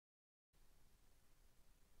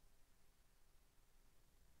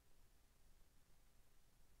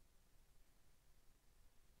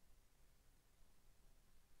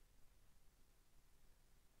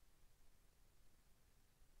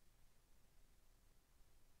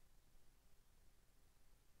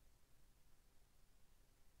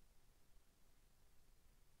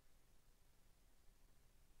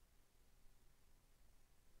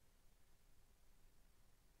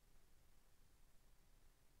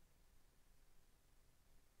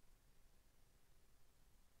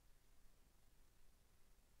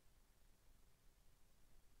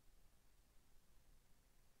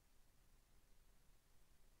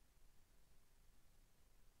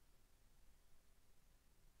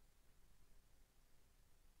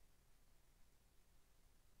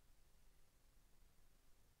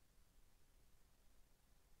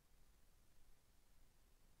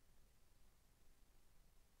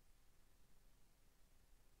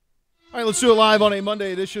All right, let's do it live on a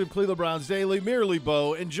Monday edition of Cleveland Browns Daily. Merely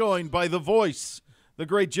Bo, and joined by the voice, the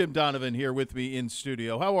great Jim Donovan, here with me in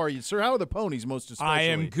studio. How are you, sir? How are the ponies, most especially? I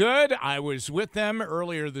am good. I was with them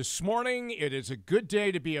earlier this morning. It is a good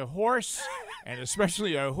day to be a horse, and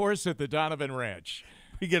especially a horse at the Donovan Ranch.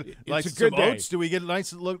 We get like a some good day. oats. Do we get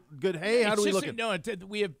nice, good hay? How do we look at? No,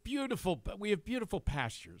 we have beautiful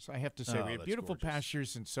pastures. I have to say, we have that's beautiful gorgeous.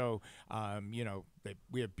 pastures, and so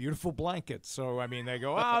we have beautiful blankets. So I mean, they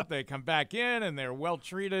go out, they come back in, and they're well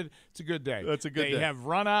treated. It's a good day. That's a good day. They have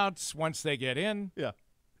runouts once they get in. Yeah,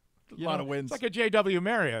 a lot of wins. It's like a JW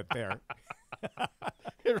Marriott there.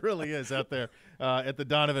 It really is out there at the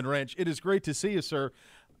Donovan Ranch. It is great to see you, sir.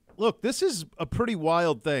 Look, this is a pretty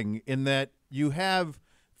wild thing in that you have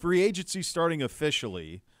free agency starting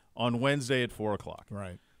officially on Wednesday at 4 o'clock.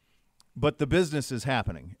 Right. But the business is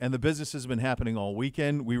happening, and the business has been happening all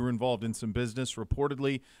weekend. We were involved in some business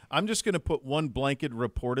reportedly. I'm just going to put one blanket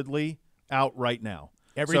reportedly out right now.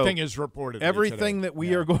 Everything is reported. Everything that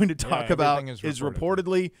we are going to talk about is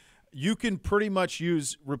reportedly. You can pretty much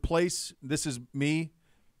replace, this is me,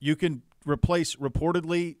 you can replace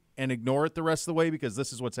reportedly and ignore it the rest of the way because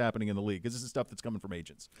this is what's happening in the league. This is the stuff that's coming from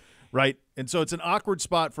agents, right? And so it's an awkward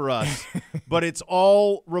spot for us, but it's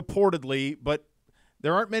all reportedly. But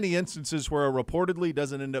there aren't many instances where a reportedly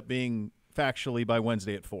doesn't end up being factually by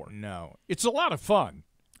Wednesday at 4. No. It's a lot of fun.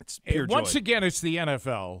 It's pure joy. Once again, it's the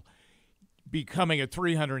NFL becoming a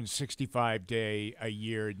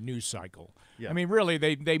 365-day-a-year news cycle. Yeah. I mean, really,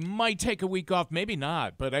 they might take a week off, maybe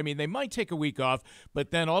not, but I mean, they might take a week off,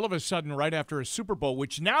 but then all of a sudden, right after a Super Bowl,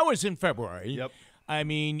 which now is in February, Yep. I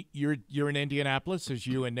mean, you're in Indianapolis, as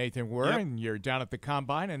you and Nathan were, Yep. and you're down at the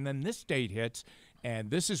Combine, and then this date hits,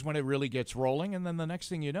 and this is when it really gets rolling, and then the next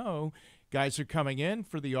thing you know, guys are coming in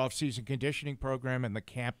for the off-season conditioning program, and the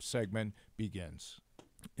camp segment begins.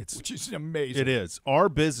 Which is amazing. It is. Our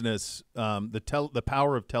business, the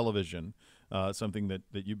power of television, something that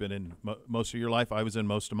you've been in most of your life, I was in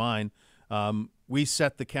most of mine. We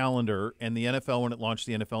set the calendar, and the NFL, when it launched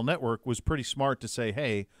the NFL Network, was pretty smart to say,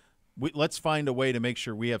 hey, let's find a way to make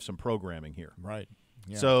sure we have some programming here. Right.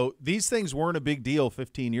 Yeah. So these things weren't a big deal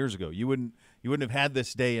 15 years ago. You wouldn't have had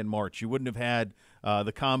this day in March. You wouldn't have had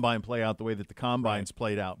the Combine play out the way that the Combines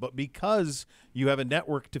played out. But because you have a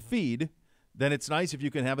network to feed, then it's nice if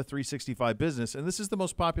you can have a 365 business. And this is the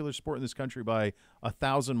most popular sport in this country by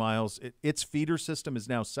 1,000 miles. Its feeder system is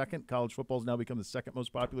now second. College football has now become the second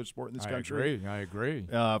most popular sport in this country. I agree.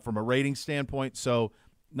 From a rating standpoint. So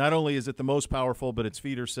not only is it the most powerful, but its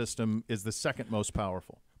feeder system is the second most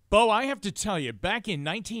powerful. Bo, I have to tell you, back in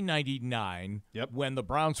 1999, Yep. when the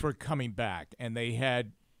Browns were coming back and they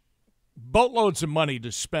had boatloads of money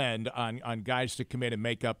to spend on guys to come in and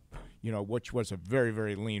make up, which was a very,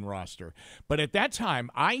 very lean roster. But at that time,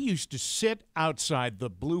 I used to sit outside the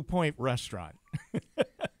Blue Point restaurant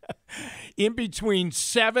in between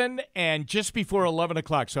 7 and just before 11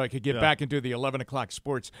 o'clock so I could get back and do the 11 o'clock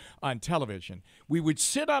sports on television. We would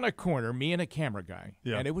sit on a corner, me and a camera guy,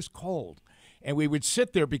 and it was cold. And we would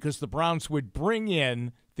sit there because the Browns would bring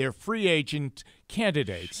in their free agent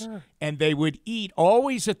candidates, and they would eat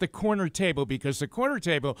always at the corner table because the corner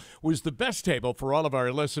table was the best table for all of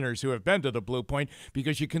our listeners who have been to the Blue Point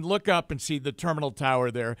because you can look up and see the terminal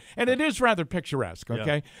tower there, and it is rather picturesque,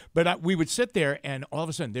 okay? Yeah. But we would sit there, and all of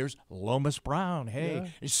a sudden, there's Lomas Brown.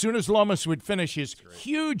 Hey, as soon as Lomas would finish his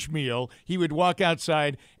huge meal, he would walk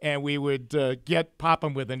outside, and we would pop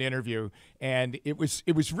him with an interview. And it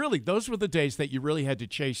was really, those were the days that you really had to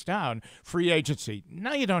chase down free agency.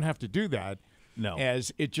 Now you don't have to do that. No.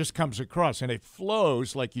 As it just comes across, and it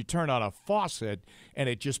flows like you turn on a faucet, and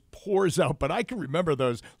it just pours out. But I can remember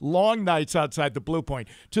those long nights outside the Blue Point,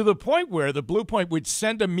 to the point where the Blue Point would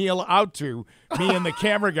send a meal out to me and the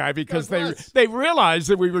camera guy because they realized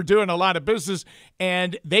that we were doing a lot of business,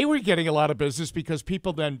 and they were getting a lot of business because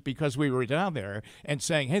because we were down there and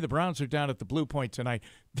saying, hey, the Browns are down at the Blue Point tonight.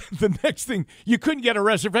 The next thing, you couldn't get a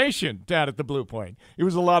reservation down at the Blue Point. It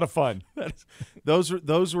was a lot of fun.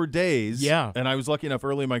 Those were days. Yeah. And I was lucky enough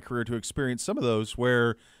early in my career to experience some of those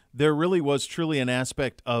where there really was truly an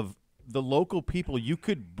aspect of the local people. You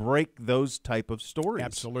could break those type of stories.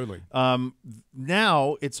 Absolutely.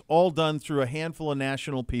 Now it's all done through a handful of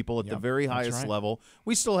national people at the very highest right. level.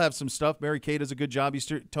 We still have some stuff. Mary Kay does a good job.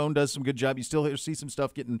 Tone does some good job. You still see some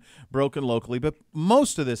stuff getting broken locally, but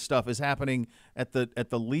most of this stuff is happening at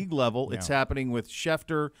the league level. Yeah. It's happening with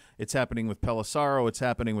Schefter. It's happening with Pelissaro. It's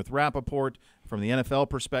happening with Rappaport. From the NFL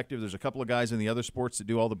perspective, there's a couple of guys in the other sports that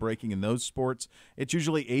do all the breaking in those sports. It's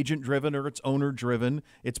usually agent-driven or it's owner-driven.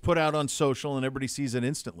 It's put out on social, and everybody sees it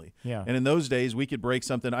instantly. Yeah. And in those days, we could break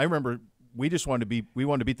something. I remember we wanted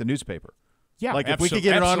to beat the newspaper. Yeah, like if we could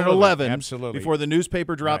get it on at 11 before the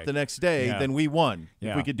newspaper dropped Right. the next day, then we won.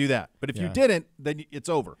 Yeah. If we could do that. But if you didn't, then it's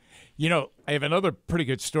over. You know, I have another pretty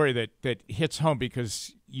good story that hits home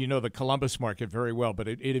because you know the Columbus market very well, but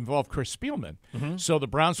it involved Chris Spielman. So the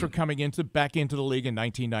Browns were coming back into the league in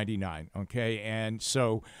 1999, okay? And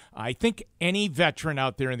so I think any veteran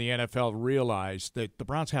out there in the NFL realized that the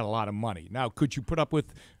Browns had a lot of money. Now, could you put up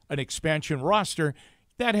with an expansion roster?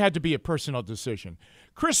 That had to be a personal decision.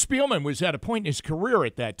 Chris Spielman was at a point in his career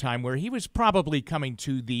at that time where he was probably coming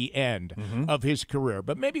to the end of his career,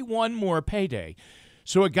 but maybe one more payday.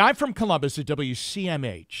 So a guy from Columbus at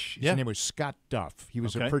WCMH, his name was Scott Duff. He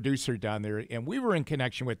was a producer down there, and we were in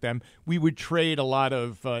connection with them. We would trade a lot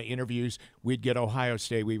of interviews. We'd get Ohio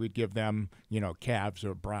State. We would give them, Cavs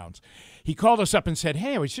or Browns. He called us up and said,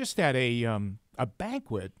 hey, I was just at a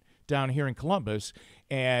banquet down here in Columbus,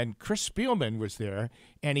 and Chris Spielman was there,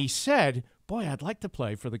 and he said, boy, I'd like to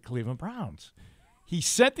play for the Cleveland Browns. He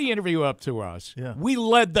sent the interview up to us. Yeah. We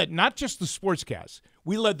led not just the sportscast,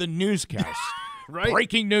 we led the newscast. Right.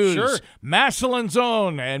 Breaking news. Sure. Massillon's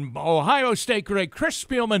own and Ohio State great Chris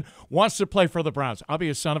Spielman wants to play for the Browns. I'll be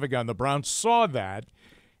a son of a gun. The Browns saw that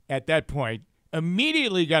at that point,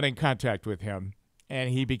 immediately got in contact with him, and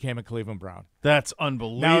he became a Cleveland Brown. That's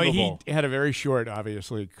unbelievable. Now, he had a very short,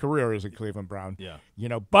 obviously, career as a Cleveland Brown. Yeah.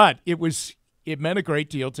 But it meant a great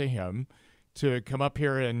deal to him to come up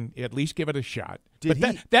here and at least give it a shot.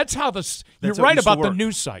 That's how you're right about the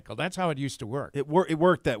news cycle. That's how it used to work. It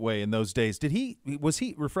worked that way in those days. Was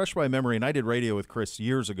he refreshed my memory? And I did radio with Chris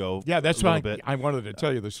years ago. Yeah, that's why I wanted to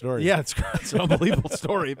tell you the story. Yeah, it's an unbelievable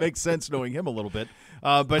story. It makes sense knowing him a little bit.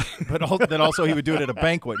 But then also he would do it at a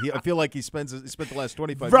banquet. I feel like he spent the last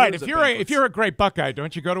 25 right. years. If you're a great Buckeye,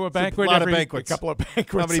 don't you go to a banquet? A lot of banquets. A couple of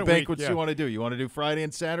banquets. How many banquets do you want to do? You want to do Friday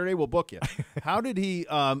and Saturday? We'll book you. How did he?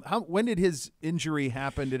 When did his injury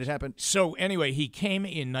happen? Did it happen? So anyway, he came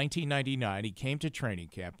in 1999. He came to training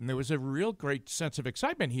camp, and there was a real great sense of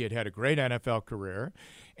excitement. He had a great NFL career,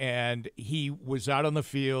 and he was out on the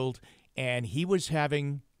field, and he was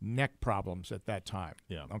having neck problems at that time.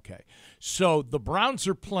 Yeah. Okay. So the Browns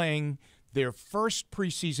are playing their first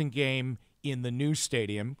preseason game in the new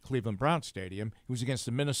stadium, Cleveland Browns Stadium. It was against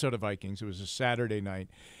the Minnesota Vikings. It was a Saturday night.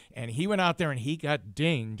 And he went out there and he got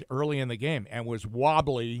dinged early in the game and was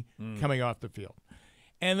wobbly coming off the field.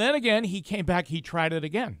 And then again, he came back. He tried it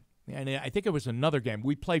again. And I think it was another game.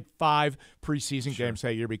 We played 5 preseason games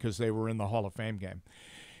that year because they were in the Hall of Fame game.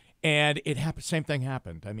 And it happened. Same thing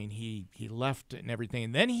happened. I mean, he left and everything.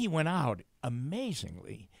 And then he went out,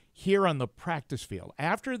 amazingly, here on the practice field.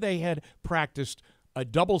 After they had practiced a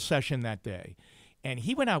double session that day, and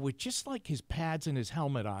he went out with just like his pads and his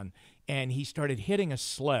helmet on, and he started hitting a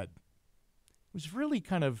sled. It was really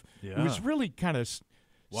kind of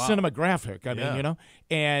cinematographic. I mean,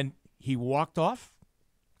 and he walked off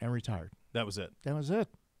and retired. That was it. That was it.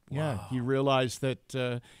 Wow. Yeah, he realized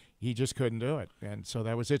that he just couldn't do it, and so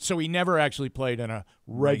that was it. So he never actually played in a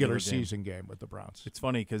regular season game with the Browns. It's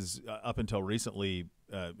funny because up until recently,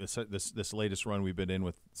 this latest run we've been in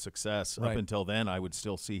with success, up until then, I would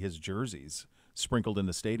still see his jerseys sprinkled in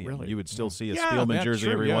the stadium. Really? You would still see a Spielman jersey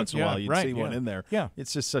every once in a while. You'd see one in there. Yeah.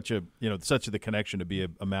 It's just such the connection to be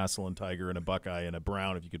a Massillon Tiger and a Buckeye and a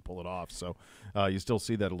Brown if you could pull it off. So you still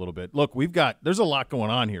see that a little bit. Look, there's a lot going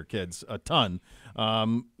on here, kids, a ton.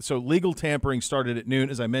 So legal tampering started at noon.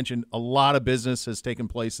 As I mentioned, a lot of business has taken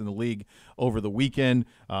place in the league over the weekend.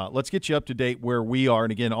 Let's get you up to date where we are.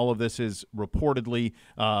 And again, all of this is reportedly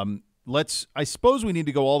I suppose we need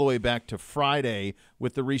to go all the way back to Friday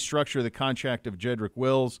with the restructure of the contract of Jedrick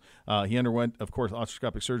Wills. He underwent, of course,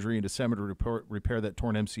 arthroscopic surgery in December to repair that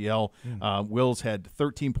torn MCL. Wills had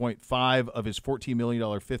 $13.5 of his $14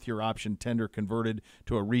 million fifth-year option tender converted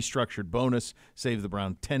to a restructured bonus, saved the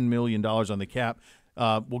Browns $10 million on the cap.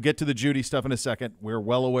 We'll get to the Judy stuff in a second. We're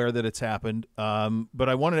well aware that it's happened. But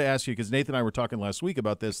I wanted to ask you, because Nathan and I were talking last week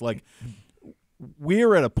about this,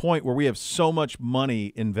 we're at a point where we have so much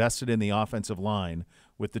money invested in the offensive line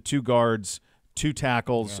with the 2 guards, 2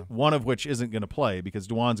 tackles, one of which isn't going to play because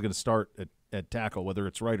Dewan's going to start at tackle, whether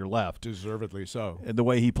it's right or left. Deservedly so. The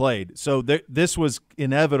way he played. So this was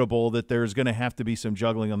inevitable that there's going to have to be some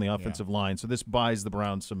juggling on the offensive line. So this buys the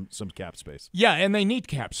Browns some cap space. Yeah, and they need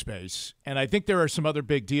cap space. And I think there are some other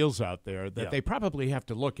big deals out there that they probably have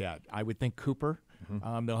to look at. I would think Cooper.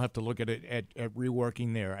 They'll have to look at it at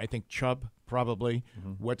reworking there. I think Chubb probably.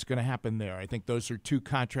 What's going to happen there? I think those are 2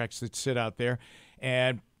 contracts that sit out there.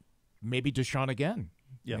 And maybe Deshaun again.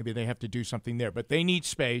 Yeah. Maybe they have to do something there. But they need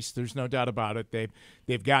space. There's no doubt about it.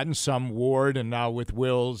 They've gotten some Ward and now with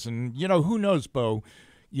Wills. And, who knows, Bo.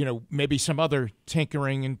 maybe some other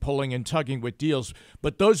tinkering and pulling and tugging with deals.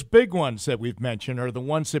 But those big ones that we've mentioned are the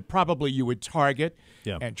ones that probably you would target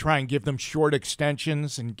and try and give them short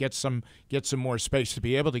extensions and get some more space to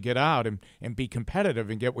be able to get out and be competitive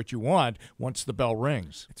and get what you want once the bell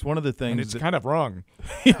rings. It's one of the things. And it's kind of wrong.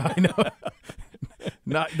 Yeah, I know.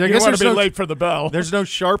 You want to be late for the bell. There's no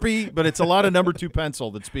Sharpie, but it's a lot of number 2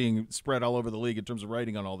 pencil that's being spread all over the league in terms of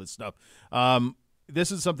writing on all this stuff.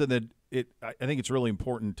 This is something that I think it's really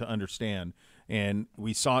important to understand, and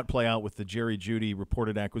we saw it play out with the Jerry Jeudy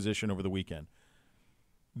reported acquisition over the weekend.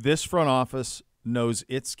 This front office knows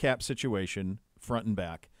its cap situation front and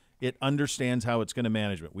back. It understands how it's going to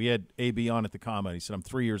manage it. We had AB on at the comment. He said, I'm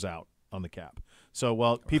 3 years out on the cap. So,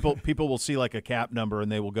 well, people will see like a cap number,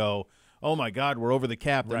 and they will go, oh, my God, we're over the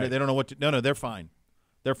cap. Right. They don't know what to – no, they're fine.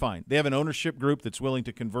 They're fine. They have an ownership group that's willing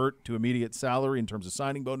to convert to immediate salary in terms of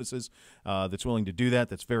signing bonuses, that's willing to do that,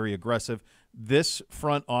 that's very aggressive. This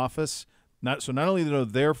front office, not only do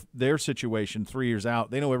they know their situation 3 years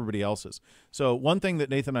out, they know everybody else's. So one thing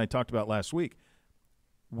that Nathan and I talked about last week,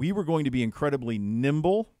 we were going to be incredibly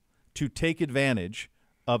nimble to take advantage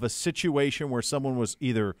of a situation where someone was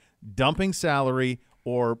either dumping salary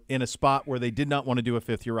or in a spot where they did not want to do a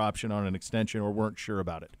fifth-year option on an extension or weren't sure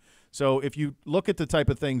about it. So if you look at the type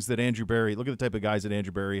of things that look at the type of guys that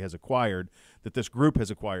Andrew Berry has acquired, that this group has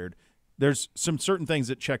acquired, there's some certain things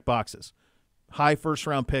that check boxes. High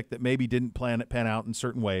first-round pick that maybe didn't pan out in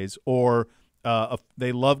certain ways, or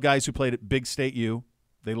they love guys who played at Big State U.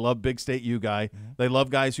 They love Big State U guy. Mm-hmm. They love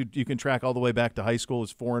guys who you can track all the way back to high school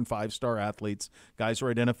as 4- and 5-star athletes, guys who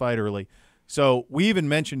are identified early. So we even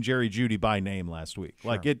mentioned Jerry Jeudy by name last week.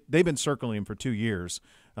 Sure. They've been circling him for 2 years,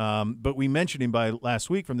 but we mentioned him by last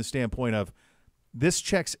week from the standpoint of this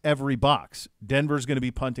checks every box. Denver's going to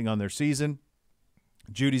be punting on their season.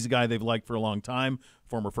 Judy's a guy they've liked for a long time,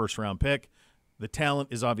 former first-round pick. The talent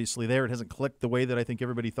is obviously there. It hasn't clicked the way that I think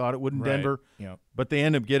everybody thought it would in Denver. Yep. But they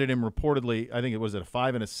end up getting him reportedly, I think it was at a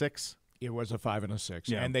 5 and a 6. It was a 5 and a 6,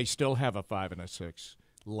 yeah. And they still have a 5 and a 6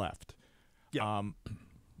 left. Yeah.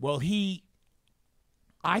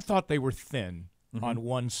 I thought they were thin on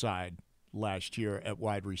one side last year at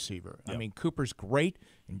wide receiver. Yep. I mean, Cooper's great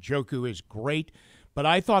and Njoku is great, but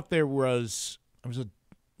I thought the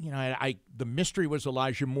mystery was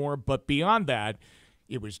Elijah Moore, but beyond that,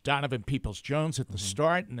 it was Donovan Peoples-Jones at the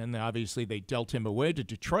start, and then obviously they dealt him away to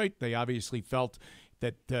Detroit. They obviously felt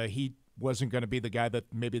that he wasn't going to be the guy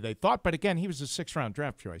that maybe they thought, but again, he was a 6th-round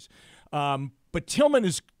draft choice. But Tillman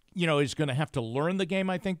is going to have to learn the game,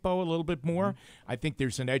 I think, Bo, a little bit more. I think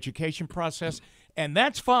there's an education process, and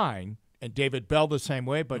that's fine. And David Bell the same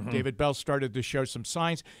way, but David Bell started to show some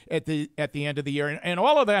signs at the end of the year, and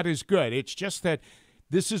all of that is good. It's just that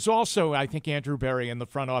this is also, I think Andrew Berry and the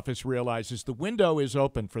front office realizes the window is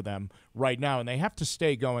open for them right now, and they have to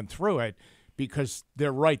stay going through it because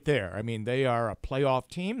they're right there. I mean, they are a playoff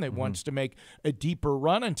team that wants to make a deeper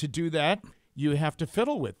run, and to do that, you have to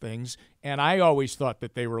fiddle with things, and I always thought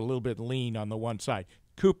that they were a little bit lean on the one side.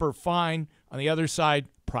 Cooper, fine. On the other side,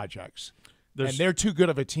 projects. And they're too good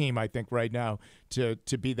of a team, I think, right now to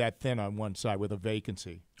be that thin on one side with a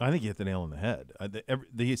vacancy. I think you hit the nail on the head.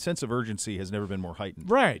 The sense of urgency has never been more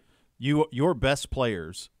heightened. Right. Your best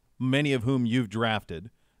players, many of whom you've drafted,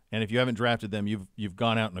 and if you haven't drafted them, you've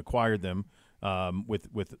gone out and acquired them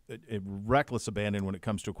with a reckless abandon when it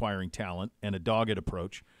comes to acquiring talent and a dogged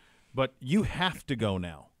approach. But you have to go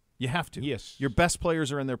now. You have to. Yes. Your best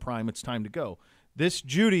players are in their prime. It's time to go. This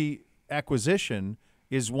Jeudy acquisition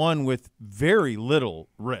is one with very little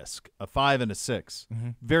risk, a 5 and a 6,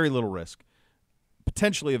 very little risk,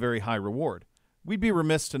 potentially a very high reward. We'd be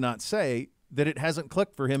remiss to not say that it hasn't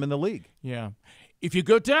clicked for him in the league. Yeah. If you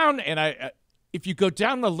go down, if you go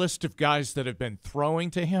down the list of guys that have been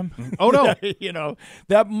throwing to him, oh no,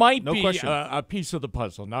 that might be a piece of the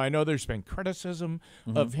puzzle. Now I know there's been criticism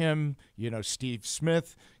of him. Steve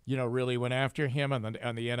Smith, really went after him on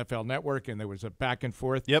the NFL Network, and there was a back and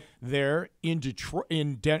forth. Yep. There in Detroit,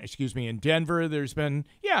 in Denver, there's been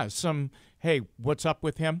some. Hey, what's up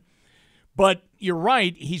with him? But you're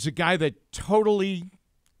right. He's a guy that totally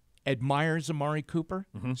admires Amari Cooper,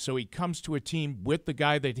 so he comes to a team with the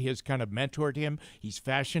guy that has kind of mentored him. He's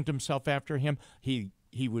fashioned himself after him. He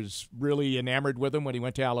was really enamored with him when he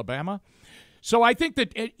went to Alabama. So I think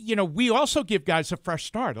that, we also give guys a fresh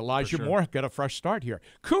start. Elijah Moore got a fresh start here.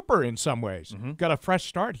 Cooper, in some ways, got a fresh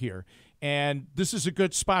start here. And this is a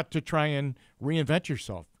good spot to try and reinvent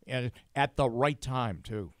yourself at the right time,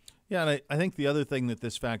 too. Yeah, and I think the other thing that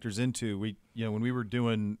this factors into, when we were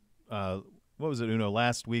doing what was it, Uno?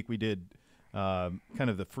 Last week we did kind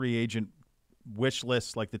of the free agent wish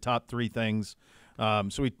list, like the top 3 things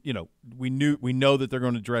So we know that they're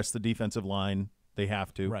going to address the defensive line. They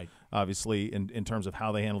have to, right? Obviously, in terms of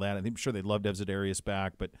how they handle that. I'm sure they'd love to have Za'Darius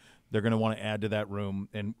back, but they're going to want to add to that room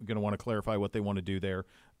and going to want to clarify what they want to do there.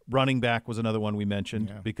 Running back was another one we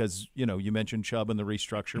mentioned because, you mentioned Chubb and the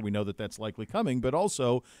restructure. We know that that's likely coming, but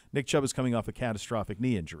also Nick Chubb is coming off a catastrophic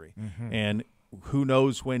knee injury. And who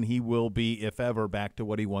knows when he will be, if ever, back to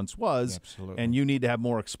what he once was. Absolutely. And you need to have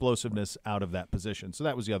more explosiveness out of that position. So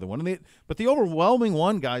that was the other one. But the overwhelming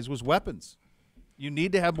one, guys, was weapons. You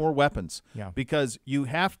need to have more weapons because you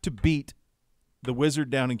have to beat the Wizard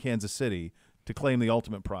down in Kansas City to claim the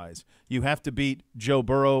ultimate prize. You have to beat Joe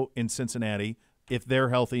Burrow in Cincinnati if they're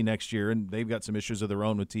healthy next year, and they've got some issues of their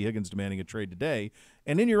own with T. Higgins demanding a trade today.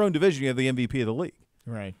 And in your own division, you have the MVP of the league.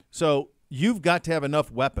 Right. So you've got to have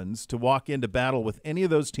enough weapons to walk into battle with any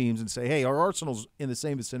of those teams and say, hey, our arsenal's in the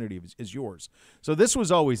same vicinity as yours. So this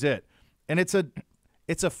was always it. And it's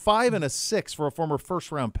a 5 and a 6 for a former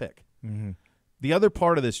first-round pick. The other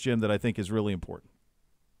part of this, Jim, that I think is really important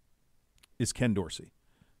is Ken Dorsey.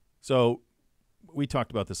 So we talked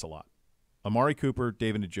about this a lot. Amari Cooper,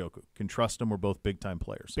 David Njoku. Can trust them. We're both big-time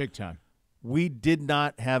players. Big time. We did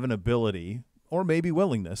not have an ability or maybe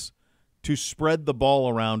willingness to spread the ball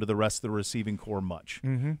around to the rest of the receiving core much.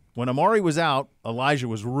 When Amari was out, Elijah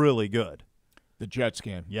was really good. The Jets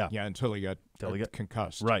game. Yeah, until he got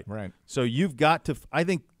concussed. Right. So you've got to – I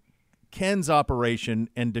think Ken's operation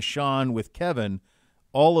and Deshaun with Kevin,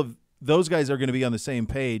 all of those guys are going to be on the same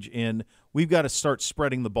page, and we've got to start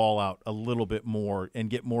spreading the ball out a little bit more and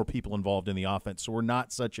get more people involved in the offense. So we're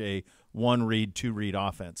not such a one-read, two-read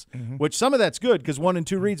offense, which some of that's good because 1 and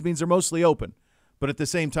 2 reads means they're mostly open. But at the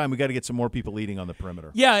same time, we got to get some more people leading on the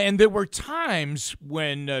perimeter. Yeah, and there were times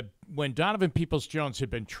when Donovan Peoples-Jones had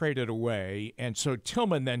been traded away, and so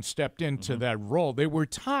Tillman then stepped into that role. There were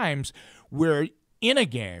times where in a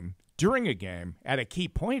game, during a game, at a key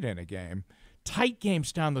point in a game, tight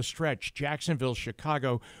games down the stretch, Jacksonville,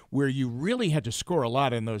 Chicago, where you really had to score a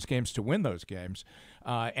lot in those games to win those games.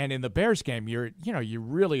 And in the Bears game, you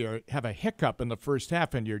really have a hiccup in the first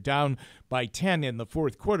half, and you're down by 10 in the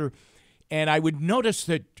fourth quarter. And I would notice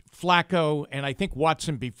that Flacco and I think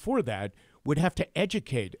Watson before that would have to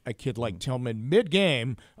educate a kid like Tillman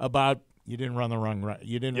mid-game about you didn't run the wrong route,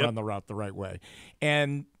 you didn't run the route the right way.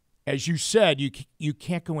 And as you said, you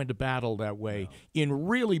can't go into battle that way in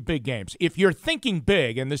really big games. If you're thinking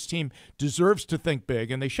big, and this team deserves to think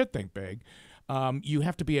big, and they should think big, you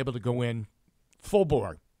have to be able to go in full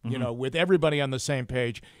bore, with everybody on the same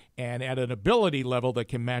page and at an ability level that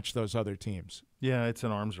can match those other teams. Yeah, it's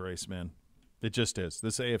an arms race, man. It just is.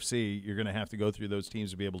 This AFC, you're going to have to go through those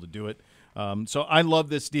teams to be able to do it. So I love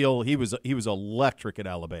this deal. He was electric at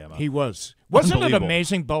Alabama. He was. Wasn't it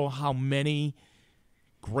amazing, Bo, how many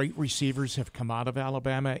great receivers have come out of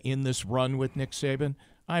Alabama in this run with Nick Saban?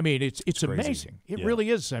 I mean, it's amazing. It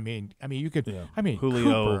really is. I mean, you could. Yeah. I mean,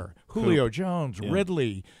 Julio Jones,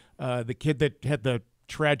 Ridley, the kid that had the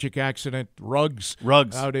tragic accident, Ruggs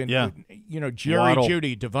out in Jerry Waddle.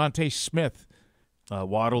 Jeudy, Devontae Smith.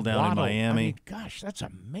 Waddle down in Miami. I mean, gosh, that's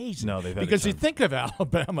amazing. No, they've had because you think of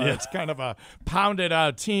Alabama, it's kind of a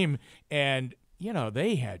pounded-out team, and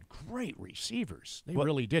they had great receivers. They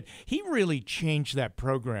really did. He really changed that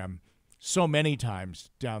program so many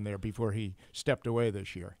times down there before he stepped away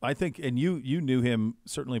this year. I think, and you knew him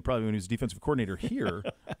certainly probably when he was defensive coordinator here.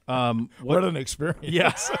 What an experience!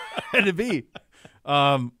 Yes, had to be.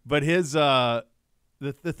 But his.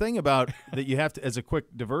 The thing about that you have to, as a quick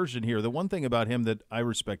diversion here, the one thing about him that I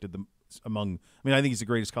respected I think he's the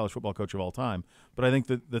greatest college football coach of all time, but I think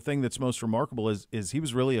the thing that's most remarkable is he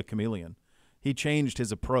was really a chameleon. He changed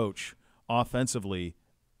his approach offensively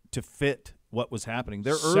to fit what was happening.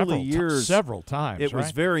 Their early years, several times, it was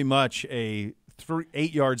very much a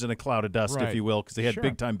 8 yards in a cloud of dust, if you will, because they had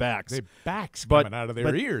big-time backs. They had backs coming out of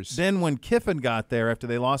their ears. Then when Kiffin got there after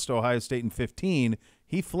they lost to Ohio State in 2015,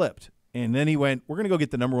 he flipped. And then he went, we're going to go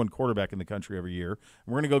get the number 1 quarterback in the country every year.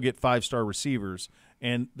 We're going to go get 5-star receivers.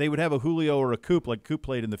 And they would have a Julio or a Coop, like Coop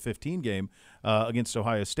played in the 15 game against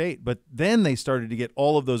Ohio State. But then they started to get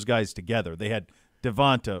all of those guys together. They had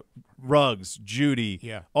Devonta, Ruggs,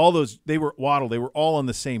 Jeudy, all those. They were Waddle. They were all in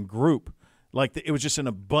the same group. It was just an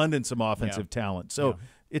abundance of offensive talent. So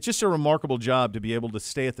it's just a remarkable job to be able to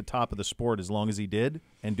stay at the top of the sport as long as he did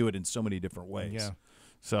and do it in so many different ways. Yeah.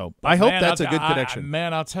 So I hope that's a good connection.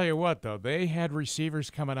 I'll tell you what, though. They had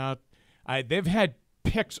receivers coming out. They've had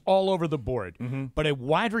picks all over the board. But a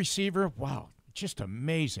wide receiver, wow, just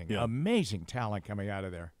amazing. Yeah. Amazing talent coming out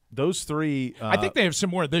of there. Those three. I think they have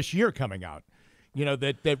some more this year coming out.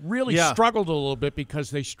 that really struggled a little bit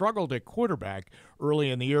because they struggled at quarterback early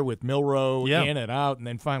in the year with Milroe in and out and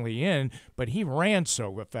then finally in, but he ran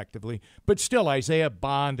so effectively. But still, Isaiah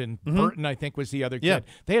Bond and Burton, I think, was the other kid.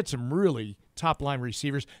 They had some really top-line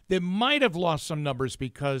receivers that might have lost some numbers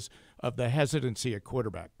because of the hesitancy at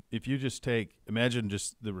quarterback. If you just imagine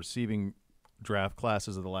just the receiving draft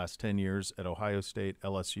classes of the last 10 years at Ohio State,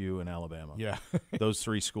 LSU, and Alabama. Yeah. Those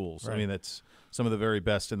three schools. Right. I mean, that's some of the very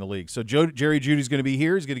best in the league. So Jerry Jeudy's going to be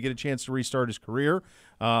here. He's going to get a chance to restart his career,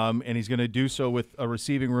 and he's going to do so with a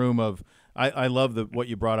receiving room of I love what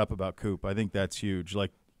you brought up about Coop. I think that's huge.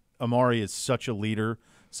 Like, Amari is such a leader,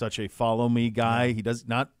 such a follow-me guy. He does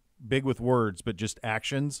not big with words, but just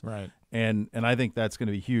actions. Right. And I think that's going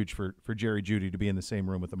to be huge for Jerry Jeudy to be in the same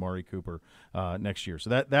room with Amari Cooper next year. So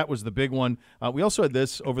that was the big one. We also had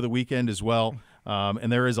this over the weekend as well,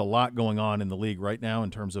 and there is a lot going on in the league right now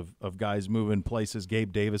in terms of guys moving places.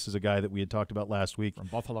 Gabe Davis is a guy that we had talked about last week. From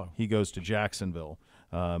Buffalo. He goes to Jacksonville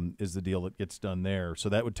is the deal that gets done there. So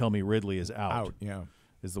that would tell me Ridley is out. Yeah.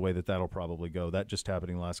 Is the way that'll probably go. That just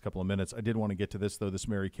happened in the last couple of minutes. I did want to get to this, though, this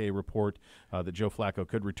Mary Kay report that Joe Flacco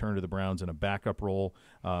could return to the Browns in a backup role.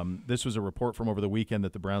 This was a report from over the weekend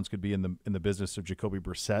that the Browns could be in the business of Jacoby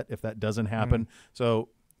Brissett if that doesn't happen. So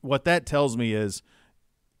what that tells me is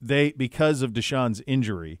because of Deshaun's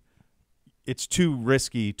injury, it's too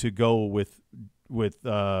risky to go with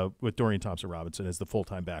Dorian Thompson-Robinson as the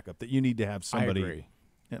full-time backup, that you need to have somebody. I agree.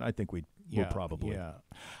 And I think will probably Yeah.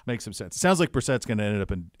 make some sense. It sounds like Brissett's going to end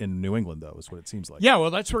up in New England, though, is what it seems like. Yeah, well,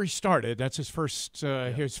 that's where he started. That's his first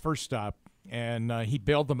stop. And he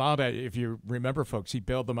bailed them out. If you remember, folks, he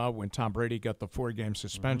bailed them out when Tom Brady got the 4-game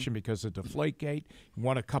suspension because of Deflategate. He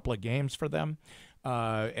won a couple of games for them.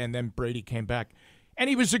 And then Brady came back. And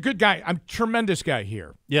he was a good guy. Tremendous guy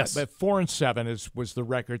here. Yes. But 4-7 was the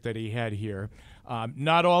record that he had here.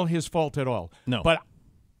 Not all his fault at all. No. But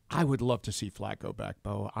I would love to see Flacco back,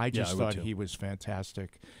 Bo. I just thought he was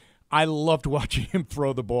fantastic. I loved watching him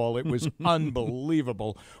throw the ball. It was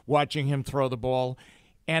unbelievable watching him throw the ball.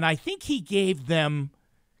 And I think he gave them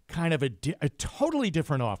kind of a totally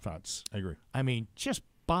different offense. I agree. I mean, just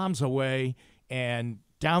bombs away and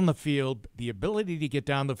down the field, the ability to get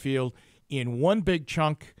down the field in one big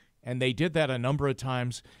chunk, and they did that a number of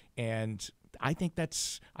times, and I think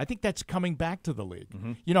that's coming back to the league.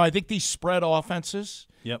 I think these spread offenses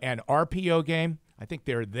and RPO game, I think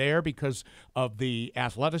they're there because of the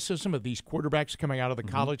athleticism of these quarterbacks coming out of the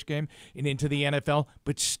college game and into the NFL.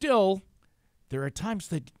 But still, there are times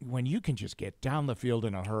that when you can just get down the field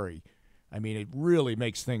in a hurry, I mean, it really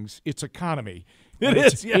makes things – it's economy.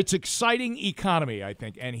 It's exciting economy, I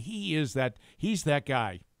think, and he's that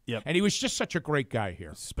guy. Yep. And he was just such a great guy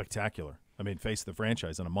here. Spectacular. I mean, face the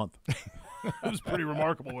franchise in a month. It was pretty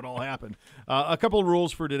remarkable what all happened. A couple of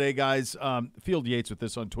rules for today, guys. Field Yates with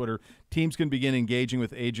this on Twitter. Teams can begin engaging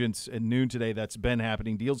with agents at noon today. That's been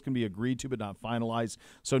happening. Deals can be agreed to but not finalized.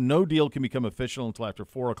 So no deal can become official until after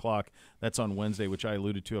 4 o'clock. That's on Wednesday, which I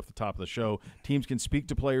alluded to off the top of the show. Teams can speak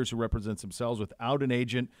to players who represent themselves without an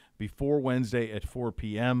agent before Wednesday at 4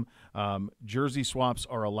 p.m. Jersey swaps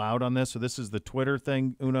are allowed on this. So this is the Twitter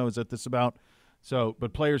thing. Uno, is that this about? So,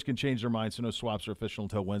 but players can change their minds, so no swaps are official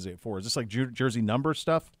until Wednesday at 4. Is this like jersey number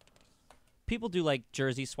stuff? People do like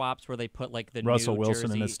jersey swaps where they put like the Russell new Wilson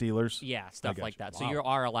jersey. and the Steelers? Yeah, stuff like that. Wow. So you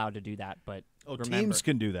are allowed to do that, but remember, teams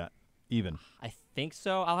can do that even. I think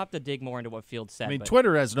so. I'll have to dig more into what Field said. I mean,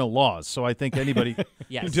 Twitter has no laws, so I think anybody can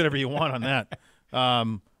do whatever you want on that.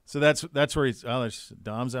 So that's where there's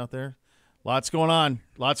Dom's out there. Lots going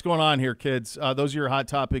on here, kids. Those are your hot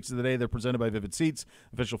topics of the day. They're presented by Vivid Seats,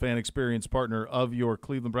 official fan experience partner of your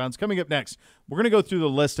Cleveland Browns. Coming up next, we're going to go through the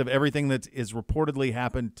list of everything that is reportedly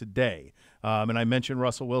happened today. And I mentioned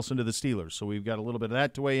Russell Wilson to the Steelers, so we've got a little bit of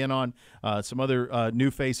that to weigh in on. Some other new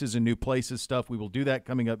faces and new places stuff. We will do that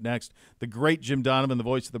coming up next. The great Jim Donovan, the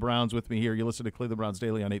voice of the Browns, with me here. You listen to Cleveland Browns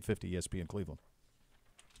Daily on 850 ESPN Cleveland.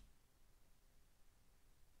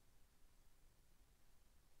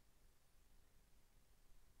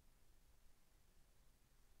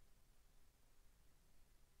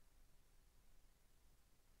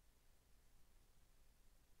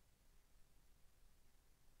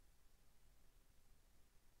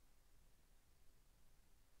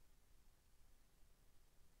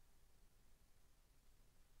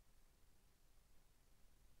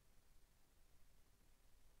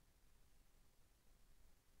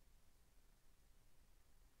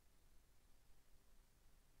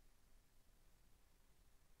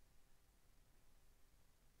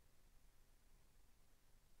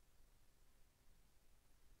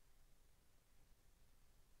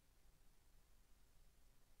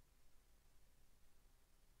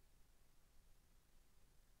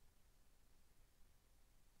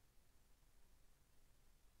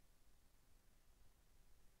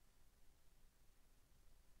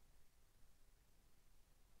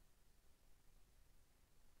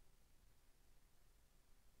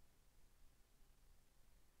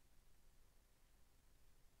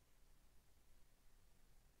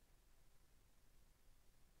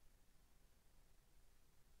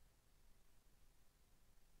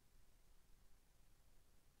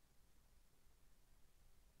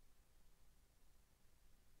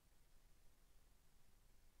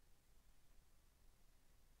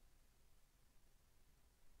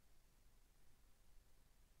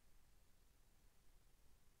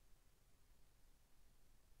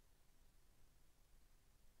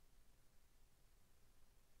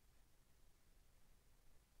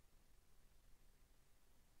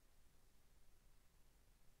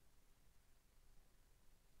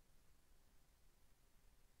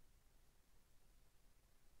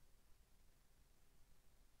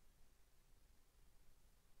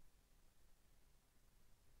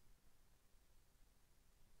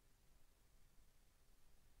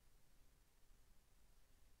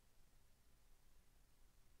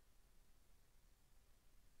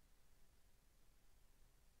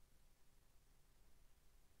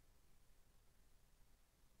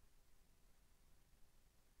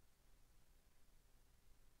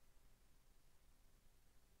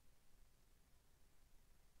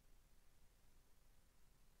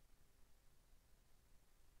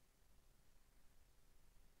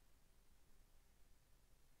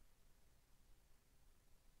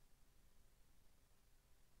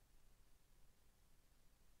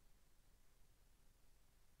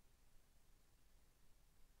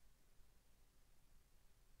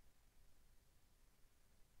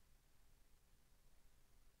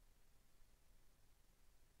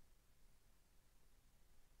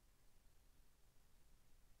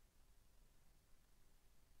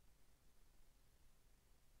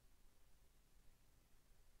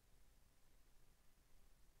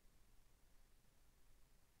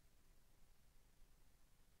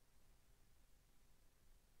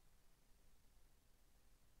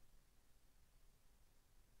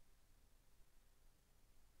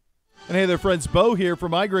 And hey there, friends. Bo here for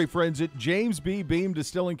my great friends at James B. Beam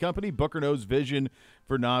Distilling Company. Booker No's vision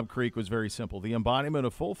for Knob Creek was very simple. The embodiment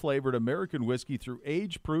of full-flavored American whiskey through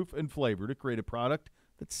age, proof, and flavor to create a product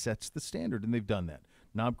that sets the standard, and they've done that.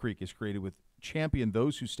 Knob Creek is created with champion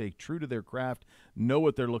those who stay true to their craft, know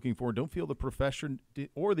what they're looking for, don't feel the profession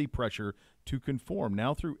or the pressure to conform.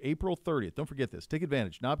 Now through April 30th, don't forget this, take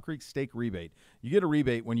advantage. Knob Creek Steak Rebate. You get a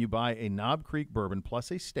rebate when you buy a Knob Creek bourbon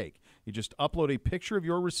plus a steak. You just upload a picture of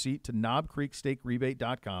your receipt to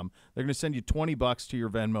knobcreeksteakrebate.com. They're going to send you $20 to your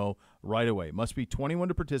Venmo right away. Must be 21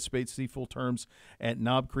 to participate. See full terms at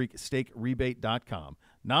knobcreeksteakrebate.com.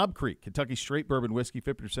 Knob Creek, Kentucky straight bourbon whiskey,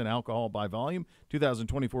 50% alcohol by volume.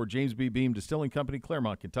 2024 James B. Beam Distilling Company,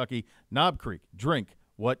 Claremont, Kentucky. Knob Creek, drink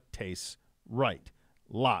what tastes right.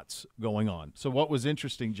 Lots going on. So what was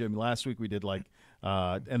interesting, Jim, last week we did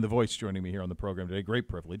and the voice joining me here on the program today, great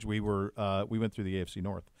privilege. We went through the AFC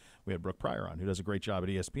North. We had Brooke Pryor on, who does a great job at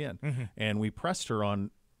ESPN. And we pressed her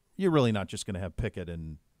on, you're really not just going to have Pickett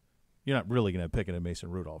and you're not really going to have Pickett and Mason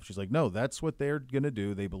Rudolph. She's like, no, that's what they're going to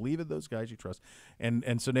do. They believe in those guys you trust.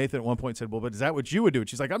 And so Nathan at one point said, well, but is that what you would do? And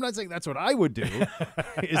she's like, I'm not saying that's what I would do.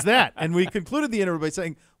 Is that? And we concluded the interview by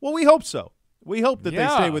saying, well, we hope so. We hope that they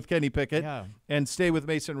stay with Kenny Pickett and stay with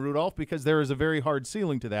Mason Rudolph because there is a very hard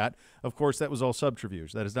ceiling to that. Of course, that was all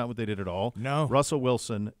subterfuge. That is not what they did at all. No. Russell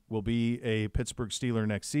Wilson will be a Pittsburgh Steeler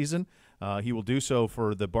next season. He will do so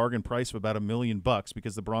for the bargain price of about $1 million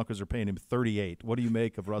because the Broncos are paying him $38. What do you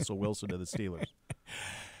make of Russell Wilson to the Steelers?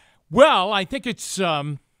 Well, I think it's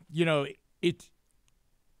I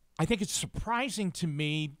think it's surprising to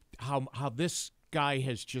me how this guy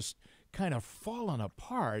has just kind of fallen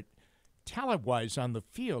apart talent-wise on the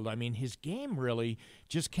field. I mean, his game really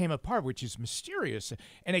just came apart, which is mysterious.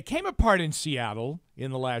 And it came apart in Seattle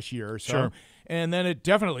in the last year or so. Sure. And then it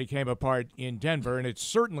definitely came apart in Denver. And it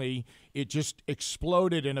just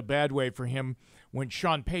exploded in a bad way for him when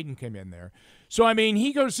Sean Payton came in there. So, I mean,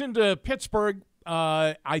 he goes into Pittsburgh.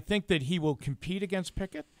 I think that he will compete against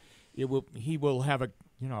Pickett. He will have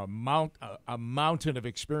a mountain of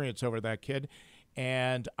experience over that kid.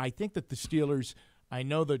 And I think that the Steelers – I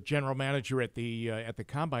know the general manager at the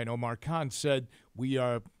Combine, Omar Khan, said we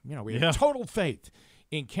have total faith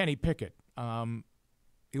in Kenny Pickett.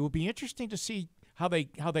 It will be interesting to see how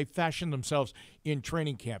they fashion themselves in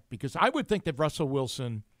training camp because I would think that Russell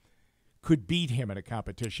Wilson could beat him in a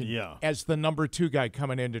competition as the number 2 guy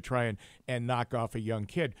coming in to try and knock off a young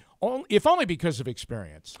kid, if only because of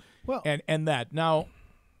experience. Well, and that now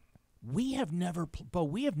we have never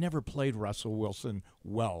played Russell Wilson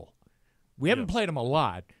well. We haven't played him a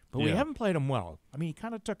lot, but we haven't played him well. I mean, he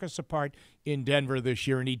kind of took us apart in Denver this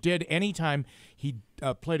year, and he did anytime he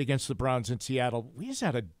played against the Browns in Seattle. We just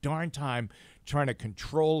had a darn time trying to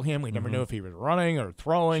control him. We never knew if he was running or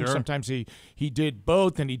throwing. Sure. Sometimes he did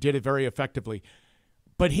both, and he did it very effectively.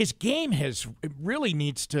 But his game really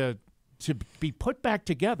needs to be put back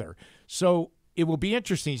together. So it will be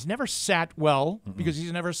interesting. He's never sat well because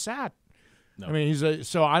he's never sat. No. I mean,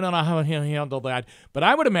 so I don't know how he'll handle that, but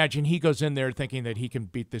I would imagine he goes in there thinking that he can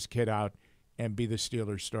beat this kid out and be the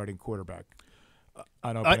Steelers' starting quarterback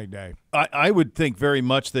on opening day. I would think very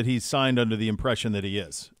much that he's signed under the impression that he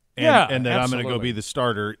is, and that absolutely. I'm going to go be the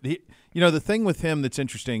starter. The thing with him that's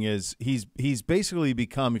interesting is he's basically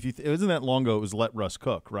become. It wasn't that long ago. It was let Russ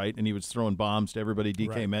cook, right? And he was throwing bombs to everybody.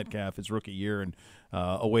 DK Metcalf his rookie year, and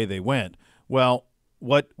away they went. Well.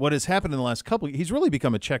 What has happened in the last couple? He's really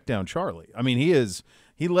become a check down Charlie. I mean,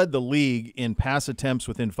 he led the league in pass attempts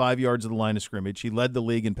within 5 yards of the line of scrimmage. He led the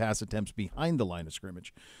league in pass attempts behind the line of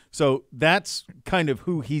scrimmage. So that's kind of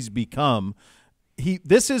who he's become.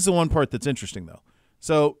 This is the one part that's interesting though.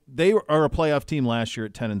 So they are a playoff team last year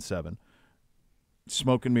at 10-7.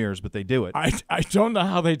 Smoke and mirrors, but they do it. I don't know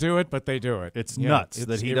how they do it, but they do it. It's nuts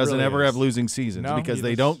that he doesn't ever have losing seasons because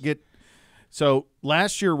they don't get. So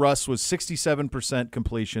last year, Russ was 67%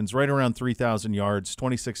 completions, right around 3,000 yards,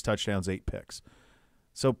 26 touchdowns, 8 picks.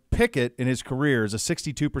 So Pickett in his career is a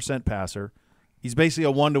 62% passer. He's basically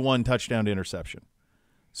a 1-to-1 touchdown to interception.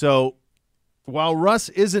 So while Russ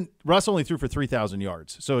only threw for 3,000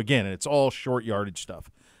 yards. So again, it's all short yardage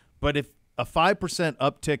stuff. But if a 5%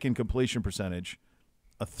 uptick in completion percentage,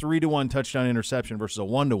 a 3-to-1 touchdown interception versus a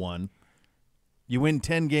 1-to-1, you win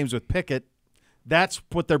 10 games with Pickett. That's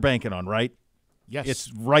what they're banking on, right? Yes.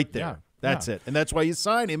 It's right there. That's it. And that's why you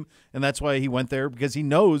sign him, and that's why he went there, because he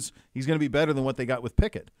knows he's going to be better than what they got with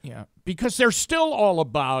Pickett. Yeah, because they're still all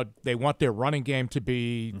about, they want their running game to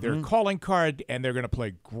be their calling card, and they're going to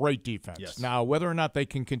play great defense. Yes. Now, whether or not they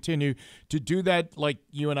can continue to do that, like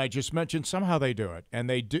you and I just mentioned, somehow they do it. And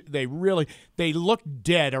they look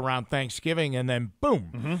dead around Thanksgiving, and then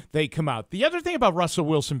boom, they come out. The other thing about Russell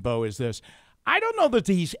Wilson, Bo, is this. I don't know that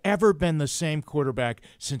he's ever been the same quarterback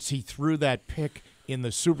since he threw that pick in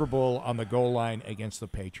the Super Bowl on the goal line against the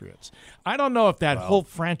Patriots. I don't know if that whole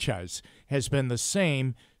franchise has been the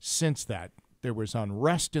same since that. There was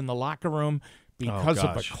unrest in the locker room because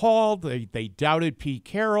of a call. They doubted Pete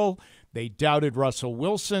Carroll. They doubted Russell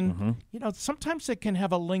Wilson. You know, sometimes it can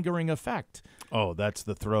have a lingering effect. Oh, that's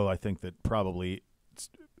the throw, I think, that probably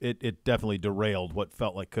it definitely derailed what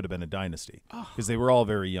felt like could have been a dynasty, because they were all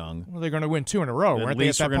very young. Well, they're going to win 2 in a row. At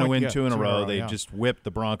least they're going to win 2 in a row. They just whipped the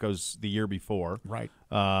Broncos the year before. Right.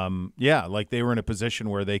 Like they were in a position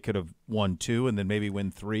where they could have won 2 and then maybe win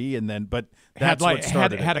 3, and then that's what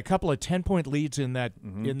started had a couple of 10-point leads in that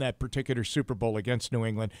in that particular Super Bowl against New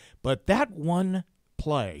England. But that one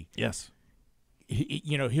play, yes,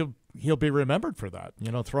 he'll be remembered for that.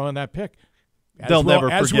 Throwing that pick. They'll never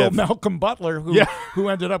forgive. As will Malcolm Butler, who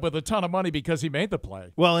ended up with a ton of money because he made the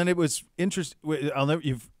play. Well, and it was interesting.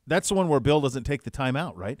 That's the one where Bill doesn't take the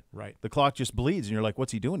timeout, right? Right. The clock just bleeds, and you're like,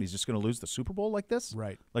 what's he doing? He's just going to lose the Super Bowl like this?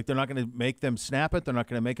 Right. Like they're not going to make them snap it. They're not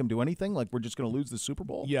going to make them do anything. Like we're just going to lose the Super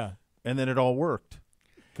Bowl? Yeah. And then it all worked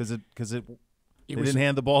because they didn't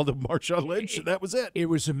hand the ball to Marshawn Lynch, and that was it. It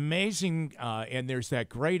was amazing, and there's that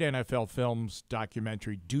great NFL Films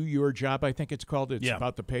documentary, Do Your Job, I think it's called. It's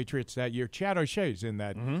about the Patriots that year. Chad O'Shea's in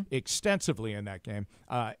that extensively in that game,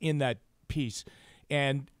 in that piece.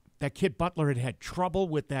 And that kid Butler had trouble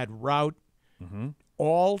with that route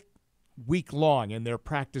all week long in their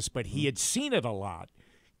practice, but he had seen it a lot.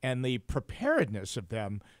 And the preparedness of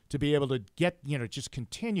them to be able to get, just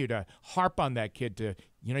continue to harp on that kid to,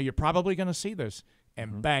 you're probably going to see this.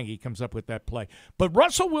 And bang, he comes up with that play. But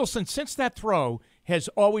Russell Wilson, since that throw, has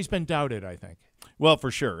always been doubted, I think. Well, for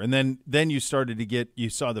sure. And then you started to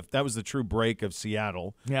saw that was the true break of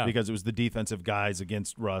Seattle because it was the defensive guys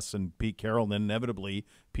against Russ and Pete Carroll. And then inevitably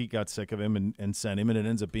Pete got sick of him and sent him, and it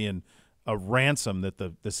ends up being a ransom that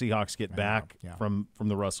the Seahawks get back from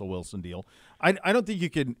the Russell Wilson deal. I don't think you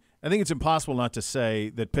can. I think it's impossible not to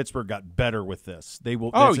say that Pittsburgh got better with this. This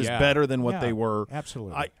is better than what they were.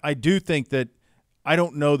 Absolutely. I do think that. I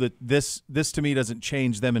don't know that this to me doesn't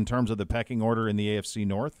change them in terms of the pecking order in the AFC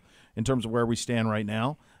North in terms of where we stand right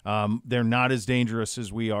now. They're not as dangerous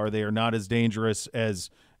as we are. They are not as dangerous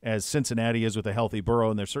as Cincinnati is with a healthy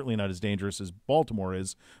Burrow, and they're certainly not as dangerous as Baltimore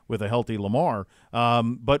is with a healthy Lamar.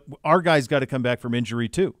 But our guys got to come back from injury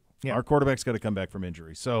too. Yeah. Our quarterback's got to come back from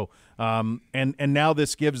injury. So, and now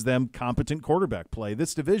this gives them competent quarterback play.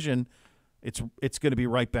 This division, it's going to be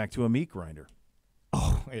right back to a meat grinder.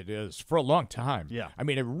 Oh, it is for a long time. Yeah, I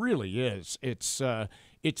mean, it really is. It's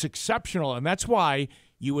exceptional, and that's why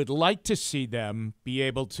you would like to see them be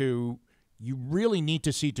able to. You really need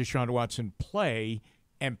to see Deshaun Watson play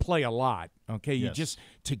and play a lot. Okay, you just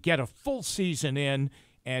to get a full season in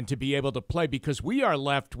and to be able to play, because we are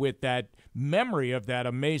left with that memory of that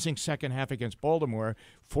amazing second half against Baltimore,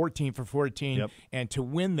 14 for 14, and to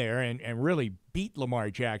win there and really beat Lamar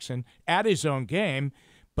Jackson at his own game.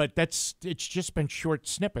 But it's just been short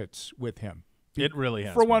snippets with him. It really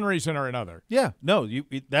has for one reason or another. Yeah, no,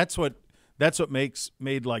 that's what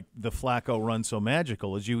made like the Flacco run so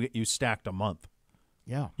magical is you stacked a month.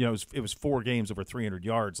 Yeah, it was 4 games over 300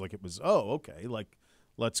 yards. Like it was okay, like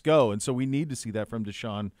let's go. And so we need to see that from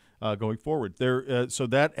Deshaun going forward. So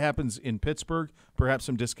that happens in Pittsburgh. Perhaps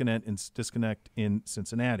some disconnect in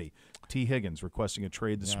Cincinnati. T. Higgins requesting a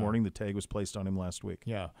trade this morning. The tag was placed on him last week.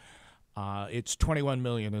 Yeah. It's $21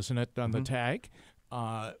 million, isn't it, on the tag?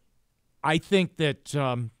 I think that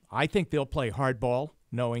I think they'll play hardball,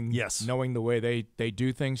 knowing the way they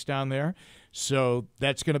do things down there. So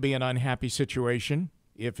that's going to be an unhappy situation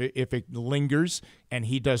if it lingers and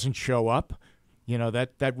he doesn't show up.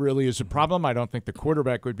 That really is a problem. I don't think the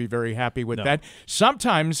quarterback would be very happy with that.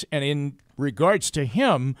 Sometimes, and in regards to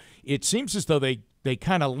him, it seems as though they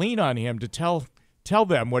kind of lean on him to tell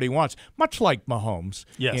them what he wants, much like Mahomes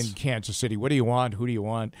in Kansas City. What do you want? Who do you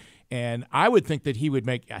want? And I would think that he would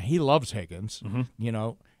he loves Higgins,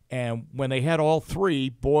 and when they had all three,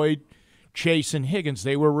 Boyd, Chase, and Higgins,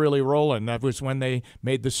 they were really rolling. That was when they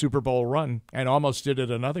made the Super Bowl run and almost did it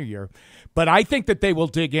another year. But I think that they will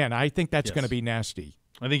dig in. I think that's going to be nasty.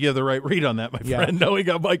 I think you have the right read on that, my friend. Knowing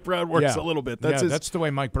how Mike Brown works a little bit. That's the way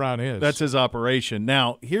Mike Brown is. That's his operation.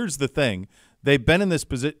 Now, here's the thing. They've been in this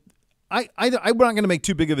position. I'm not going to make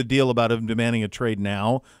too big of a deal about him demanding a trade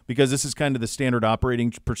now, because this is kind of the standard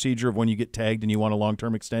operating procedure of when you get tagged and you want a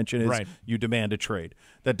long-term extension is you demand a trade.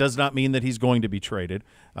 That does not mean that he's going to be traded.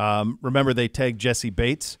 Remember, they tagged Jesse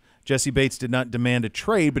Bates. Jesse Bates did not demand a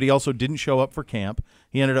trade, but he also didn't show up for camp.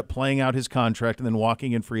 He ended up playing out his contract and then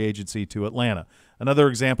walking in free agency to Atlanta. Another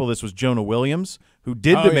example of this was Jonah Williams, who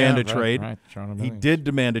did demand a trade. He did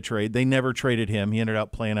demand a trade. They never traded him. He ended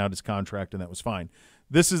up playing out his contract, and that was fine.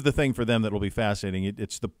 This is the thing for them that will be fascinating.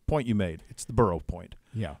 It's the point you made. It's the Burrow point.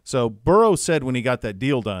 Yeah. So Burrow said when he got that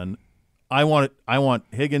deal done, I want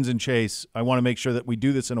Higgins and Chase. I want to make sure that we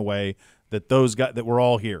do this in a way that those guys, that we're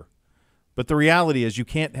all here. But the reality is you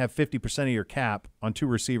can't have 50% of your cap on 2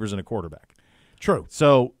 receivers and a quarterback. True.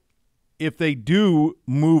 So if they do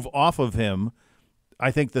move off of him,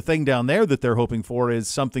 I think the thing down there that they're hoping for is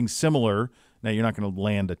something similar. Now, you're not going to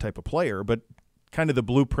land a type of player, but kind of the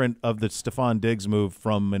blueprint of the Stephon Diggs move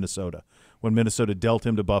from Minnesota, when Minnesota dealt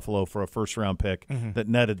him to Buffalo for a first-round pick that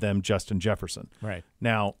netted them Justin Jefferson. Right.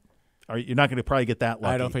 Now, you're not going to probably get that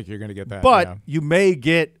lucky. I don't think you're going to get that. But you may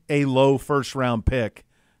get a low first-round pick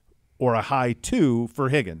or a high 2 for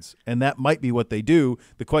Higgins, and that might be what they do.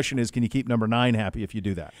 The question is, can you keep number 9 happy if you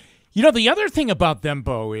do that? You know, the other thing about them,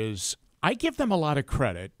 Bo, is I give them a lot of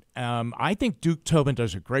credit. I think Duke Tobin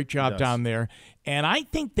does a great job down there, and I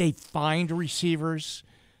think they find receivers.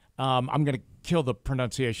 I'm going to kill the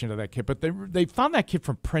pronunciation of that kid, but they found that kid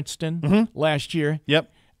from Princeton last year.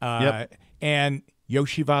 Yep. And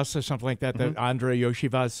Yoshivasa, something like that, that Andre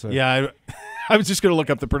Yoshivasa. Yeah, I was just going to look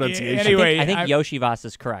up the pronunciation. Anyway, I think Yoshivas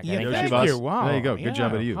is correct. Yeah, Yoshivas. you. Wow. There you go. Good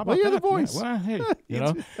job out of you. Well, you're the voice. Yeah. Well, hey, you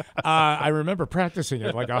know, I remember practicing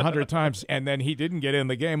it like 100 times, and then he didn't get in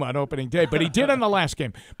the game on opening day, but he did in the last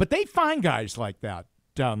game. But they find guys like that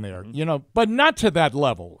down there, you know, but not to that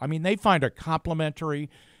level. I mean, they find a complimentary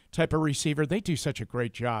type of receiver. They do such a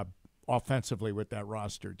great job offensively with that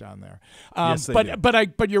roster down there. Yes, they do.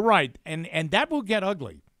 But you're right, and that will get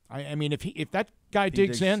ugly. I mean, if that guy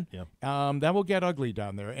digs in, that will get ugly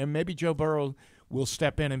down there. And maybe Joe Burrow will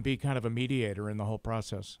step in and be kind of a mediator in the whole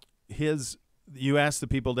process. You asked the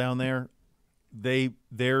people down there, the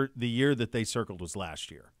year that they circled was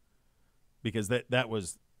last year, because that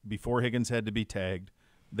was before Higgins had to be tagged.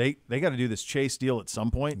 They got to do this Chase deal at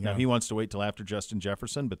some point. Now, he wants to wait till after Justin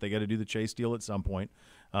Jefferson, but they got to do the Chase deal at some point.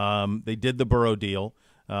 They did the Burrow deal.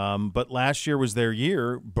 But last year was their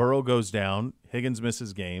year. Burrow goes down, Higgins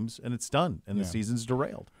misses games, and it's done, and the season's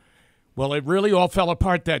derailed. Well, it really all fell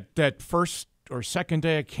apart that first or second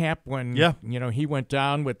day of camp when he went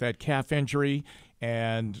down with that calf injury,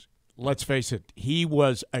 and let's face it, he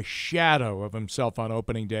was a shadow of himself on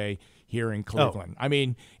opening day here in Cleveland. I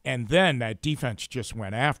mean, and then that defense just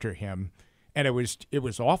went after him. And it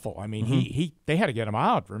was awful. I mean, they had to get him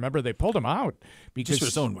out. Remember, they pulled him out because just for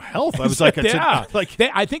his own health. I was like,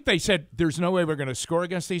 I think they said there's no way we're going to score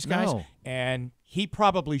against these guys, and he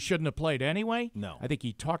probably shouldn't have played anyway. No, I think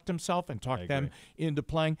he talked himself and talked them into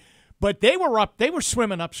playing. But they were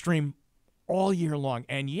swimming upstream all year long,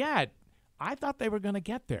 and yet I thought they were going to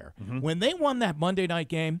get there when they won that Monday night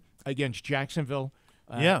game against Jacksonville.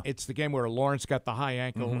 It's the game where Lawrence got the high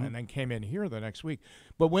ankle and then came in here the next week.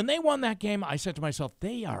 But when they won that game, I said to myself,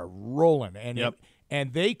 they are rolling,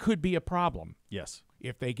 and they could be a problem. Yes,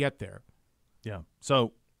 if they get there. Yeah.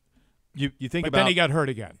 So you think about. Then he got hurt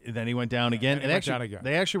again. Then he went down again.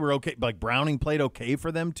 They actually were okay. Like Browning played okay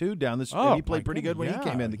for them too down the street. He played pretty good when he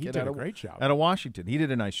came in. The kid did a great job out of Washington. He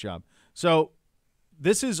did a nice job. So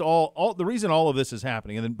this is all the reason all of this is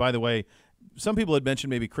happening. And then, by the way, some people had mentioned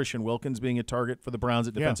maybe Christian Wilkins being a target for the Browns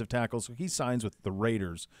at defensive tackle. So he signs with the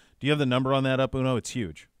Raiders. Do you have the number on that up, Uno? It's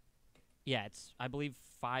huge. Yeah, it's, I believe,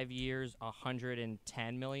 5 years,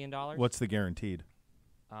 $110 million. What's the guaranteed?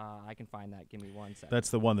 I can find that. Give me 1 second. That's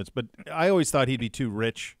the one but I always thought he'd be too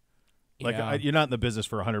rich. Like you're not in the business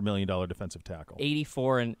for a $100 million defensive tackle.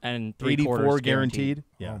 84 and 3/4 84 guaranteed.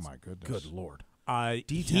 Yeah. Oh my goodness. Good Lord. I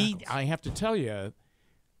have to tell you,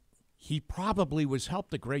 he probably was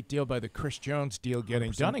helped a great deal by the Chris Jones deal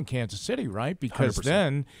getting 100%. Done in Kansas City, right? Because 100%.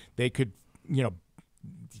 Then they could,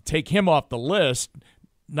 take him off the list.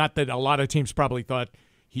 Not that a lot of teams probably thought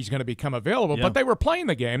he's going to become available, but they were playing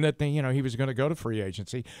the game that he was going to go to free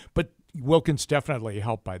agency. But Wilkins definitely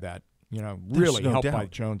helped by that. Really helped by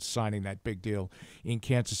Jones signing that big deal in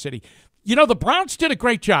Kansas City. The Browns did a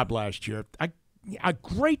great job last year. A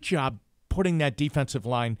great job putting that defensive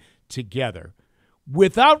line together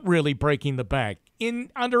without really breaking the bank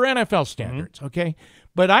under NFL standards, okay?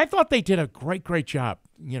 But I thought they did a great job.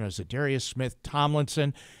 Zadarius Smith,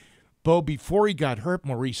 Tomlinson. Bo, before he got hurt,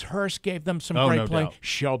 Maurice Hurst gave them some great play. Doubt.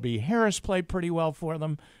 Shelby Harris played pretty well for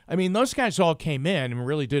them. I mean, those guys all came in and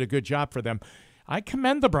really did a good job for them. I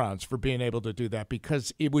commend the Browns for being able to do that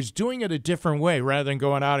because it was doing it a different way rather than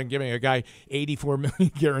going out and giving a guy $84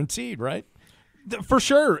 million guaranteed, right? For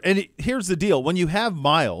sure. And here's the deal. When you have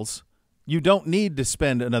Miles, you don't need to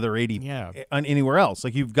spend another 80 on anywhere else.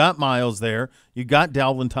 Like, you've got Miles there. You got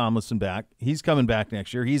Dalvin Tomlinson back. He's coming back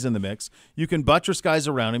next year. He's in the mix. You can buttress guys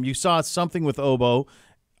around him. You saw something with Obo.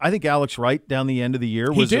 I think Alex Wright down the end of the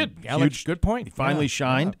year was Alex, good point. He finally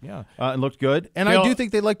shined and looked good. And I do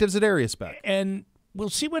think they liked Za'Darius back. And we'll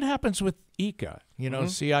see what happens with Ika,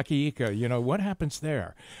 Siaki Ika. What happens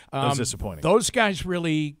there? That was disappointing. Those guys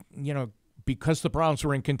really, because the Browns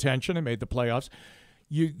were in contention and made the playoffs,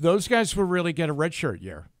 those guys will really get a redshirt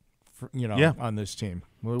year, on this team.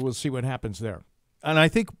 We'll see what happens there. And I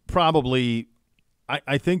think probably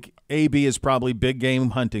I think AB is probably big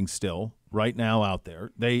game hunting still right now out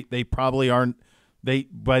there. They probably aren't.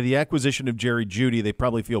 By the acquisition of Jerry Jeudy, they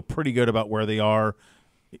probably feel pretty good about where they are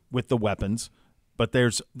with the weapons. But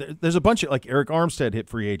there's a bunch of, like, Eric Armstead hit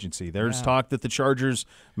free agency. There's talk that the Chargers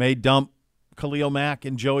may dump Khalil Mack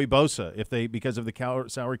and Joey Bosa because of the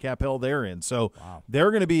salary cap hell they're in. So there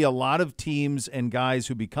are going to be a lot of teams and guys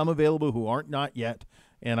who become available who aren't not yet.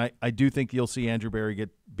 And I do think you'll see Andrew Berry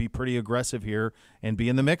be pretty aggressive here and be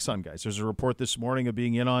in the mix on guys. There's a report this morning of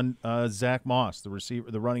being in on Zach Moss,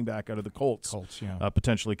 the running back out of the Colts,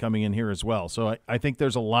 potentially coming in here as well. So I think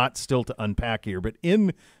there's a lot still to unpack here. But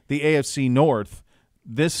in the AFC North,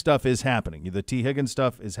 this stuff is happening. The T. Higgins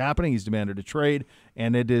stuff is happening. He's demanded a trade,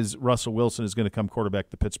 and it is Russell Wilson is going to come quarterback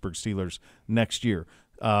the Pittsburgh Steelers next year.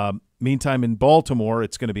 Meantime, in Baltimore,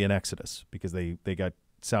 it's going to be an exodus because they got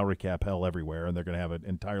salary cap hell everywhere, and they're going to have an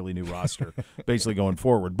entirely new roster basically going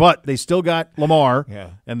forward. But they still got Lamar,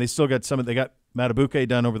 and they still got they got Matabuke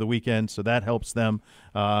done over the weekend, so that helps them.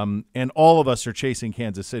 And all of us are chasing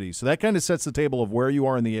Kansas City. So that kind of sets the table of where you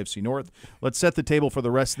are in the AFC North. Let's set the table for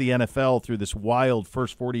the rest of the NFL through this wild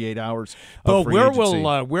first 48 hours of free agency.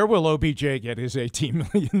 Where will OBJ get his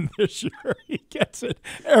 $18 million this year? He gets it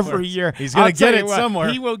every year. He's going to get it somewhere.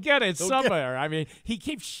 He will get it somewhere. I mean, he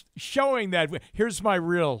keeps showing that. Here's my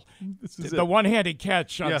reel. The one-handed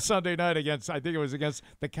catch on Sunday night against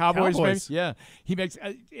the Cowboys. Maybe? Yeah. He makes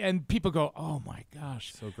and people go, oh, my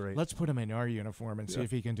gosh, so great. Let's put him in our uniform and see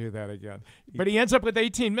if he can do that again. But he ends up with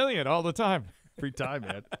 $18 million all the time. Free time,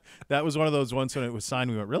 man. That was one of those ones when it was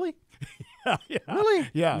signed. We went, really? Really?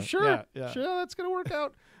 Yeah. Sure. Sure, that's going to work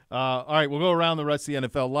out. All right, we'll go around the rest of the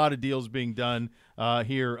NFL. A lot of deals being done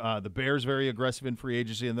here. The Bears very aggressive in free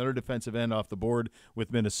agency. Another defensive end off the board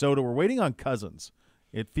with Minnesota. We're waiting on Cousins.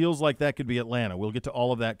 It feels like that could be Atlanta. We'll get to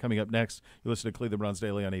all of that coming up next. You listen to Cleveland Browns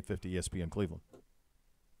Daily on 850 ESPN Cleveland.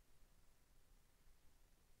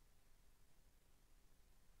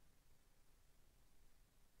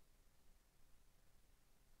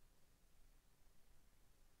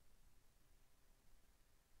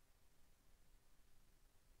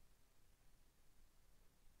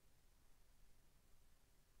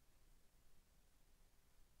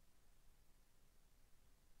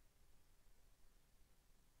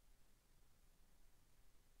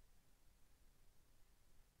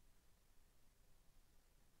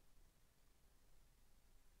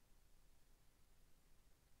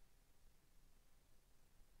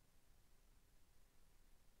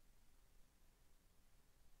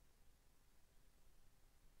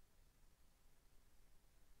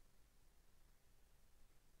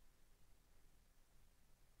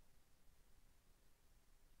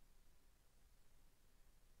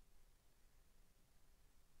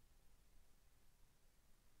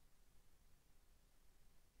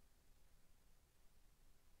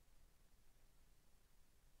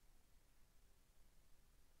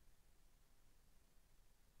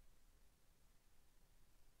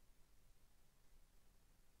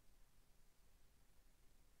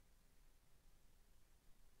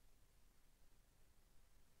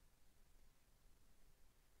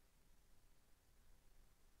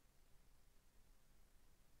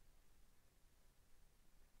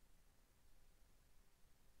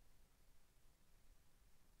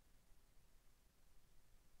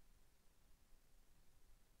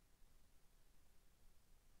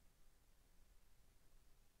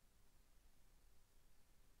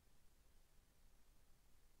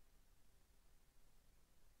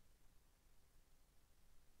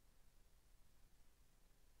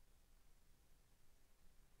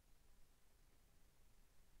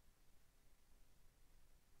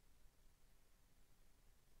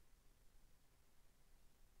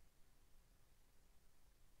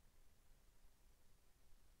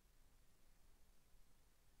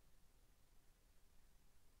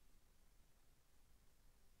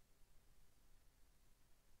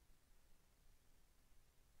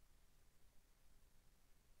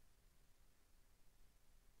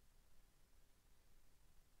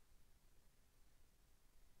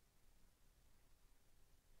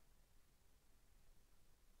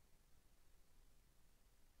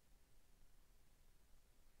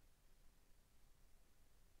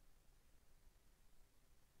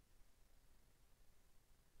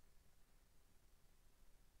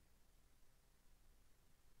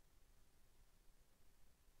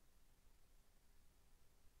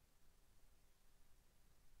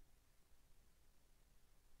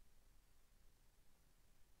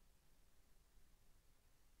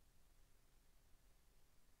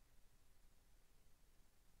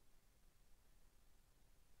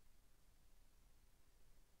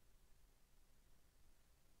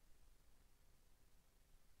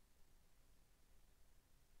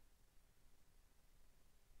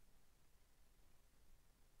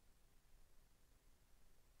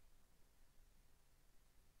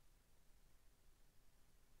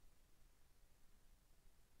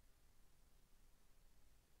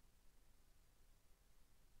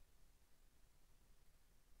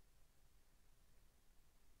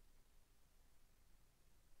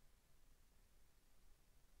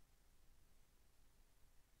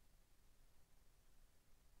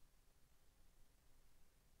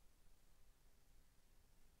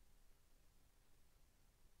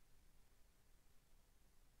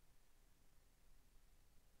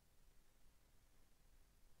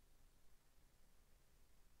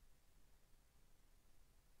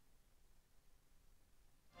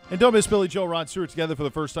 And don't miss Billy Joel, Rod Stewart together for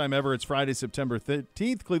the first time ever. It's Friday, September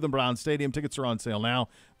 13th, Cleveland Browns Stadium. Tickets are on sale now.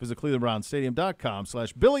 Visit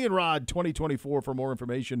clevelandbrownsstadium.com/Billy and Rod 2024 for more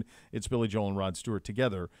information. It's Billy Joel and Rod Stewart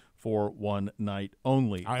together for one night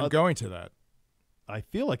only. I'm going to that. I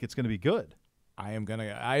feel like it's going to be good. I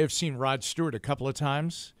have seen Rod Stewart a couple of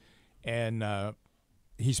times, and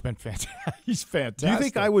he's been fantastic. He's fantastic. Do you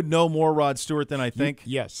think I would know more Rod Stewart than I think?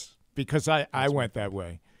 Yes, because I went that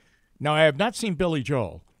way. Now, I have not seen Billy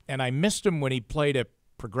Joel. And I missed him when he played at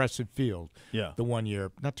Progressive Field the one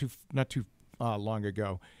year, not too long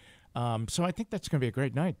ago. So I think that's going to be a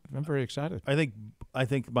great night. I'm very excited. I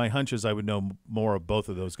think my hunch is I would know more of both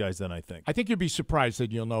of those guys than I think. I think you'd be surprised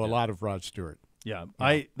that you'll know a lot of Rod Stewart. Yeah.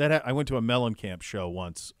 I went to a Mellencamp show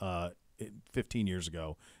once 15 years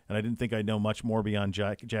ago, and I didn't think I'd know much more beyond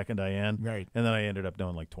Jack and Diane. Right. And then I ended up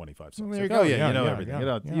knowing like 25 songs. Well, there you go. You know everything.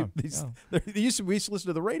 We used to listen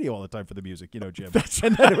to the radio all the time for the music, Jim.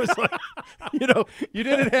 And then it was like, you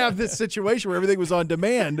didn't have this situation where everything was on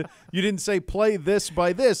demand. You didn't say play this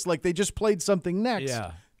by this. Like they just played something next.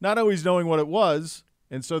 Yeah. Not always knowing what it was.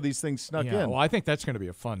 And so these things snuck in. Well, I think that's going to be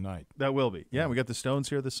a fun night. That will be. Yeah, we got the Stones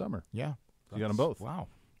here this summer. Yeah. You got them both. Wow.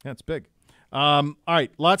 Yeah, it's big. All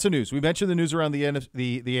right, lots of news. We mentioned the news around the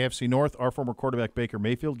AFC North. Our former quarterback Baker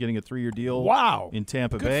Mayfield getting a 3-year deal. Wow, in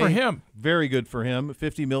Tampa Bay. Good for him. Very good for him.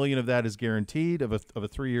 $50 million of that is guaranteed of a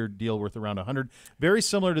 3-year deal worth around $100. Very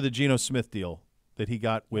similar to the Geno Smith deal that he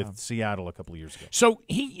got with Seattle a couple of years ago. So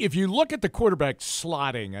if you look at the quarterback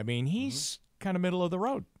slotting, I mean, he's kind of middle of the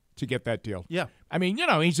road to get that deal. Yeah, I mean,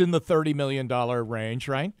 he's in the $30 million range,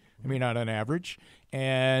 right? I mean, on an average.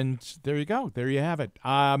 And there you go. There you have it.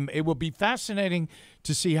 It will be fascinating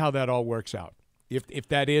to see how that all works out, if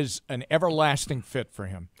that is an everlasting fit for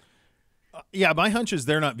him. Yeah, my hunch is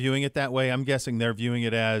they're not viewing it that way. I'm guessing they're viewing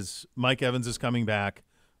it as Mike Evans is coming back.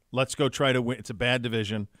 Let's go try to win. It's a bad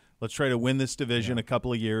division. Let's try to win this division a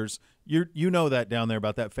couple of years. You know that down there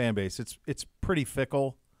about that fan base. It's pretty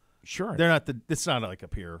fickle. Sure, they're not it's not like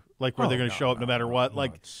up here, like where they're going to show up no matter what.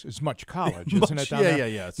 Like it's as much college, isn't it? Down there?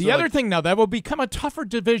 Yeah. The other thing now that will become a tougher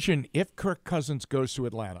division if Kirk Cousins goes to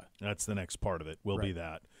Atlanta. That's the next part of it. Will be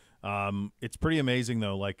that. It's pretty amazing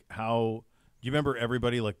though, like how. Do you remember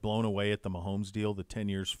everybody like blown away at the Mahomes deal, the 10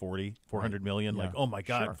 years, $400 million? Yeah. Like, oh my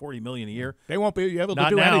God, $40 million a year. They won't be able to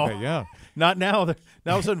Not do now. anything. Yeah, not now.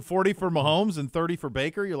 Now all of a sudden, 40 for Mahomes and 30 for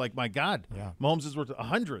Baker. You're like, my God, yeah. Mahomes is worth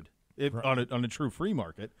 100 on a true free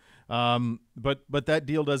market. But that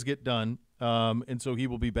deal does get done, and so he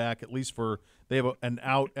will be back at least for they have an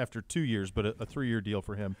out after 2 years, but a 3-year deal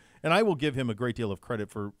for him. And I will give him a great deal of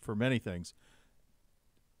credit for many things.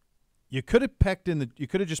 You could have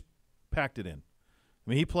just packed it in. I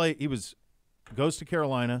mean, goes to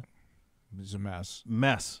Carolina. It was a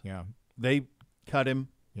mess. Yeah. They cut him.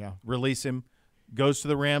 Yeah. Release him. Goes to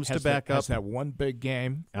the Rams to back up. Has that one big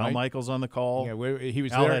game. Al right? Michaels on the call. Yeah, he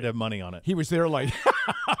was Al there. had to have money on it. He was there like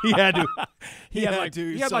he had to. He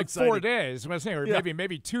had like 4 days. Or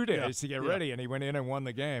maybe 2 days to get ready, and he went in and won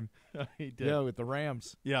the game. He did. Yeah, with the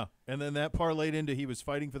Rams. Yeah, and then that parlayed into he was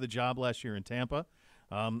fighting for the job last year in Tampa.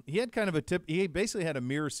 He had kind of a tip. He basically had a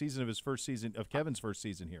mirror season of Kevin's first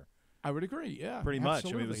season here. I would agree. Yeah, pretty much.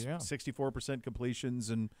 I mean, it was 64% completions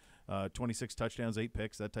and 26 touchdowns, 8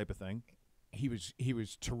 picks, that type of thing. He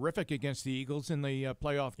was terrific against the Eagles in the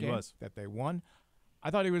playoff game that they won. I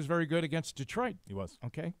thought he was very good against Detroit. He was.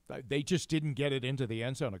 Okay. They just didn't get it into the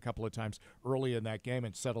end zone a couple of times early in that game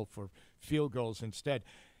and settled for field goals instead.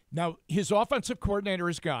 Now, his offensive coordinator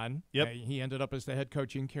is gone. Yep. He ended up as the head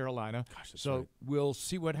coach in Carolina. Gosh, so right. We'll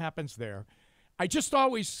see what happens there. I just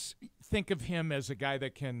always think of him as a guy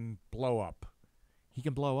that can blow up. He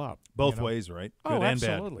can blow up. Both ways, right? Good and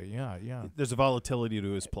absolutely. bad. Yeah. There's a volatility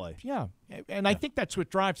to his play. Yeah. And I think that's what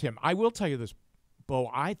drives him. I will tell you this, Bo.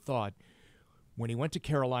 I thought when he went to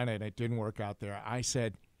Carolina and it didn't work out there, I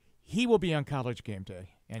said he will be on College Game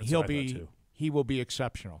Day, and he will be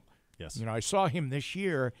exceptional. Yes. I saw him this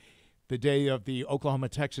year, the day of the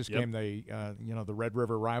Oklahoma-Texas game, the Red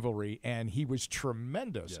River rivalry, and he was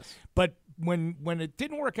tremendous. Yes. But when it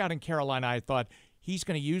didn't work out in Carolina, I thought he's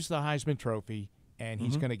going to use the Heisman Trophy and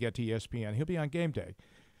he's going to get to ESPN. He'll be on Game Day.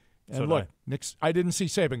 And so look, I didn't see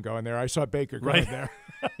Saban going there. I saw Baker going there.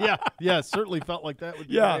 Yeah, certainly felt like that would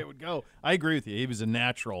be the way it would go. I agree with you. He was a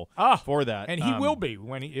natural for that. And he will be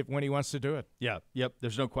when he wants to do it. Yeah, yep,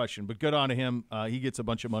 there's no question. But good on him. He gets a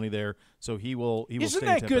bunch of money there, so he will Isn't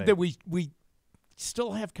that good that we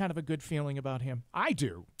still have kind of a good feeling about him? I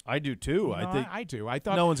do. I do too. I do. I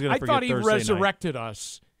thought no one's going to forget he Thursday resurrected night.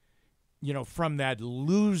 us, from that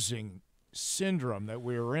losing syndrome that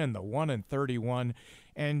we were in, the 1-31,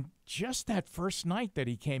 and just that first night that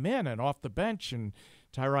he came in and off the bench and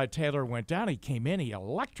Tyrod Taylor went down. He came in. He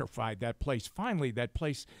electrified that place. Finally, that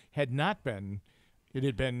place had not been. It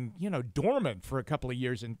had been, dormant for a couple of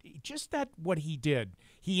years, and just what he did,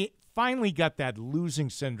 he finally got that losing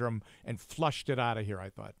syndrome and flushed it out of here.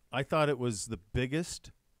 I thought it was the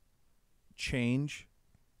biggest change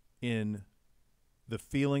in the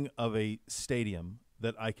feeling of a stadium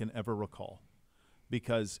that I can ever recall,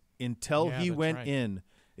 because until he went in,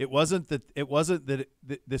 it wasn't that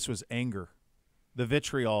this was anger, the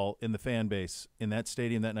vitriol in the fan base in that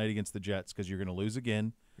stadium that night against the Jets, because you're going to lose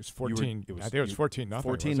again. It was 14. I think it was 14-0.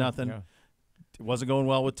 14-0. Yeah. It wasn't going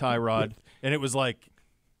well with Tyrod, and it was like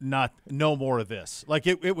no more of this. Like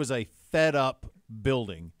it was a fed up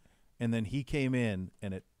building, and then he came in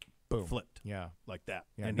and it flipped. Yeah, like that.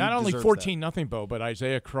 Yeah. And not only 14-0, Bo, but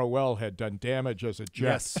Isaiah Crowell had done damage as a Jet.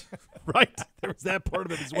 Yes, right. There was that part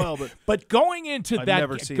of it as well. But going into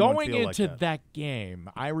that that game,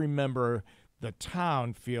 I remember the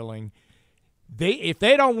town feeling. If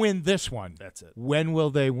they don't win this one, that's it. When will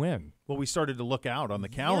they win? Well, we started to look out on the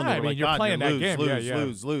calendar. Yeah, I mean, you're playing that game.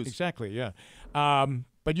 Lose. Exactly, yeah.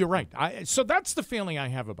 But you're right. So that's the feeling I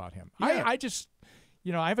have about him. Yeah. I just,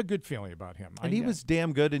 I have a good feeling about him. And he was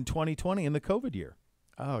damn good in 2020 in the COVID year.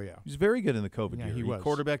 Oh, yeah. He was very good in the COVID year. He was.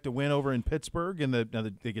 Quarterbacked a win over in Pittsburgh, and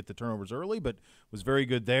they get the turnovers early, but was very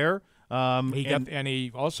good there.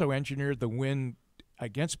 He also engineered the win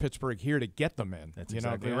against Pittsburgh here to get them in. That's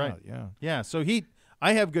exactly right. Yeah. So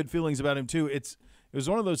I have good feelings about him too. It was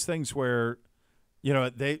one of those things where,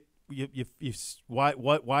 why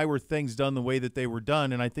were things done the way that they were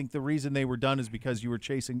done? And I think the reason they were done is because you're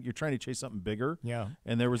trying to chase something bigger. Yeah.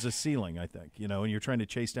 And there was a ceiling, I think, and you're trying to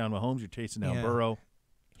chase down Mahomes, you're chasing down Burrow.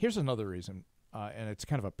 Here's another reason. And it's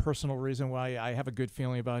kind of a personal reason why I have a good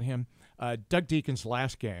feeling about him. Doug Deacon's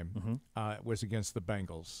last game was against the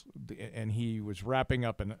Bengals, and he was wrapping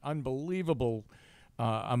up an unbelievable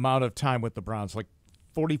amount of time with the Browns, like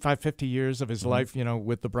 45, 50 years of his life,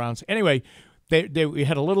 with the Browns. Anyway, we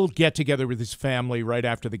had a little get-together with his family right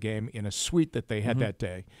after the game in a suite that they had that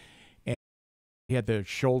day. And he had the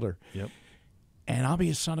shoulder. Yep. And I'll be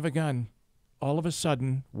a son of a gun. All of a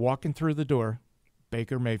sudden, walking through the door,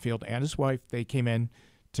 Baker Mayfield and his wife, they came in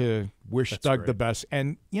to wish Doug the best.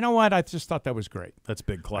 And you know what? I just thought that was great. That's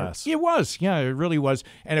big class. It was. Yeah, it really was.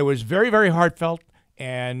 And it was very, very heartfelt.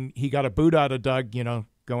 And he got a boot out of Doug,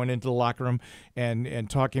 going into the locker room and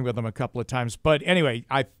talking with him a couple of times. But anyway,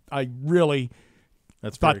 I really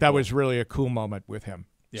thought that was really a cool moment with him.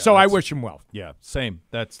 Yeah, so I wish him well. Yeah, same.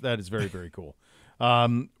 That is very, very cool.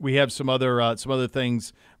 We have some other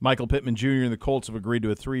things. Michael Pittman Jr. and the Colts have agreed to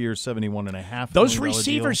a 3-year, $71.5 Those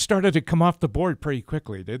receivers started to come off the board pretty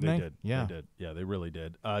quickly, didn't they? They did. Yeah, they really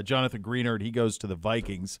did. Jonathan Greenard, he goes to the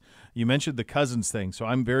Vikings. You mentioned the Cousins thing, so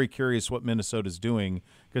I'm very curious what Minnesota's doing,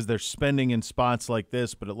 because they're spending in spots like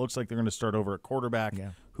this, but it looks like they're going to start over at quarterback.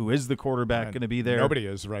 Yeah. Who is the quarterback going to be there? Nobody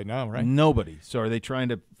is right now, right? Nobody. So are they trying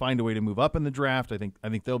to find a way to move up in the draft? I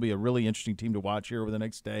think they'll be a really interesting team to watch here over the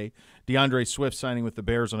next day. DeAndre Swift signing with the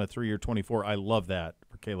Bears on a 3-year, $24. I love that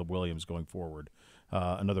for Caleb Williams going forward.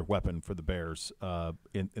 Another weapon for the Bears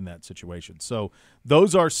in that situation. So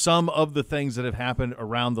those are some of the things that have happened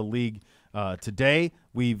around the league today.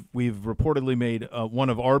 We've reportedly made one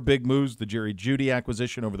of our big moves, the Jerry Jeudy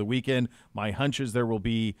acquisition over the weekend. My hunch is there will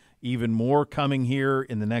be even more coming here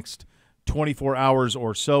in the next 24 hours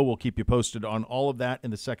or so. We'll keep you posted on all of that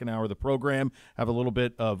in the second hour of the program. Have a little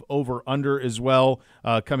bit of over-under as well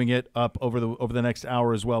coming up over the next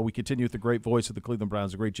hour as well. We continue with the great voice of the Cleveland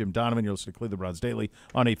Browns, the great Jim Donovan. You're listening to Cleveland Browns Daily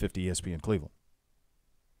on 850 ESPN Cleveland.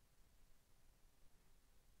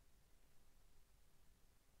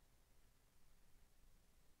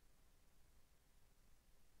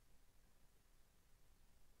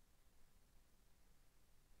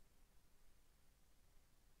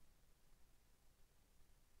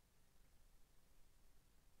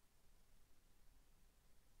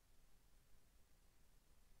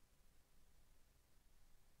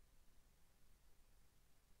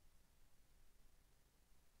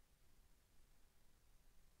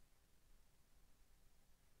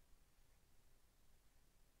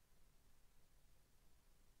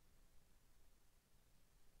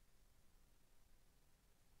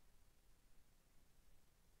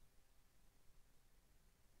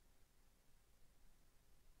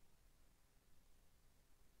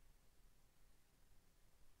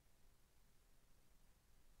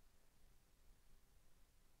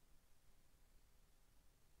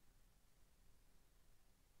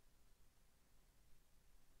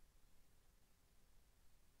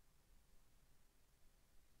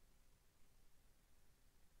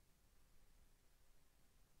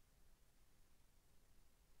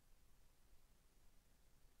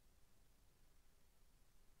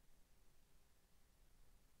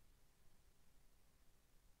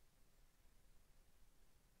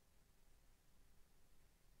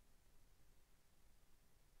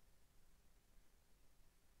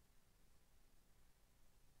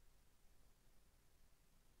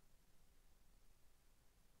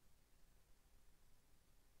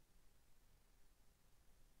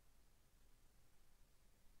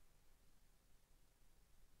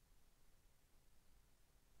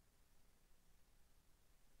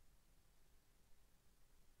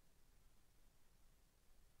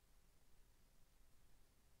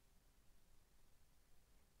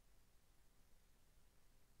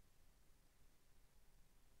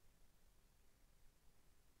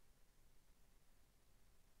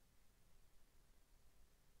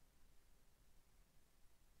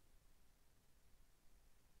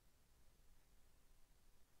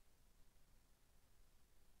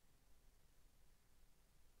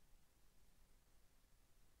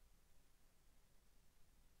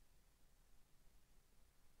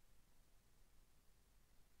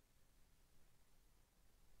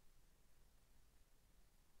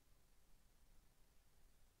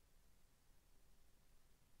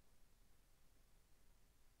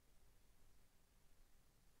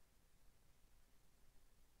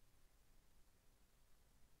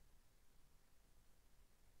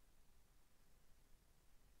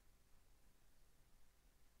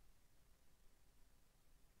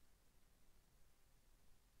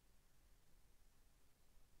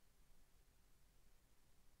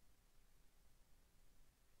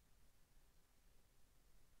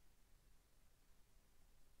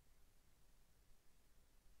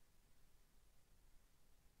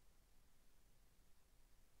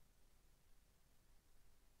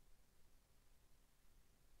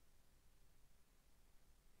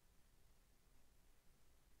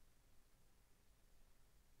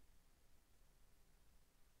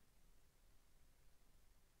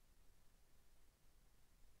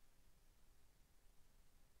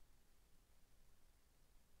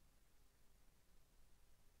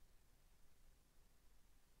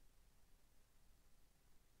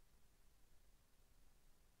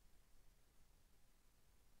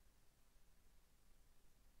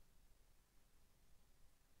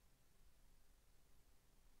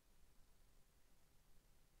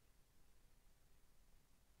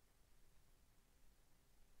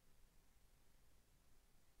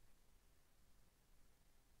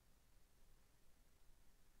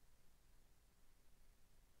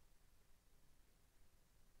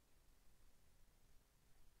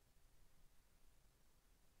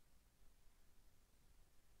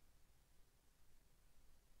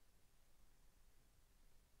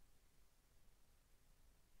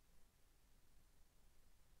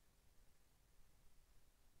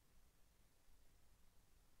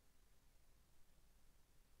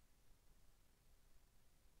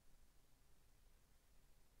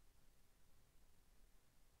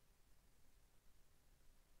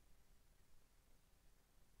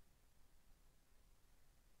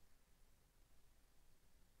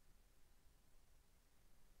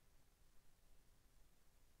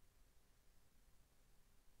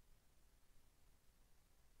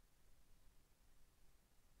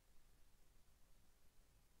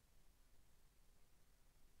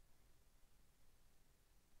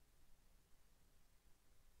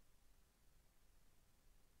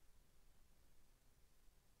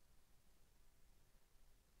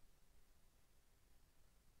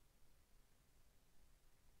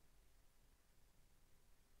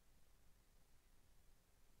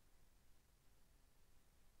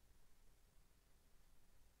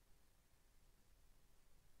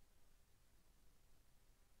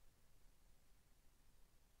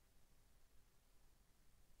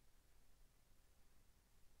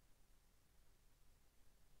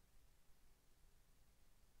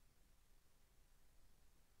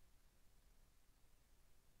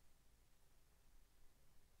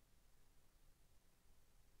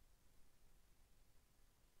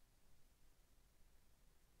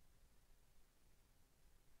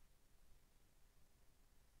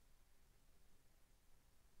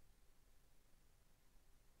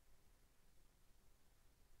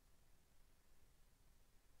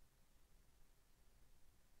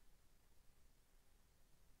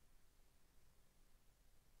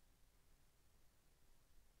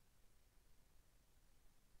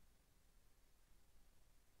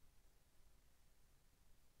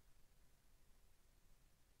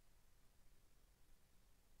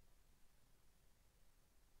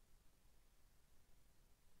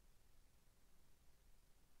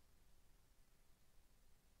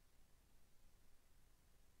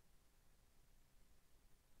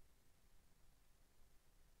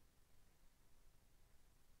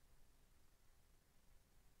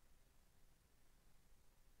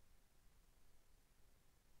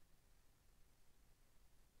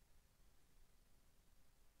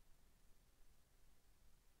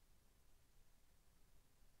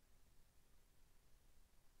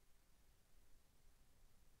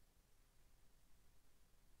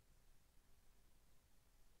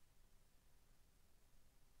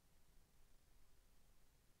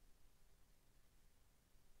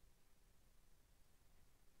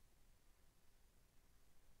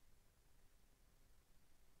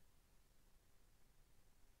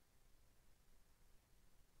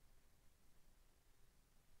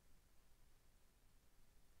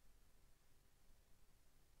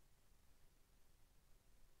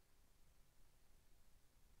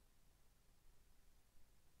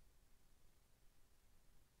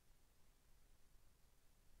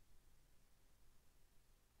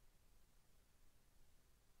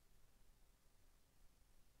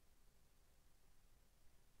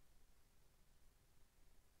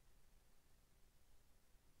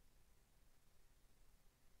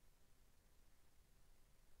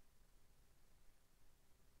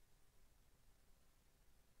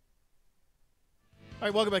 All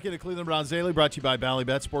right, welcome back into Cleveland Browns Daily, brought to you by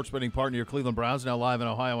Ballybet, sports betting partner of your Cleveland Browns, now live in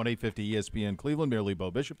Ohio on 850 ESPN Cleveland. Merely Bo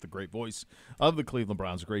Bishop, the great voice of the Cleveland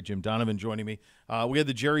Browns, the great Jim Donovan joining me. We had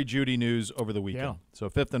the Jerry Jeudy news over the weekend. Yeah. So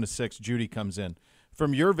 5th and a 6th, Jeudy comes in.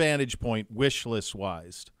 From your vantage point, wish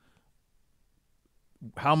list-wise,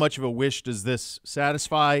 how much of a wish does this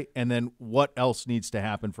satisfy, and then what else needs to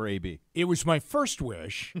happen for AB? It was my first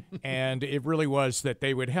wish, and it really was that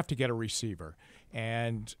they would have to get a receiver.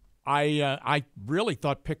 And I really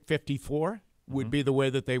thought pick 54 would be the way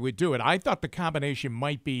that they would do it. I thought the combination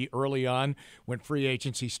might be early on when free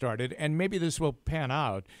agency started, and maybe this will pan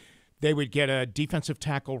out. They would get a defensive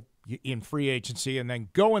tackle in free agency and then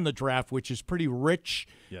go in the draft, which is pretty rich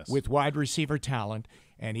with wide receiver talent.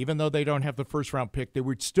 And even though they don't have the first-round pick, there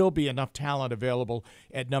would still be enough talent available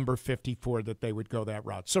at number 54 that they would go that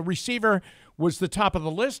route. So receiver was the top of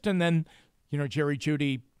the list, and then, Jerry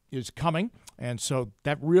Jeudy is coming, and so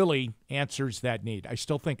that really answers that need. I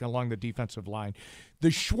still think along the defensive line.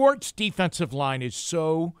 The Schwartz defensive line is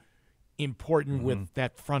so important with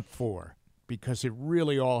that front four because it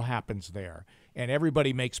really all happens there. And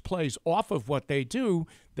everybody makes plays off of what they do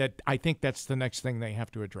that I think that's the next thing they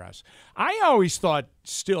have to address. I always thought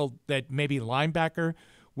still that maybe linebacker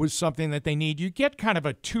was something that they need. You get kind of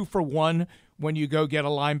a 2-for-1 when you go get a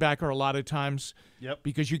linebacker a lot of times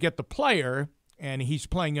because you get the player and he's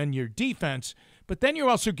playing on your defense, but then you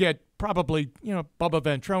also get probably, Bubba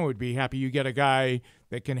Ventrone would be happy. You get a guy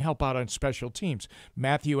that can help out on special teams.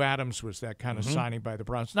 Matthew Adams was that kind of signing by the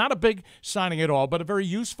Browns. Not a big signing at all, but a very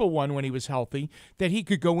useful one when he was healthy, that he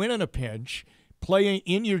could go in a pinch, play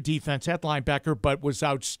in your defense at linebacker, but was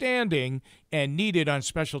outstanding and needed on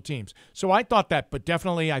special teams. So I thought that, but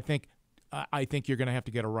definitely I think you're going to have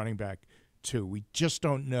to get a running back too. We just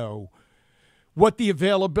don't know what the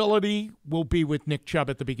availability will be with Nick Chubb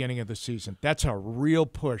at the beginning of the season. That's a real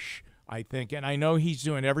push, I think. And I know he's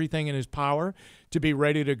doing everything in his power to be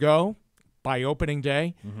ready to go by opening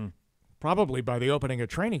day, probably by the opening of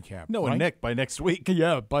training camp. No, right? and Nick, by next week.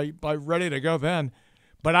 Yeah, by ready to go then.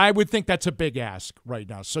 But I would think that's a big ask right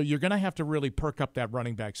now. So you're going to have to really perk up that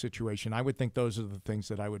running back situation. I would think those are the things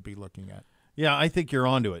that I would be looking at. Yeah, I think you're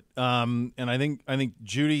onto it. And I think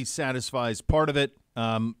Jeudy satisfies part of it.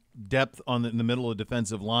 Depth in the middle of the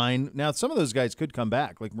defensive line. Now, some of those guys could come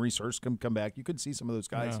back, like Maurice Hurst can come back. You could see some of those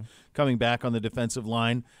guys coming back on the defensive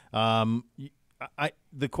line.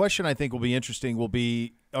 The question I think will be interesting will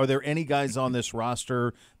be, are there any guys on this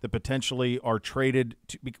roster that potentially are traded?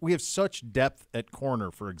 We have such depth at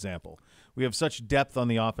corner, for example. We have such depth on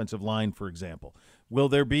the offensive line, for example. Will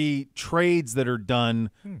there be trades that are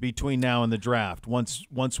done between now and the draft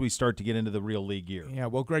once we start to get into the real league year? Yeah,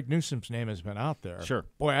 well, Greg Newsome's name has been out there. Sure.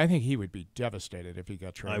 Boy, I think he would be devastated if he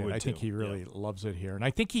got traded. I think he really loves it here. And I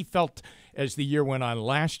think he felt as the year went on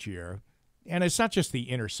last year, and it's not just the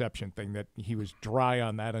interception thing that he was dry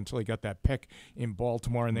on that until he got that pick in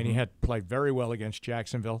Baltimore, and then he had to play very well against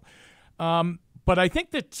Jacksonville. But I think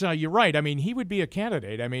that you're right. I mean, he would be a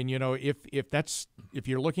candidate. I mean, if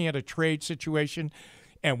you're looking at a trade situation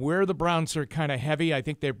and where the Browns are kind of heavy, I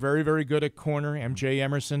think they're very, very good at corner. MJ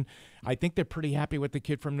Emerson, I think they're pretty happy with the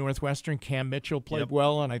kid from Northwestern. Cam Mitchell played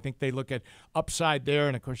well, and I think they look at upside there.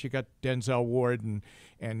 And, of course, you got Denzel Ward,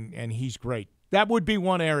 and he's great. That would be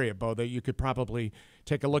one area, Bo, that you could probably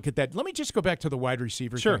take a look at that. Let me just go back to the wide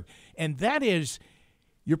receiver thing. And that is –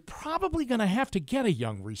 you're probably going to have to get a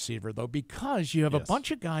young receiver, though, because you have a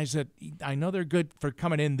bunch of guys that I know they're good for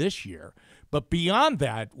coming in this year. But beyond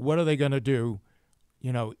that, what are they going to do?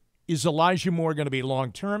 Is Elijah Moore going to be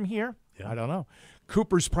long-term here? I don't know.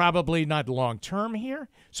 Cooper's probably not long-term here.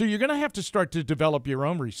 So you're going to have to start to develop your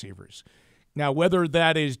own receivers. Now, whether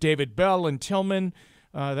that is David Bell and Tillman,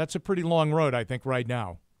 that's a pretty long road, I think, right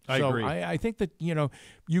now. I agree. I think that,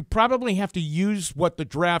 you probably have to use what the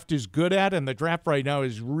draft is good at, and the draft right now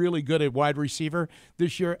is really good at wide receiver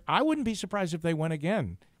this year. I wouldn't be surprised if they went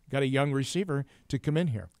again, got a young receiver to come in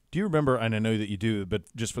here. Do you remember, and I know that you do,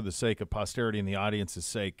 but just for the sake of posterity and the audience's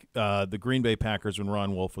sake, the Green Bay Packers when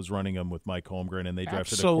Ron Wolf was running them with Mike Holmgren, and they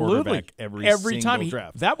drafted a quarterback every single time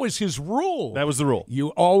draft. That was his rule. That was the rule. You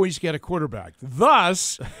always get a quarterback.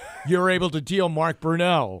 Thus, you're able to deal Mark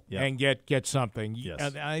Brunell and get something. Yes.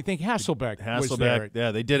 And I think Hasselbeck was there.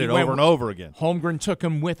 Yeah, they did it over and over again. Holmgren took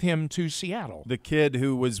him with him to Seattle. The kid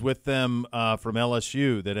who was with them from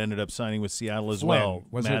LSU that ended up signing with Seattle as well.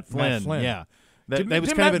 Matt Flynn. Yeah. That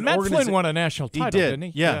was kind of an Matt Flynn won a national title, didn't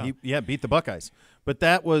he? Yeah, he beat the Buckeyes. But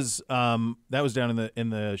that was down in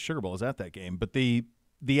the Sugar Bowl. Is at that game. But the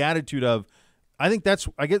attitude of,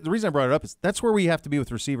 the reason I brought it up is that's where we have to be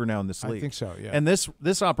with receiver now in this league. I think so. Yeah. And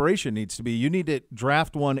this operation needs to be, you need to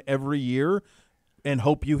draft one every year and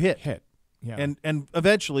hope you hit. Yeah. And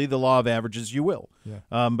eventually the law of averages you will.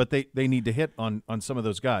 Yeah. But they need to hit on some of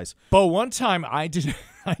those guys. But one time I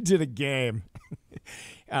did a game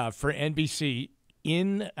for NBC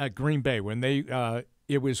in Green Bay when they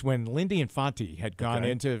it was when Lindy Infante had gone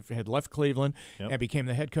had left Cleveland and became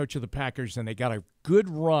the head coach of the Packers, and they got a good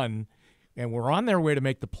run and were on their way to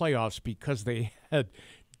make the playoffs because they had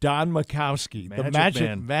Don Majkowski, the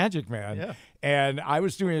Magic Man. Yeah. And I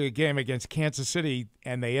was doing a game against Kansas City,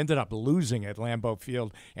 and they ended up losing at Lambeau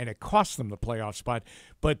Field, and it cost them the playoff spot.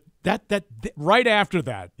 But that right after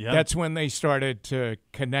that, that's when they started to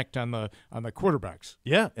connect on the quarterbacks.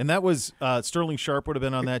 Yeah, and that was Sterling Sharp would have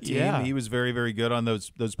been on that team. Yeah. He was very, very good on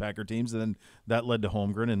those Packer teams, and then that led to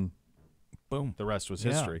Holmgren, and boom, the rest was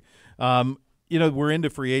history. We're into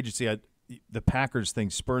free agency. The Packers thing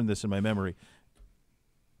spurned this in my memory.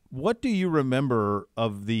 What do you remember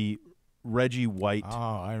of the Reggie White?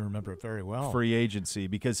 Oh, I remember it very well. Free agency,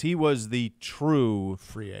 because he was the true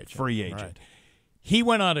free agent. Right. He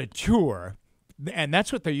went on a tour, and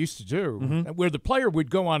that's what they used to do, where the player would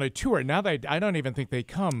go on a tour. Now I don't even think they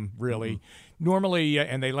come, really. Normally,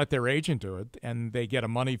 and they let their agent do it, and they get a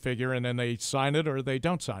money figure, and then they sign it or they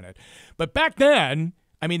don't sign it. But back then,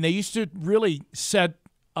 I mean, they used to really set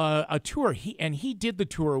a tour. He did the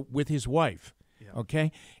tour with his wife,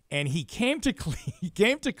 okay? And he came to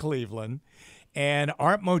Cleveland, and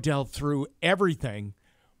Art Modell threw everything,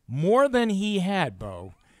 more than he had,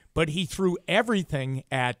 Bo, but he threw everything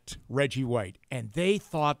at Reggie White, and they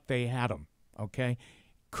thought they had him, okay?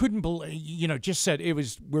 Couldn't believe, just said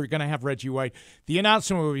we're going to have Reggie White. The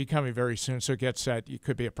announcement will be coming very soon, so get set. It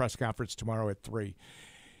could be a press conference tomorrow at 3.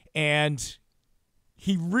 And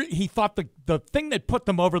he thought the thing that put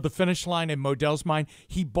them over the finish line in Modell's mind,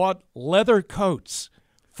 he bought leather coats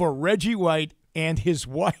for Reggie White and his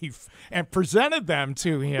wife and presented them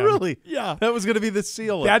to him. Really? Yeah. That was going to be the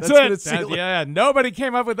seal. That's it. Yeah. Nobody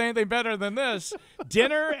came up with anything better than this.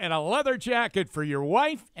 Dinner and a leather jacket for your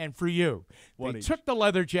wife and for you. They took the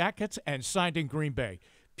leather jackets and signed in Green Bay.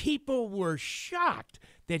 People were shocked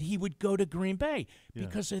that he would go to Green Bay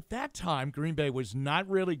because at that time Green Bay was not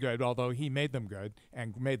really good, although he made them good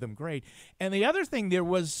and made them great. And the other thing, there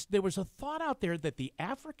was a thought out there that the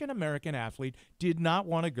African-American athlete did not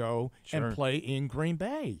want to go and play in Green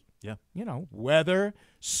Bay. Yeah. Weather,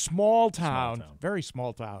 small town, very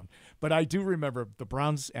small town. But I do remember the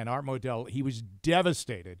Browns and Art Modell, he was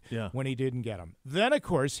devastated when he didn't get him. Then, of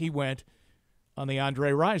course, he went on the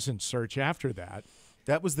Andre Rison search after that.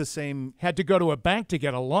 That was the same. Had to go to a bank to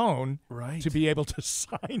get a loan to be able to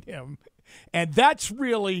sign him. And that's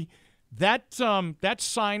really that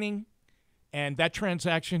signing and that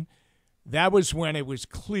transaction, that was when it was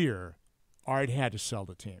clear Art had to sell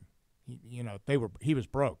the team. He was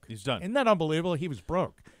broke. He's done. Isn't that unbelievable? He was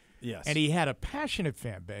broke. Yes. And he had a passionate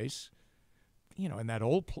fan base. In that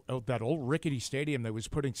old rickety stadium that was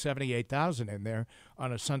putting 78,000 in there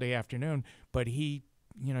on a Sunday afternoon, but he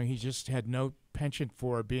just had no penchant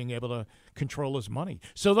for being able to control his money.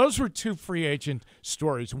 So those were two free agent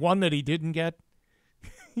stories. One that he didn't get,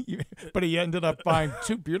 but he ended up buying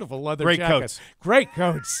two beautiful leather jackets. Great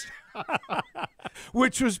coats.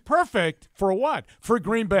 Which was perfect for what? For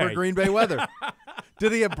Green Bay. For Green Bay weather.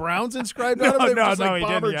 Did he have Browns inscribed on them? No, he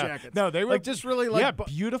didn't. Jackets. No, they were just really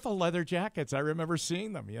beautiful leather jackets. I remember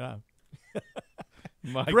seeing them.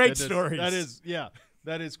 My great goodness. stories.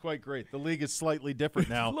 That is quite great. The league is slightly different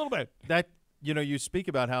now. A little bit. That you speak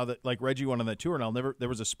about how that Reggie went on that tour, and there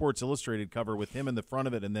was a Sports Illustrated cover with him in the front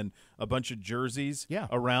of it, and then a bunch of jerseys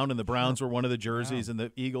around, and the Browns were one of the jerseys, and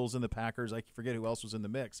the Eagles and the Packers. I forget who else was in the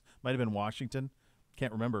mix. Might have been Washington.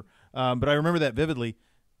 Can't remember. But I remember that vividly.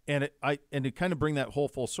 And to kind of bring that whole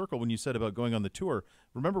full circle when you said about going on the tour,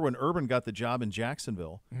 remember when Urban got the job in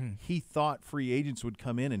Jacksonville, he thought free agents would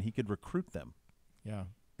come in and he could recruit them. Yeah.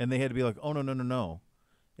 And they had to be like, oh, no.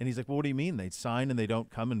 And he's like, well, what do you mean? They'd sign and they don't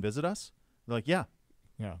come and visit us? They're like, yeah.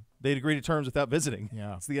 They'd agree to terms without visiting.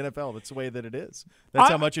 Yeah. It's the NFL. That's the way that it is. That's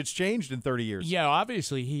how much it's changed in 30 years. Yeah,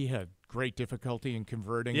 obviously he had great difficulty in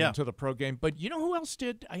converting into the pro game. But you know who else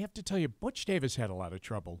did? I have to tell you, Butch Davis had a lot of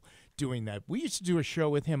trouble doing that. We used to do a show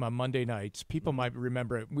with him on Monday nights. People might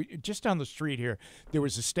remember it. Just down the street here, there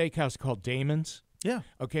was a steakhouse called Damon's. Yeah.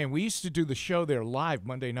 Okay, and we used to do the show there live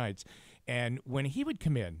Monday nights. And when he would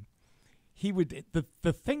come in,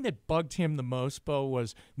 the thing that bugged him the most, Bo,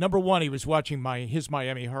 was number one, he was watching his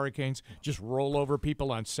Miami Hurricanes just roll over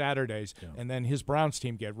people on Saturdays, and then his Browns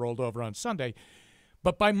team get rolled over on Sunday.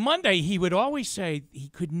 But by Monday, he would always say he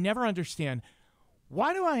could never understand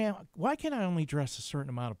why can I only dress a certain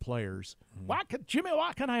amount of players? Why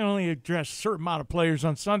can I only dress a certain amount of players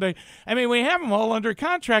on Sunday? I mean, we have them all under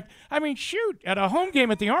contract. I mean, shoot, at a home game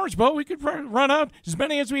at the Orange Bowl, we could run out as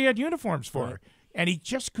many as we had uniforms for. Right. And he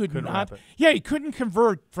just couldn't not. Yeah, he couldn't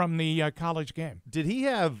convert from the college game. Did he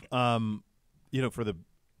have, for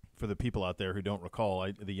the people out there who don't recall,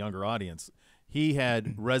 the younger audience, he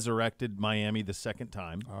had resurrected Miami the second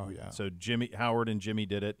time. Oh, yeah. So Howard and Jimmy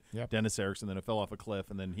did it. Yep. Dennis Erickson, then it fell off a cliff,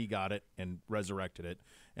 and then he got it and resurrected it.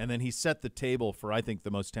 And then he set the table for, I think,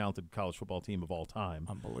 the most talented college football team of all time.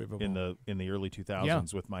 Unbelievable. In the early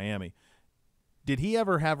 2000s with Miami. Did he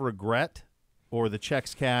ever have regret, or the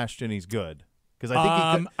checks cashed and he's good? Because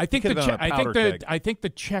I think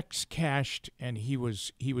the checks cashed and he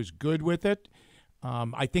was good with it.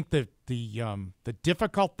 I think that the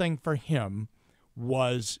difficult thing for him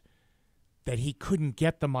was that he couldn't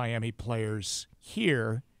get the Miami players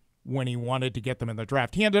here when he wanted to get them in the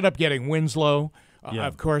draft. He ended up getting Winslow,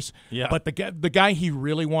 of course. Yeah. But the guy he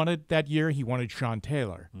really wanted that year, he wanted Sean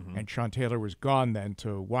Taylor. Mm-hmm. And Sean Taylor was gone then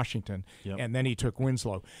to Washington. Yep. And then he took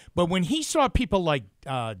Winslow. But when he saw people like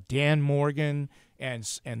Dan Morgan and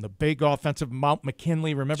the big offensive Mount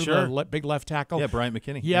McKinley, remember the big left tackle? Yeah, Bryant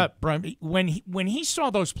McKinney. Yeah, Brian. When he saw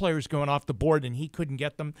those players going off the board and he couldn't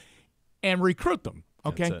get them and recruit them,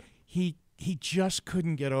 okay, he just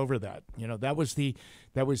couldn't get over that. That was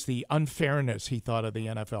the unfairness he thought of the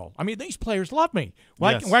NFL. I mean, these players love me.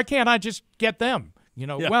 Why can't I just get them?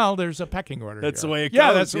 Well, there's a pecking order. That's here. the way it goes.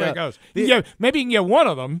 Yeah, that's the way it goes. Maybe you can get one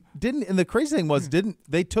of them. And the crazy thing was,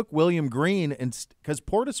 they took William Green, and because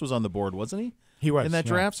Portis was on the board, wasn't he? He was in that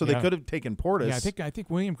draft, so they could have taken Portis. Yeah, I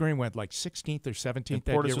think William Green went like 16th or 17th. And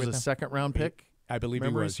Portis was a second-round pick. I believe he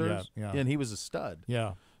was. Yeah, and he was a stud.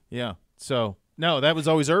 Yeah. So no, that was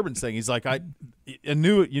always Urban's thing. He's like, you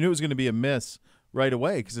knew it was going to be a miss right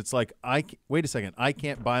away, because it's like, wait a second, I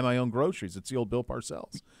can't buy my own groceries. It's the old Bill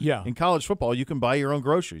Parcells. Yeah. In college football, you can buy your own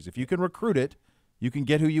groceries. If you can recruit it, you can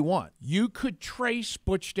get who you want. You could trace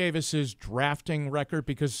Butch Davis's drafting record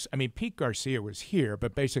because, Pete Garcia was here,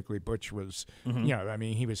 but basically Butch was, he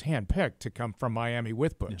was handpicked to come from Miami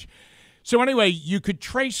with Butch. Yeah. So anyway, you could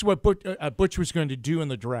trace what Butch was going to do in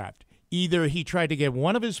the draft. Either he tried to get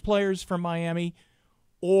one of his players from Miami,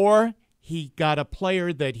 or he got a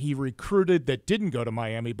player that he recruited that didn't go to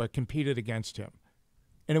Miami but competed against him.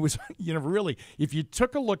 And it was, really, if you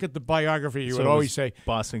took a look at the biography, you would always say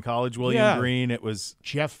Boston College, William Green. It was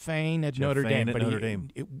Jeff Fain at Notre Dame.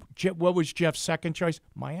 What was Jeff's second choice?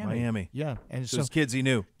 Miami. Yeah, and so his kids he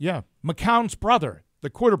knew. Yeah, McCown's brother, the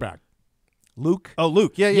quarterback, Luke. Oh,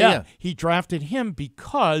 Luke. Yeah. He drafted him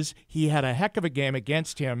because he had a heck of a game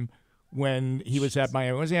against him when he was at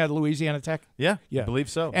Miami. Was he at Louisiana Tech? Yeah, I believe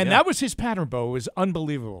so. And that was his pattern, Bo. It was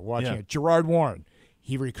unbelievable watching it. Gerard Warren.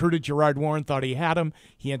 He recruited Gerard Warren, thought he had him.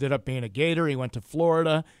 He ended up being a Gator. He went to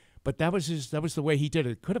Florida, but that was the way he did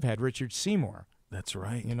it. Could have had Richard Seymour. That's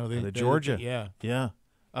right. The Georgia. Yeah.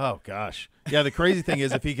 Oh gosh. Yeah. The crazy thing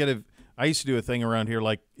is, if he could have, I used to do a thing around here,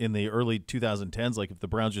 like in the early 2010s, like if the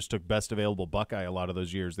Browns just took best available Buckeye a lot of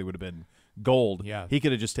those years, they would have been gold. Yeah. He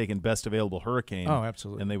could have just taken best available Hurricane. Oh,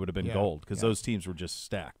 absolutely. And they would have been gold, because those teams were just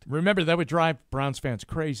stacked. Remember, that would drive Browns fans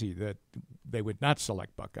crazy that they would not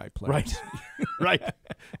select Buckeye players. Right. Right.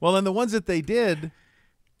 Well, and the ones that they did.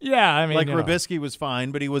 Yeah, like Robisky was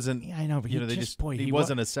fine, but he wasn't. Yeah, I know, but he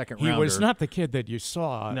wasn't a second rounder. He was not the kid that you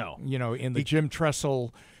saw. No. In the Jim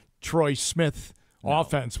Tressel, Troy Smith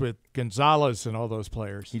offense with Gonzalez and all those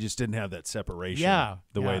players. He just didn't have that separation.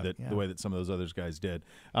 The way that some of those other guys did.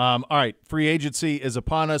 All right, free agency is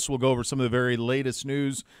upon us. We'll go over some of the very latest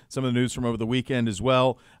news, some of the news from over the weekend as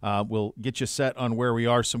well. We'll get you set on where we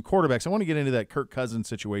are. Some quarterbacks. I want to get into that Kirk Cousins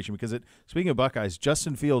situation, because speaking of Buckeyes,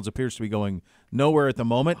 Justin Fields appears to be going nowhere at the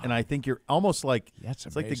moment, and I think you're almost like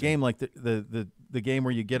it's like the game, like the game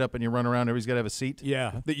where you get up and you run around. Everybody's got to have a seat.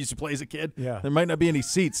 Yeah, that used to play as a kid. Yeah, there might not be any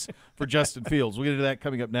seats for Justin Fields. We'll get into that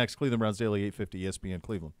coming up next. Cleveland Browns Daily, 850 ESPN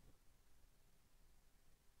Cleveland.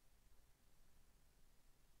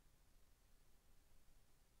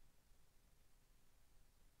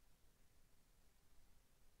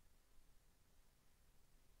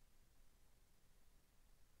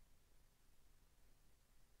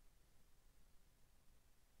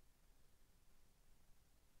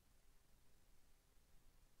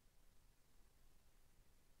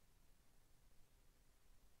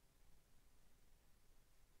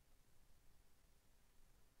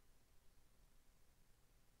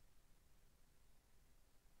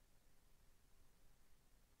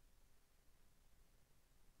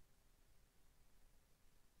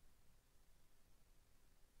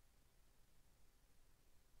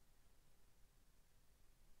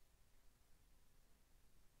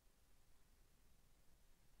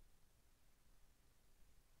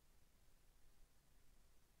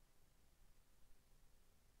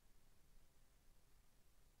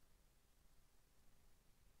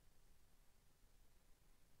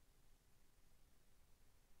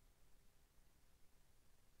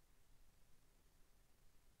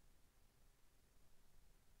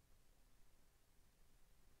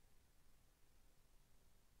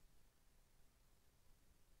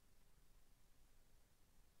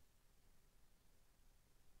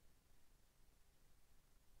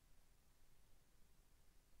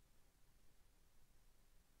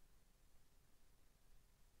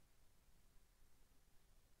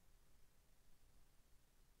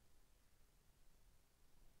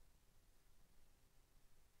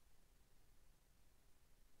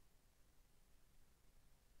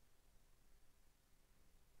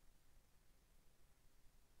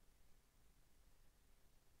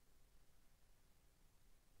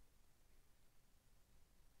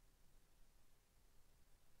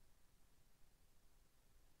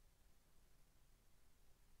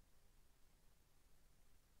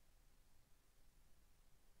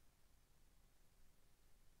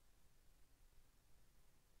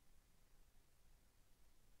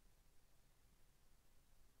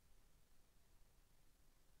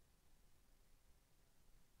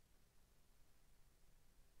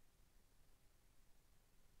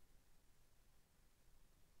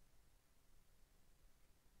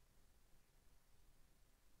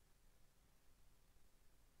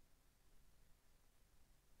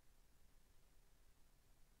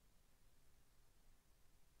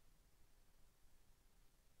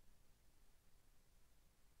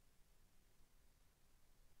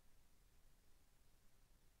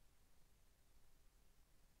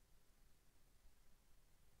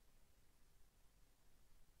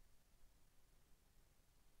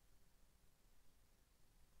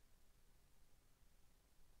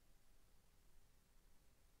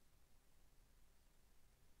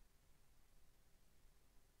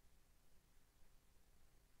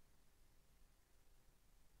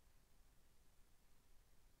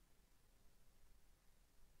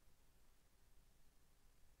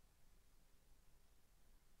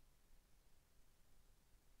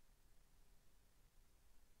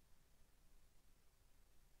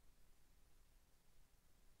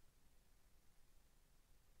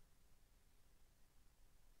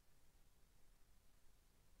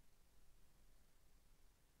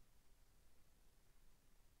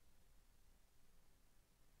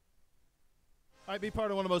 All right, be part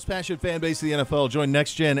of one of the most passionate fan base of the NFL. Join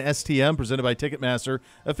Next Gen STM, presented by Ticketmaster.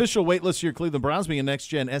 Official waitlist for your Cleveland Browns being Next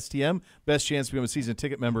Gen STM. Best chance to become a season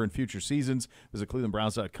ticket member in future seasons. Visit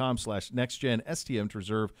clevelandbrowns.com/NextGenSTM to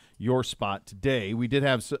reserve your spot today. We did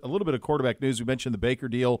have a little bit of quarterback news. We mentioned the Baker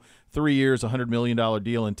deal, 3 years, $100 million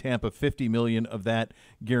deal in Tampa, $50 million of that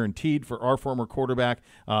guaranteed for our former quarterback.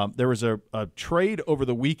 There was a trade over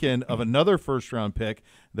the weekend of another first-round pick.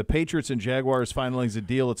 The Patriots and Jaguars finalized a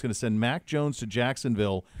deal that's going to send Mac Jones to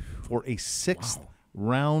Jacksonville for a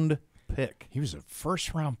sixth-round pick. He was a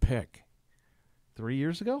first-round pick 3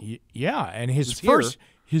 years ago? Yeah, and his first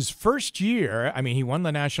year, I mean, he won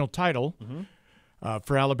the national title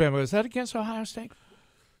for Alabama. Was that against Ohio State?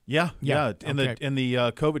 Yeah. In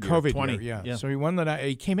the COVID year, yeah. So he won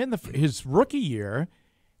he came in his rookie year,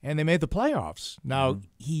 and they made the playoffs. Now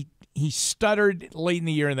he stuttered late in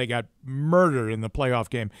the year, and they got murdered in the playoff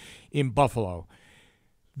game in Buffalo.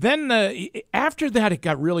 Then after that, it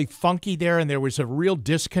got really funky there, and there was a real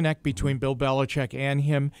disconnect between Bill Belichick and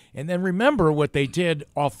him. And then remember what they did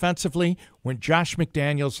offensively when Josh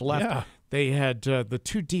McDaniels left. Yeah. They had the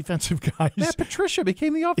two defensive guys. Matt Patricia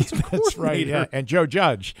became the offensive coordinator. That's right, yeah. And Joe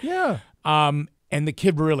Judge. Yeah. And the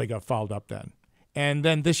kid really got fouled up then. And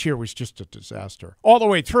then this year was just a disaster all the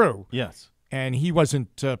way through. Yes. And he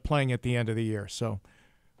wasn't playing at the end of the year. So,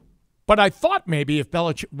 but I thought maybe with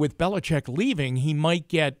Belichick leaving, he might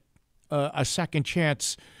get a second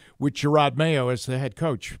chance with Gerard Mayo as the head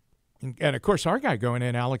coach. And, of course, our guy going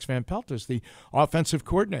in, Alex Van Pelt, is the offensive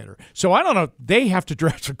coordinator. So I don't know. They have to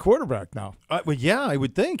draft a quarterback now. Well, yeah, I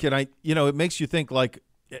would think. And, it makes you think like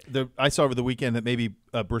I saw over the weekend that maybe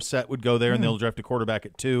Brissett would go there and they'll draft a quarterback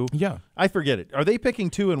at 2. Yeah. I forget it. Are they picking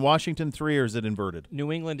 2 and Washington 3, or is it inverted?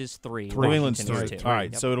 New England is 3. New England's 3. 2. All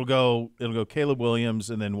right, Yep. so it'll go Caleb Williams,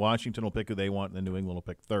 and then Washington will pick who they want, and then New England will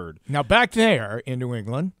pick 3rd. Now, back there in New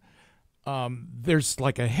England, there's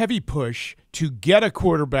like a heavy push to get a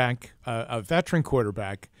quarterback, a veteran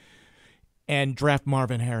quarterback, and draft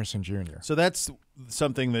Marvin Harrison Jr. So that's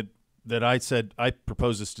something that I said. I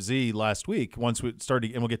proposed this to Z last week. Once we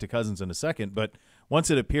started, and we'll get to Cousins in a second, but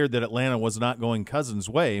once it appeared that Atlanta was not going Cousins'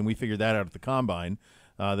 way, and we figured that out at the Combine,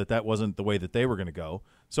 that wasn't the way that they were going to go.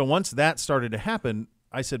 So once that started to happen,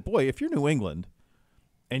 I said, boy, if you're New England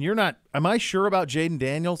and you're not – am I sure about Jaden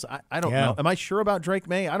Daniels? I don't know. Am I sure about Drake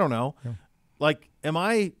May? I don't know. Yeah. Like,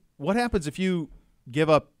 what happens if you give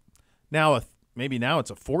up maybe now it's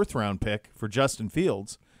a 4th-round pick for Justin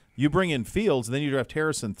Fields. You bring in Fields, and then you draft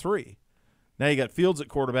Harrison 3. Now you got Fields at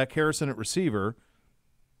quarterback, Harrison at receiver.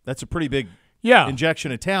 That's a pretty big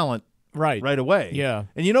injection of talent right away. Yeah.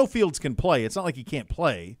 And Fields can play. It's not like he can't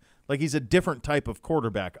play. Like, he's a different type of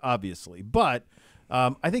quarterback, obviously. But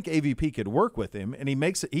I think AVP could work with him, and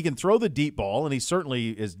he can throw the deep ball, and he certainly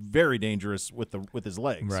is very dangerous with his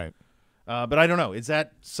legs. Right. But I don't know. Is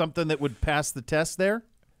that something that would pass the test there?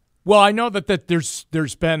 Well, I know that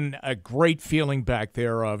there's been a great feeling back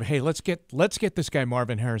there of, hey, let's get this guy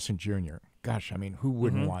Marvin Harrison Jr. Gosh, I mean, who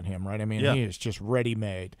wouldn't want him, right? I mean, he is just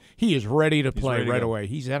ready-made. He is ready to play right away.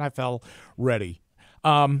 He's NFL ready.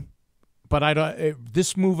 But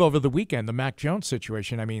this move over the weekend, the Mac Jones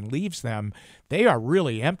situation, I mean, leaves them. They are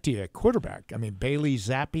really empty at quarterback. I mean, Bailey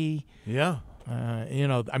Zappi. Yeah.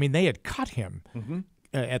 I mean, they had cut him.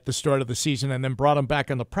 At the start of the season and then brought him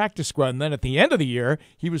back on the practice squad. And then at the end of the year,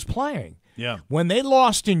 he was playing. Yeah. When they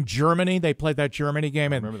lost in Germany, they played that Germany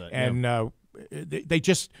game. And, remember that, they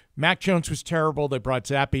Mac Jones was terrible. They brought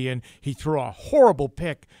Zappi in. He threw a horrible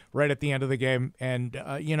pick right at the end of the game. And,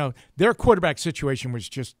 their quarterback situation was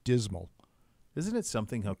just dismal. Isn't it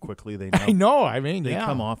something how quickly they know? I know. I mean, they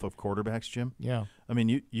come off of quarterbacks, Jim. Yeah. I mean,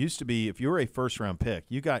 you used to be, if you were a first-round pick,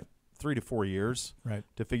 you got 3 to 4 years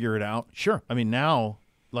to figure it out. Sure. I mean, now,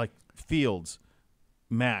 like Fields,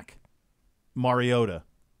 Mac, Mariota,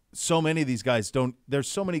 so many of these guys don't – there's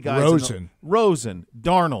so many guys. Rosen,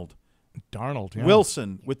 Darnold, yeah.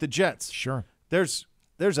 Wilson with the Jets. Sure. There's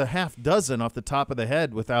a half dozen off the top of the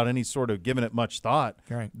head without any sort of giving it much thought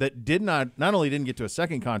that did not only didn't get to a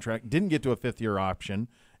second contract, didn't get to a 5th-year option,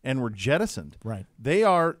 and were jettisoned. Right.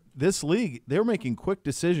 This league, they're making quick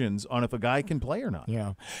decisions on if a guy can play or not.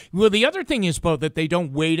 Yeah. Well, the other thing is, Bo, that they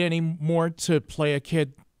don't wait anymore to play a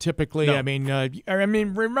kid typically. No. I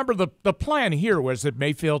mean, remember the plan here was that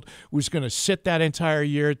Mayfield was going to sit that entire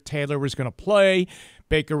year. Taylor was going to play.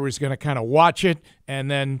 Baker was going to kind of watch it.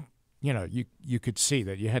 And then, you could see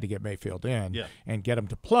that you had to get Mayfield in and get him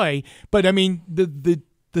to play. But, I mean, the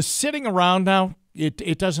sitting around now,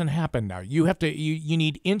 it doesn't happen now. You have to you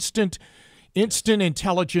need instant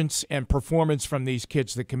intelligence and performance from these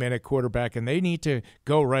kids that come in at quarterback, and they need to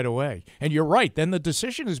go right away. And you're right. Then the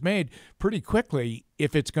decision is made pretty quickly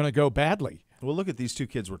if it's going to go badly. Well, look at these two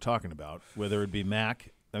kids we're talking about, whether it be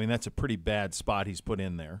Mack. I mean, that's a pretty bad spot he's put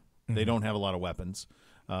in there. Mm-hmm. They don't have a lot of weapons.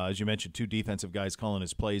 As you mentioned, two defensive guys calling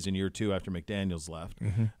his plays in year 2 after McDaniels left.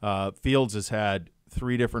 Mm-hmm. Fields has had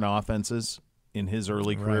 3 different offenses in his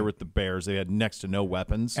early career with the Bears. They had next to no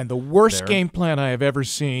weapons. And the worst game plan I have ever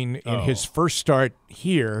seen in his first start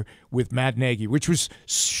here with Matt Nagy, which was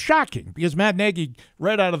shocking because Matt Nagy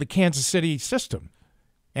read out of the Kansas City system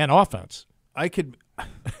and offense.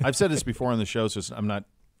 I've said this before on the show, so I'm not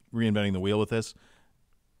reinventing the wheel with this.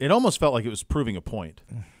 It almost felt like it was proving a point.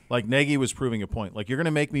 Like Nagy was proving a point. Like, you're going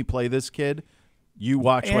to make me play this kid. You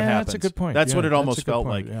watch what happens. That's a good point. That's what it almost felt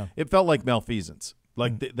like. Yeah. It felt like malfeasance,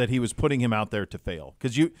 like that he was putting him out there to fail.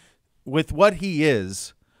 Because with what he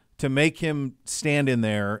is, to make him stand in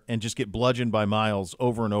there and just get bludgeoned by Miles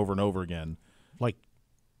over and over and over again. Like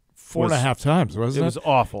 4.5 times, wasn't it? It was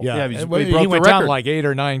awful. Yeah, he went down like 8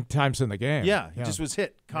 or 9 times in the game. Yeah, he just was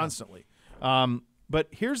hit constantly. But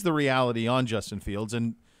here's the reality on Justin Fields,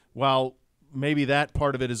 and while maybe that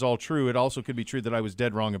part of it is all true, it also could be true that I was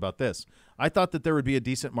dead wrong about this. I thought that there would be a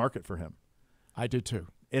decent market for him. I did too.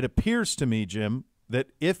 It appears to me, Jim, that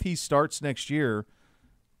if he starts next year,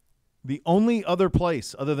 the only other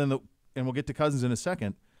place other than and we'll get to Cousins in a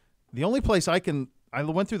second, the only place I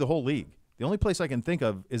went through the whole league. The only place I can think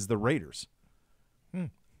of is the Raiders.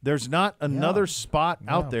 There's not another spot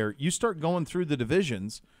out there. You start going through the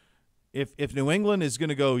divisions. If New England is going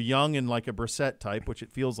to go young and like a Brissett type, which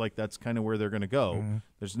it feels like that's kind of where they're going to go,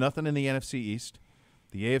 there's nothing in the NFC East.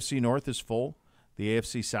 The AFC North is full. The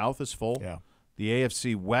AFC South is full. Yeah. The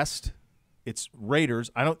AFC West, it's Raiders.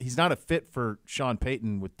 He's not a fit for Sean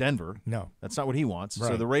Payton with Denver. No. That's not what he wants. Right.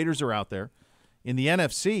 So the Raiders are out there. In the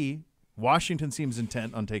NFC, Washington seems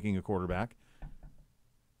intent on taking a quarterback.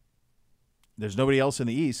 There's nobody else in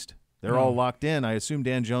the East. They're all locked in. I assume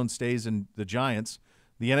Dan Jones stays in the Giants.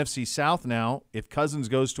 The NFC South now, if Cousins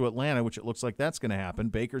goes to Atlanta, which it looks like that's going to happen,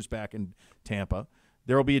 Baker's back in Tampa.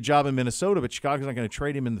 There will be a job in Minnesota, but Chicago's not going to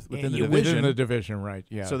trade him within the division. Within the division, right,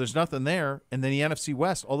 yeah. So there's nothing there. And then the NFC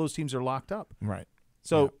West, all those teams are locked up. Right.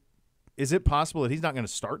 So is it possible that he's not going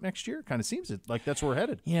to start next year? Kind of seems like that's where we're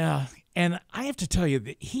headed. Yeah, and I have to tell you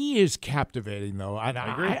that he is captivating, though. I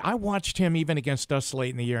agree. I watched him even against us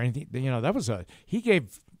late in the year, and he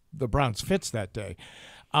gave the Browns fits that day.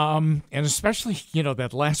 And especially,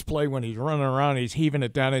 that last play when he's running around, he's heaving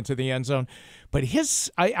it down into the end zone. But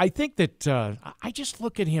I think that I just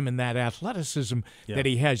look at him in that athleticism that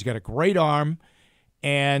he has. He's got a great arm,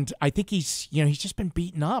 and I think he's just been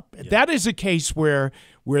beaten up. Yeah. That is a case where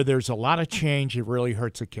there's a lot of change. It really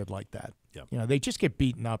hurts a kid like that. Yeah. They just get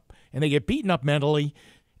beaten up, and they get beaten up mentally,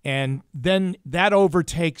 and then that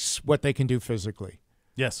overtakes what they can do physically.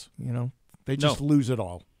 Yes. They just lose it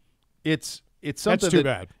all. It's something that's too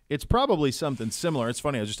bad. It's probably something similar. It's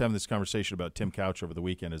funny. I was just having this conversation about Tim Couch over the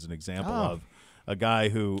weekend as an example of a guy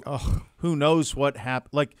who knows what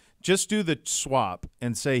happened. Like, just do the swap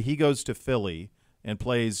and say he goes to Philly and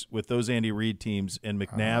plays with those Andy Reid teams, and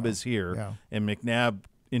McNabb is here, and McNabb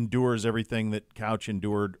endures everything that Couch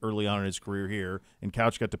endured early on in his career here, and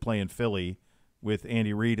Couch got to play in Philly with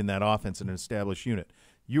Andy Reid in that offense in an established unit.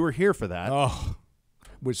 You were here for that. Oh,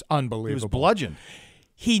 it was unbelievable. He was bludgeoned.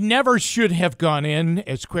 He never should have gone in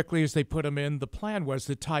as quickly as they put him in. The plan was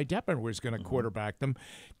that Ty Detmer was going to quarterback them.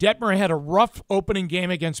 Detmer had a rough opening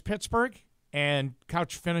game against Pittsburgh, and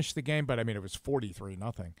Couch finished the game, but, it was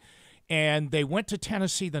 43-0. And they went to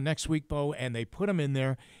Tennessee the next week, Bo, and they put him in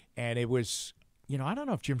there, and it was I don't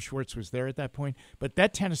know if Jim Schwartz was there at that point, but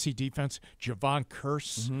that Tennessee defense, Javon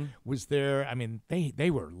Curse was there.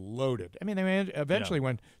 They were loaded. They eventually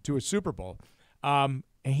went to a Super Bowl.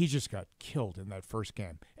 And he just got killed in that first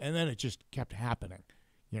game. And then it just kept happening,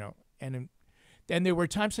 And then there were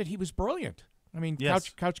times that he was brilliant.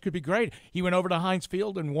 Couch could be great. He went over to Heinz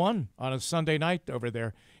Field and won on a Sunday night over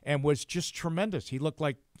there and was just tremendous. He looked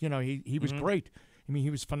like, he was great. He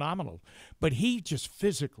was phenomenal. But he just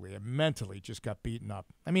physically and mentally just got beaten up.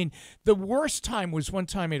 The worst time was one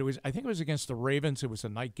time, I think it was against the Ravens. It was a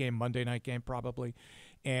night game, Monday night game probably.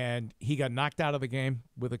 And he got knocked out of the game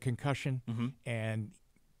with a concussion. And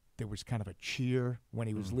there was kind of a cheer when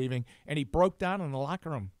he was leaving. And he broke down in the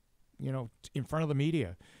locker room, in front of the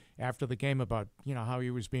media after the game about, how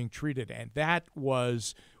he was being treated. And that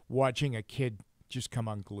was watching a kid just come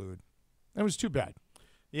unglued. That was too bad.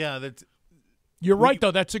 Yeah, You're right,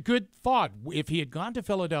 though. That's a good thought. If he had gone to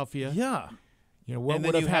Philadelphia, what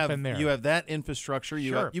would have happened there? You have that infrastructure.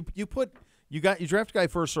 Sure. You draft a guy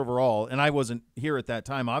first overall, and I wasn't here at that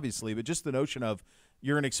time, obviously, but just the notion of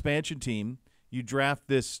you're an expansion team. You draft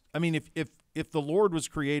this. If if the Lord was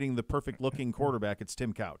creating the perfect-looking quarterback, it's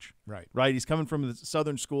Tim Couch. Right. He's coming from the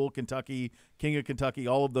Southern School, Kentucky, King of Kentucky,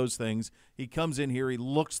 all of those things. He comes in here. He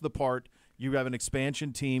looks the part. You have an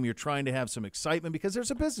expansion team. You're trying to have some excitement because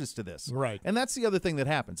there's a business to this. Right. And that's the other thing that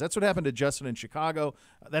happens. That's what happened to Justin in Chicago.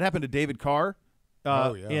 That happened to David Carr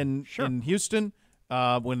in Houston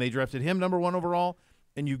when they drafted him #1 overall.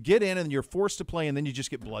 And you get in and you're forced to play, and then you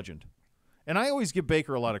just get bludgeoned. And I always give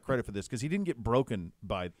Baker a lot of credit for this because he didn't get broken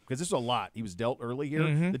because this is a lot. He was dealt early here.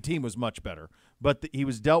 Mm-hmm. The team was much better, but he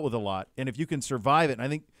was dealt with a lot. And if you can survive it, and I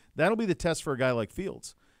think that'll be the test for a guy like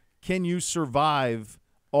Fields. Can you survive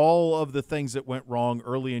all of the things that went wrong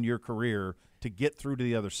early in your career to get through to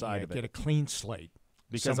the other side of it? Get a clean slate.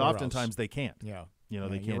 Because oftentimes they can't. Yeah.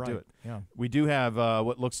 They can't do it. Yeah. We do have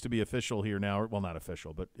what looks to be official here now. Well, not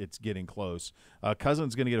official, but it's getting close.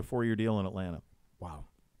 Cousins going to get a 4-year deal in Atlanta. Wow.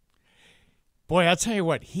 Boy, I'll tell you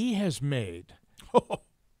what, he has made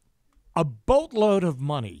a boatload of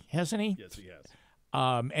money, hasn't he? Yes, he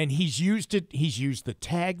has. And he's used it. He's used the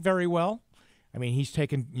tag very well. I mean, he's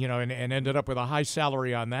taken, and ended up with a high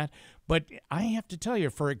salary on that. But I have to tell you,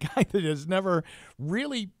 for a guy that has never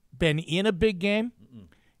really been in a big game,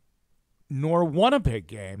 nor won a big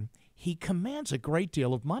game, he commands a great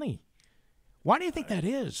deal of money. Why do you think that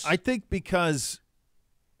is? I think because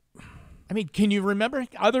I mean, can you remember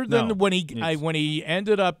other than when he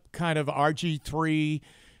ended up kind of RG3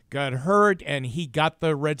 got hurt and he got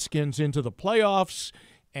the Redskins into the playoffs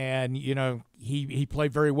and he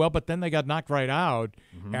played very well, but then they got knocked right out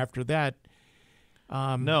after that.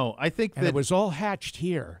 No, I think that it was all hatched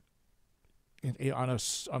here on a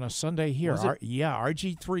Sunday here.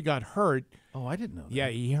 RG3 got hurt. Oh, I didn't know that. Yeah,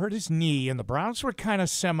 he hurt his knee, and the Browns were kind of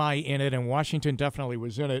semi in it, and Washington definitely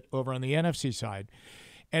was in it over on the NFC side.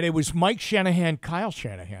 And it was Mike Shanahan, Kyle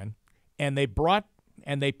Shanahan, and they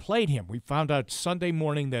played him. We found out Sunday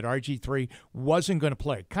morning that RG3 wasn't going to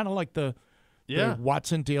play, kind of like the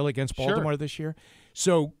Watson deal against Baltimore this year.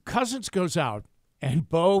 So Cousins goes out, and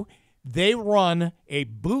they run a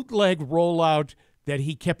bootleg rollout that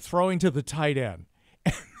he kept throwing to the tight end.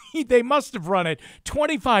 They must have run it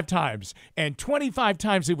 25 times, and 25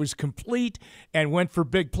 times it was complete and went for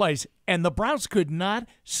big plays. And the Browns could not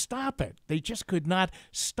stop it. They just could not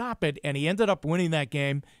stop it, and he ended up winning that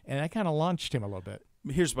game, and that kind of launched him a little bit.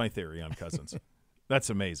 Here's my theory on Cousins. That's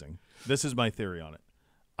amazing. This is my theory on it.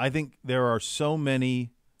 I think there are so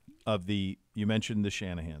many of you mentioned the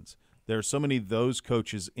Shanahans. There are so many of those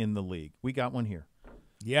coaches in the league. We got one here.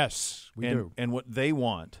 Yes, we do. And what they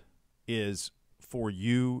want is for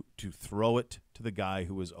you to throw it to the guy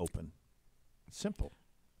who is open. Simple.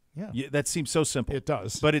 Yeah. That seems so simple. It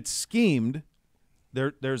does. But it's schemed.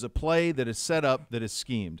 There's a play that is set up that is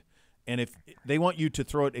schemed. And if they want you to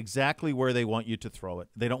throw it exactly where they want you to throw it,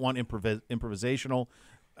 they don't want improvisational.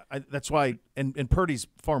 That's why, and Purdy's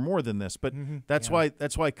far more than this, but that's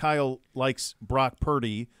why Kyle likes Brock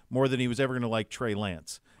Purdy more than he was ever going to like Trey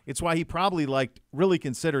Lance. It's why he probably really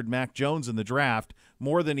considered Mac Jones in the draft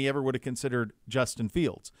more than he ever would have considered Justin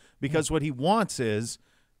Fields, because what he wants is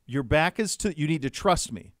your back is to you need to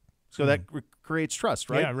trust me. So that creates trust,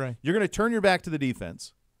 right? Yeah, right. You're going to turn your back to the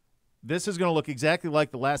defense. This is going to look exactly like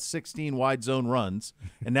the last 16 wide zone runs,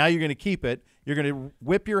 and now you're going to keep it. You're going to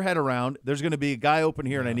whip your head around. There's going to be a guy open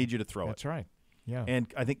here, and I need you to throw That's right. Yeah.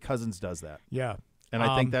 And I think Cousins does that. Yeah. And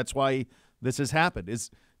I think that's why this has happened. It's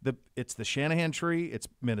the Shanahan tree. It's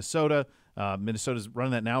Minnesota. Minnesota's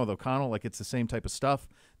running that now with O'Connell. Like, it's the same type of stuff.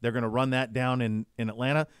 They're going to run that down in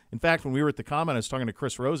Atlanta. In fact, when we were at the Combine, I was talking to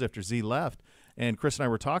Chris Rose after Z left, and Chris and I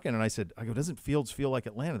were talking, and I go, doesn't Fields feel like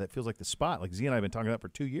Atlanta? That feels like the spot. Like, Z and I have been talking about for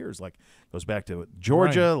 2 years. Like, goes back to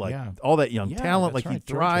Georgia, all that young talent. Like, he'd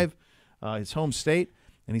thrive, his home state.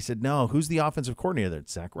 And he said, no, who's the offensive coordinator there?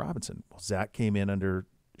 It's Zach Robinson. Well, Zach came in under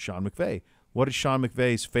Sean McVay. What is Sean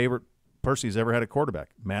McVay's favorite person he's ever had a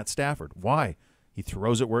quarterback? Matt Stafford. Why? He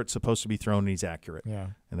throws it where it's supposed to be thrown, and he's accurate. Yeah.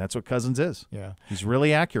 And that's what Cousins is. Yeah. He's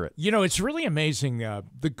really accurate. It's really amazing.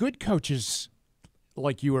 The good coaches,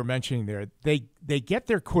 like you were mentioning there, they get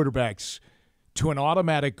their quarterbacks to an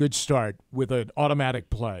automatic good start with an automatic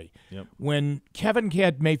play. Yep. When Kevin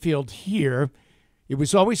had Mayfield here, it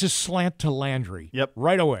was always a slant to Landry. Yep.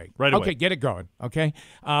 Right away. Right away. Okay, get it going. Okay.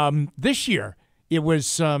 This year, it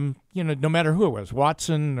was, no matter who it was,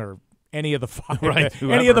 Watson or any of the five,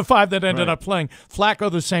 any of the five that ended up playing.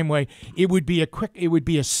 Flacco the same way. It would be a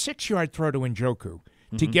 6-yard throw to Njoku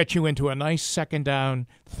to get you into a nice second down,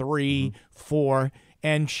 3, 4,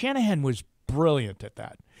 and Shanahan was brilliant at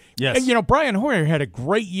that. Yes. And Brian Hoyer had a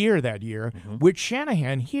great year that year with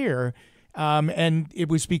Shanahan here, and it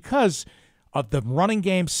was because of the running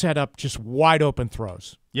game set up, just wide open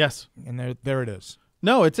throws. Yes. And there it is.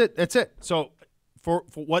 No, it's it. That's it. So for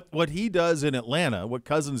what he does in Atlanta, what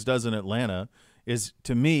Cousins does in Atlanta is,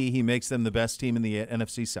 to me, he makes them the best team in the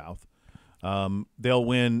NFC South. They'll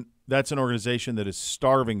win. That's an organization that is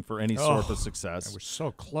starving for any sort of success. It was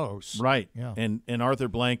so close. Right. Yeah. And Arthur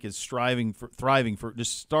Blank is thriving for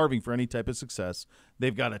just starving for any type of success.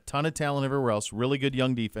 They've got a ton of talent everywhere else, really good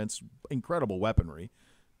young defense, incredible weaponry.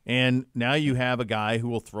 And now you have a guy who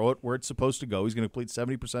will throw it where it's supposed to go. He's going to complete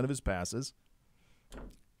 70% of his passes.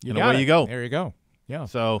 And away you go. There you go. Yeah.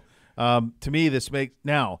 So, to me, this makes –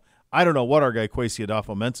 now, I don't know what our guy Kwesi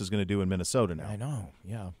Adolfo-Mensah is going to do in Minnesota now. I know,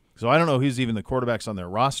 yeah. So I don't know who's even the quarterbacks on their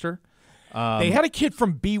roster. They had a kid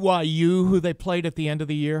from BYU who they played at the end of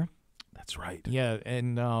the year. That's right. Yeah,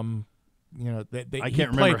 and I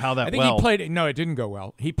can't remember how that. I think he played. No, it didn't go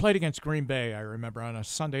well. He played against Green Bay, I remember, on a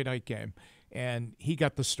Sunday night game, and he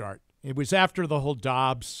got the start. It was after the whole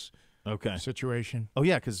Dobbs situation. Oh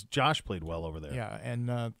yeah, because Josh played well over there. Yeah,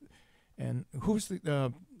 and who was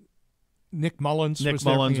the Nick Mullins? Nick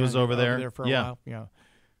Mullins was over there for a while. Yeah.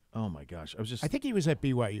 Oh my gosh, I think he was at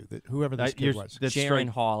BYU. Whoever this kid was. Jaron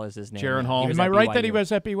Hall is his name. Jaron Hall. Am I right that he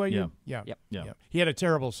was at BYU? Yeah. Yeah. He had a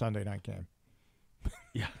terrible Sunday night game.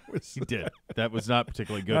 Yeah, he did. That was not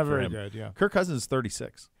particularly good not for very him. Good, yeah. Kirk Cousins is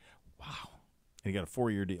 36. Wow. And he got a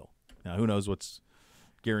 4-year deal. Now, who knows what's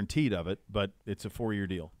guaranteed of it, but it's a 4-year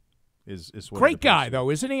deal. Is what great guy though,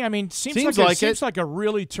 isn't he? I mean, seems like a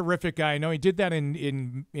really terrific guy. I know he did that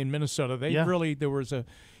in Minnesota. There was a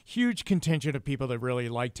huge contingent of people that really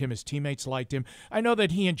liked him. His teammates liked him. I know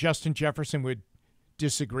that he and Justin Jefferson would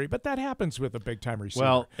disagree, but that happens with a big time receiver.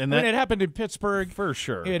 Well, and it happened in Pittsburgh for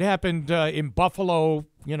sure. It happened in Buffalo,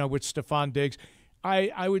 with Stephon Diggs.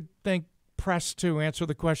 I would think, pressed to answer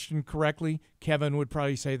the question correctly, Kevin would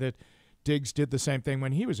probably say that Diggs did the same thing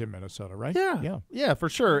when he was in Minnesota, right? Yeah, for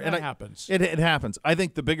sure. That happens. It happens. I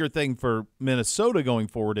think the bigger thing for Minnesota going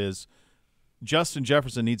forward is Justin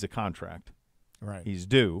Jefferson needs a contract. Right. He's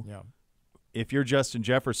due. Yeah. If you're Justin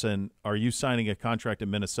Jefferson, are you signing a contract in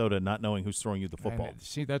Minnesota not knowing who's throwing you the football?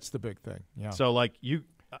 See, that's the big thing. Yeah. So,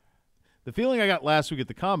 the feeling I got last week at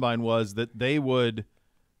the Combine was that they wanted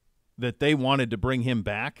to bring him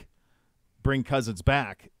back, bring Cousins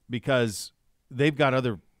back, because they got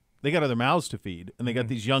other mouths to feed, and they got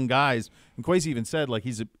these young guys. And Kwesi even said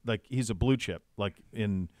he's a blue chip, like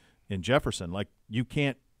in Jefferson. Like we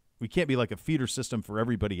can't be like a feeder system for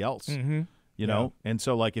everybody else. Mm-hmm. You know, and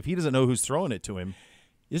so if he doesn't know who's throwing it to him,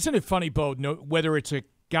 isn't it funny, Bo? Whether it's a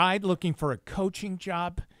guy looking for a coaching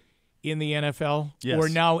job in the NFL or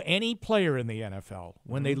now any player in the NFL,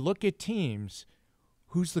 when they look at teams,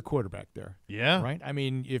 who's the quarterback there? Yeah, right. I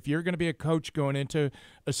mean, if you're going to be a coach going into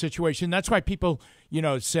a situation, that's why people,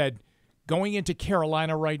 said going into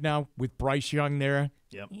Carolina right now with Bryce Young there,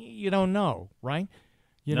 you don't know, right?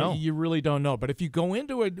 You really don't know. But if you go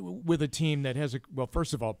into it with a team that has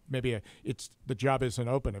first of all, maybe the job isn't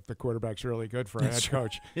open if the quarterback's really good for a head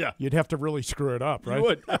coach. Yeah, you'd have to really screw it up, right? You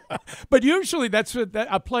would. But usually that's what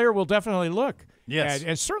a player will definitely look. Yes,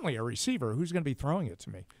 and certainly a receiver who's going to be throwing it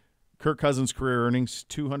to me. Kirk Cousins' career earnings,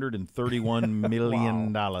 $231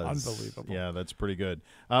 million. Wow. Unbelievable. Yeah, that's pretty good.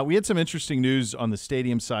 We had some interesting news on the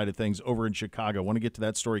stadium side of things over in Chicago. Want to get to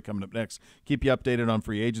that story coming up next. Keep you updated on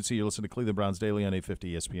free agency. You listen to Cleveland Browns Daily on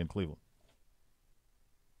 850 ESPN Cleveland.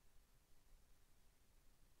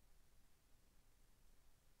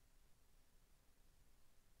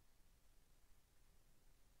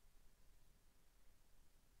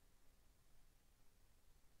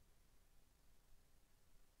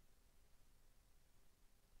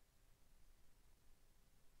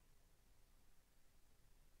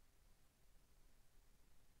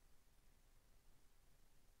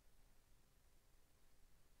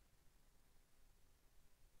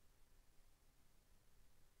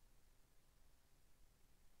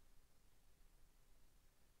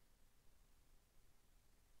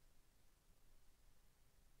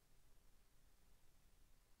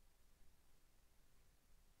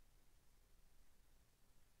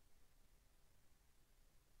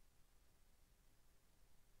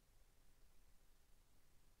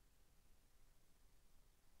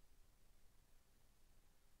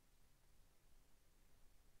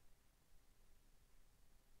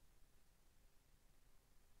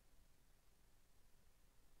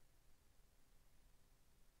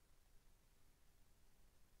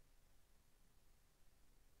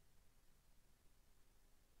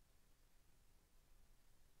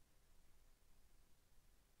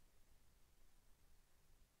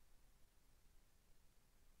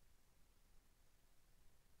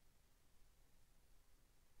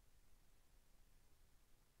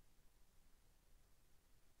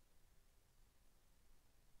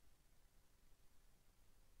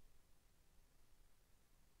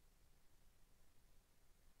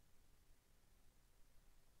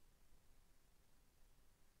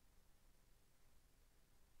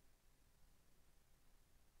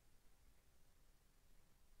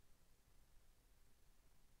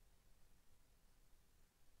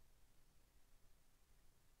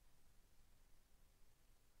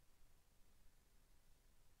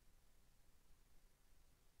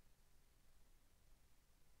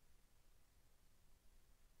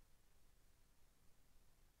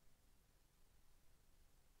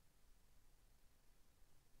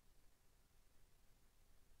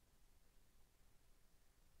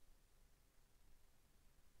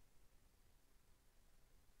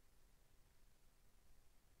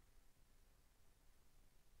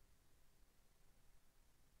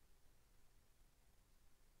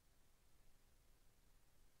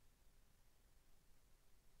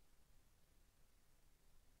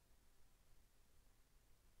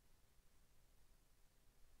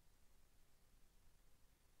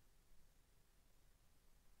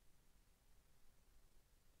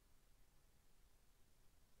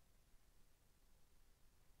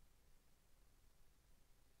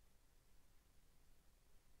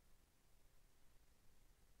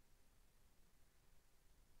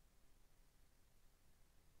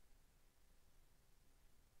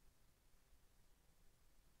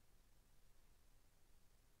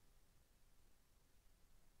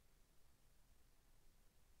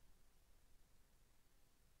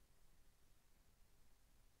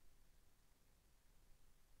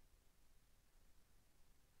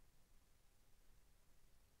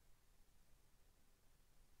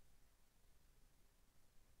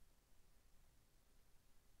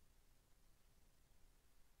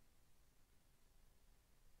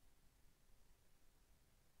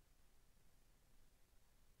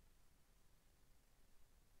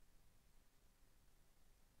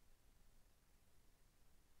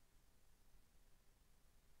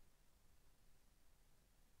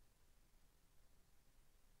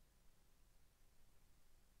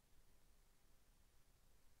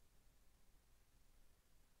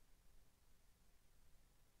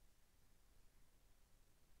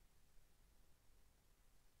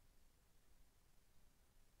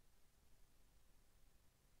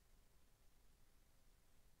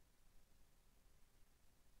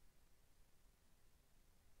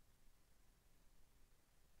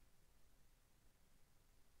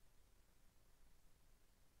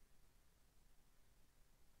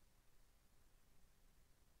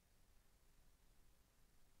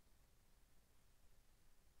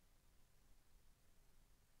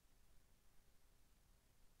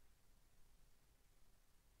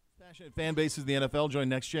 Passionate fan bases of the NFL. Join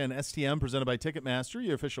Next Gen STM presented by Ticketmaster,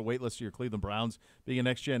 your official waitlist to your Cleveland Browns. Being a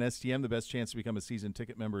Next Gen STM, the best chance to become a season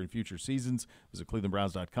ticket member in future seasons. Visit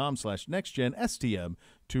clevelandbrowns.com/nextgenstm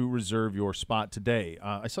to reserve your spot today.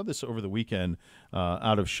 I saw this over the weekend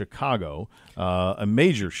out of Chicago, a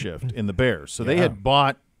major shift in the Bears. So they had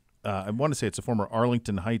bought, I want to say it's a former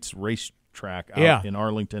Arlington Heights racetrack out in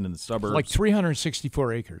Arlington in the suburbs. Like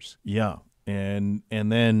 364 acres. Yeah. And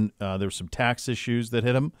then there were some tax issues that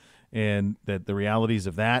hit them, and that the realities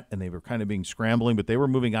of that, and they were kind of being scrambling, but they were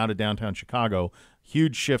moving out of downtown Chicago.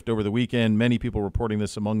 Huge shift over the weekend. Many people reporting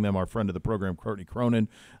this, among them our friend of the program, Courtney Cronin,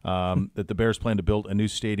 that the Bears plan to build a new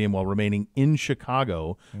stadium while remaining in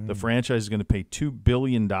Chicago. The franchise is going to pay $2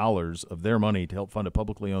 billion of their money to help fund a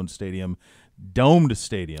publicly owned stadium, domed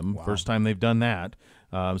stadium. Wow. First time they've done that.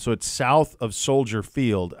 So it's south of Soldier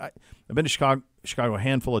Field. I've been to Chicago a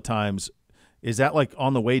handful of times. Is that like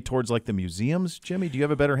on the way towards like the museums, Jimmy? Do you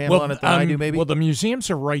have a better handle on it than I do, maybe? Well, the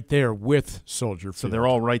museums are right there with Soldier Field. So they're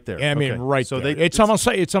all right there. I mean, right there. It's almost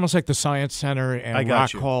like the Science Center and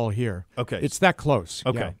Rock Hall here. Okay. It's that close.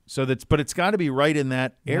 Okay. Yeah. So but it's got to be right in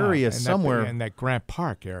that area somewhere. In that Grant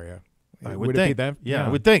Park area. I would think. I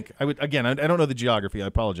would think. Again, I don't know the geography. I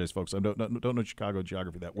apologize, folks. I don't know Chicago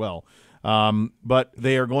geography that well. But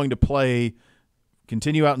they are going to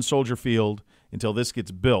continue out in Soldier Field until this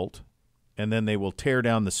gets built. And then they will tear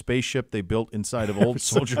down the spaceship they built inside of old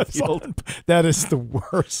Soldier Field. That is the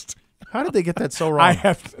worst. How did they get that so wrong? I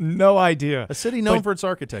have no idea. A city known for its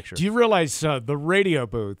architecture. Do you realize the radio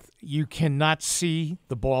booth, you cannot see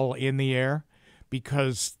the ball in the air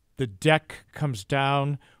because the deck comes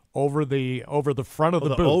down over the front of the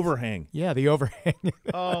booth. The overhang. Yeah, the overhang.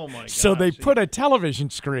 Oh, my gosh. So they put a television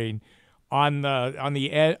screen on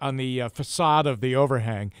the facade of the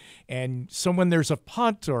overhang, and so when there's a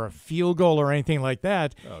punt or a field goal or anything like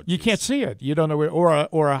that, you can't see it. You don't know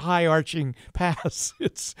or a high arching pass.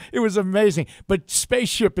 It was amazing. But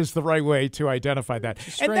spaceship is the right way to identify that,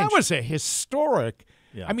 and that was a historic.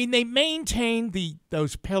 Yeah. I mean, they maintained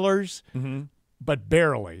those pillars, but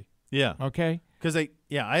barely. Yeah. Okay. Because I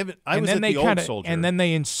was at the old Soldier, and then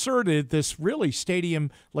they inserted this really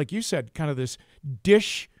stadium, like you said, kind of this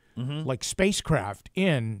dish. Like spacecraft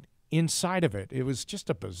inside of it. It was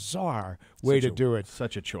just a bizarre way to do it.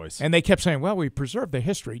 Such a choice. And they kept saying, well, we preserved the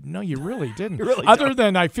history. No, you really didn't. You really Other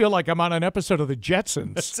than I feel like I'm on an episode of The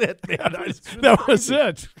Jetsons. That's it, man. That was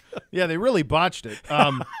it. Yeah, they really botched it.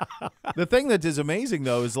 The thing that is amazing,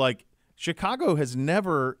 though, is like Chicago has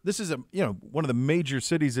never – this is one of the major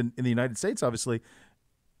cities in the United States, obviously.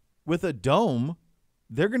 With a dome,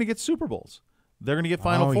 they're going to get Super Bowls. They're going to get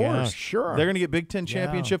Final Fours. Yeah, sure. They're going to get Big Ten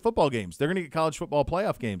championship football games. They're going to get college football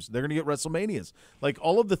playoff games. They're going to get WrestleManias. Like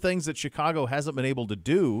all of the things that Chicago hasn't been able to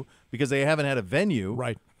do because they haven't had a venue.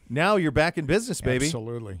 Right. Now you're back in business, baby.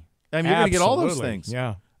 Absolutely. I mean, you're going to get all those things.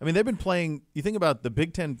 Yeah. I mean, they've been playing – you think about the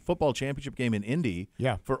Big Ten football championship game in Indy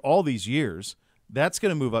for all these years. That's going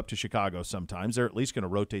to move up to Chicago sometimes. They're at least going to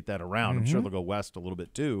rotate that around. I'm sure they'll go west a little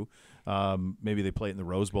bit too. Maybe they play it in the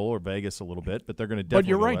Rose Bowl or Vegas a little bit, but they're going to definitely. But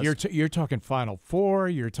you're right. Go west. You're talking Final Four.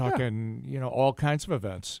 You're talking all kinds of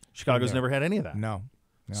events. Chicago's never had any of that. No.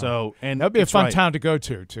 So that'd be a fun town to go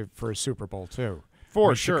to for a Super Bowl too.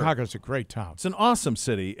 For sure, Chicago's a great town. It's an awesome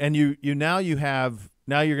city, and you're going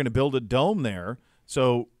to build a dome there.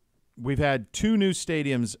 So. We've had two new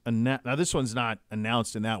stadiums. Now, this one's not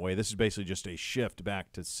announced in that way. This is basically just a shift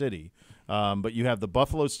back to city. But you have the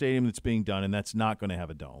Buffalo Stadium that's being done, and that's not going to have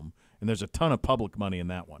a dome. And there's a ton of public money in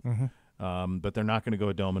that one. But they're not going to go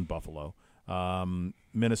a dome in Buffalo.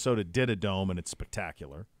 Minnesota did a dome, and it's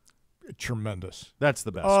spectacular. Tremendous. That's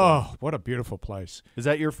the best one. Oh, what a beautiful place. Is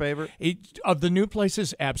that your favorite? Of the new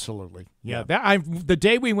places, absolutely. Yeah. The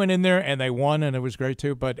day we went in there and they won, and it was great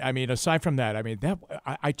too. But, I mean, aside from that,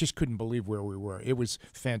 I just couldn't believe where we were. It was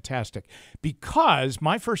fantastic. Because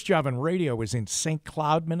my first job in radio was in St.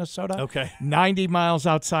 Cloud, Minnesota. Okay. 90 miles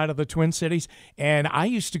outside of the Twin Cities. And I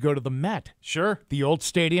used to go to the Met. Sure. The old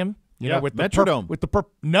stadium. With Metrodome.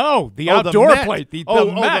 The outdoor place. The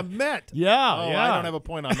Met. The Met. Yeah, I don't have a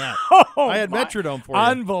point on that. I had Metrodome for you.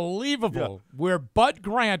 Unbelievable. Yeah. Where Bud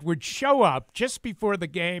Grant would show up just before the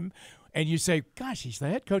game, and you say, gosh, he's the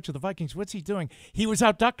head coach of the Vikings. What's he doing? He was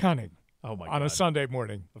out duck hunting on a Sunday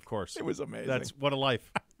morning. Of course. It was amazing. That's what a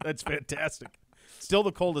life. That's fantastic. Still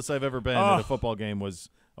the coldest I've ever been at a football game was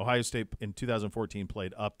Ohio State in 2014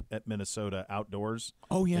 played up at Minnesota outdoors.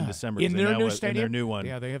 Oh, yeah. In December. In their new stadium? In their new one.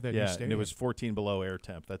 Yeah, they have that new stadium. And it was 14 below air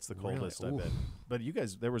temp. That's the coldest I've been. But you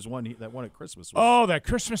guys, there was one at Christmas. That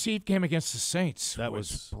Christmas Eve game against the Saints. That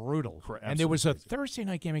was brutal. And there was a Thursday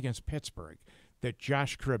night game against Pittsburgh that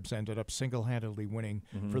Josh Cribbs ended up single-handedly winning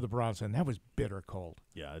for the Browns, and that was bitter cold.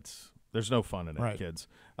 Yeah, there's no fun in it, kids.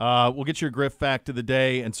 We'll get your Griff fact of the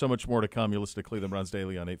day and so much more to come. You'll listen to Cleveland Browns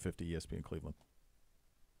Daily on 850 ESPN Cleveland.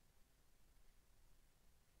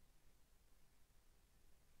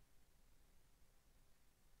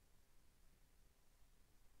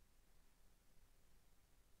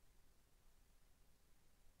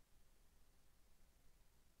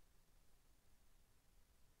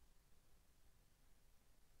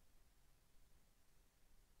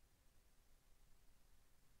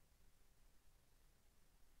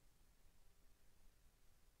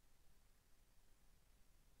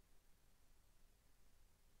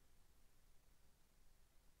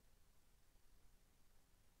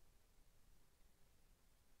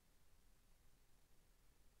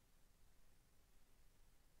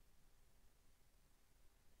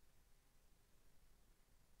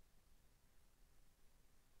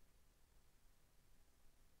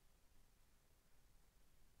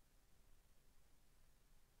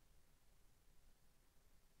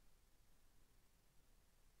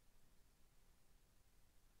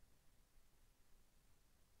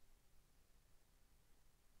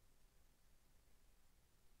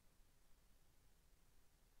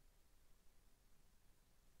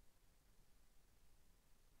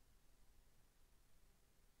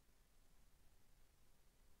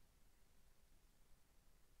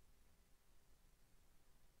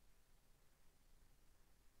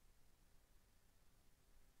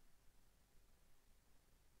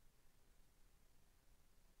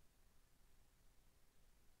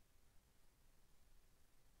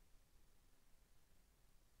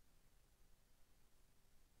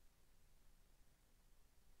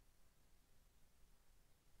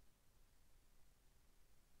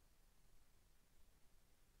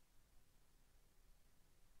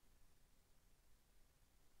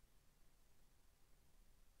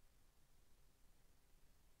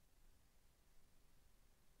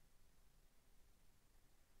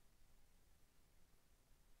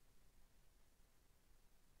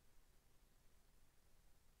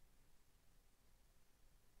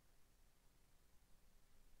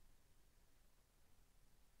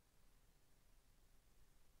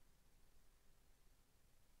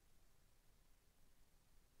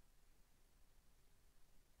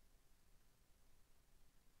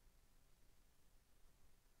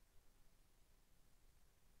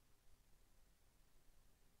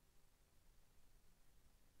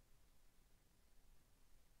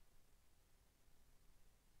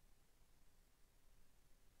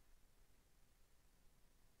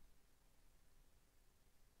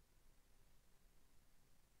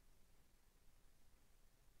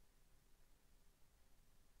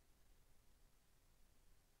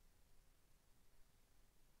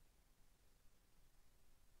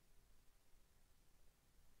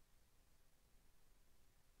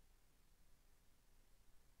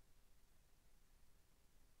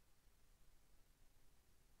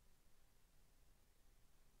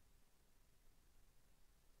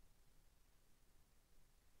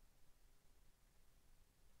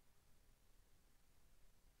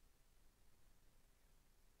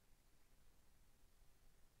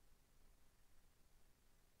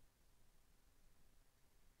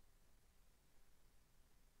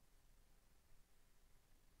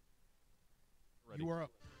 You are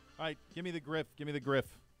up. All right, give me the Griff. Give me the Griff.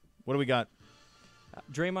 What do we got?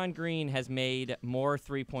 Draymond Green has made more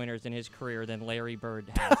three-pointers in his career than Larry Bird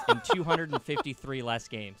has in 253 less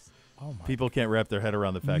games. Oh my. People can't wrap their head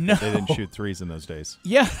around the fact that they didn't shoot threes in those days.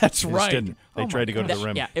 Yeah, that's right. Didn't. They tried to go to the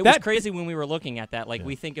rim. Yeah, it was crazy when we were looking at that. Like,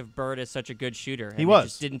 we think of Bird as such a good shooter. And he was.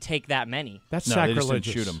 Just didn't take that many. That's sacrilegious. sacrilegious.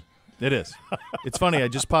 They just didn't shoot him. It is. It's funny. I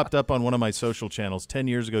just popped up on one of my social channels. 10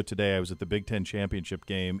 years ago today, I was at the Big Ten championship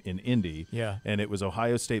game in Indy. Yeah. And it was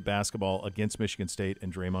Ohio State basketball against Michigan State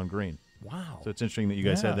and Draymond Green. Wow. So it's interesting that you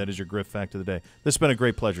guys had that as your Griff fact of the day. This has been a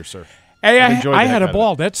great pleasure, sir. Hey, I had a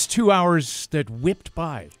ball. That's 2 hours that whipped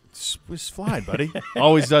by. It's flying, buddy.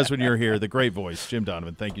 Always does when you're here. The great voice, Jim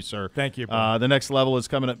Donovan. Thank you, sir. Thank you. The next level is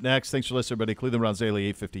coming up next. Thanks for listening, everybody. Cleveland Browns Daily,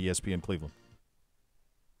 850 ESPN Cleveland.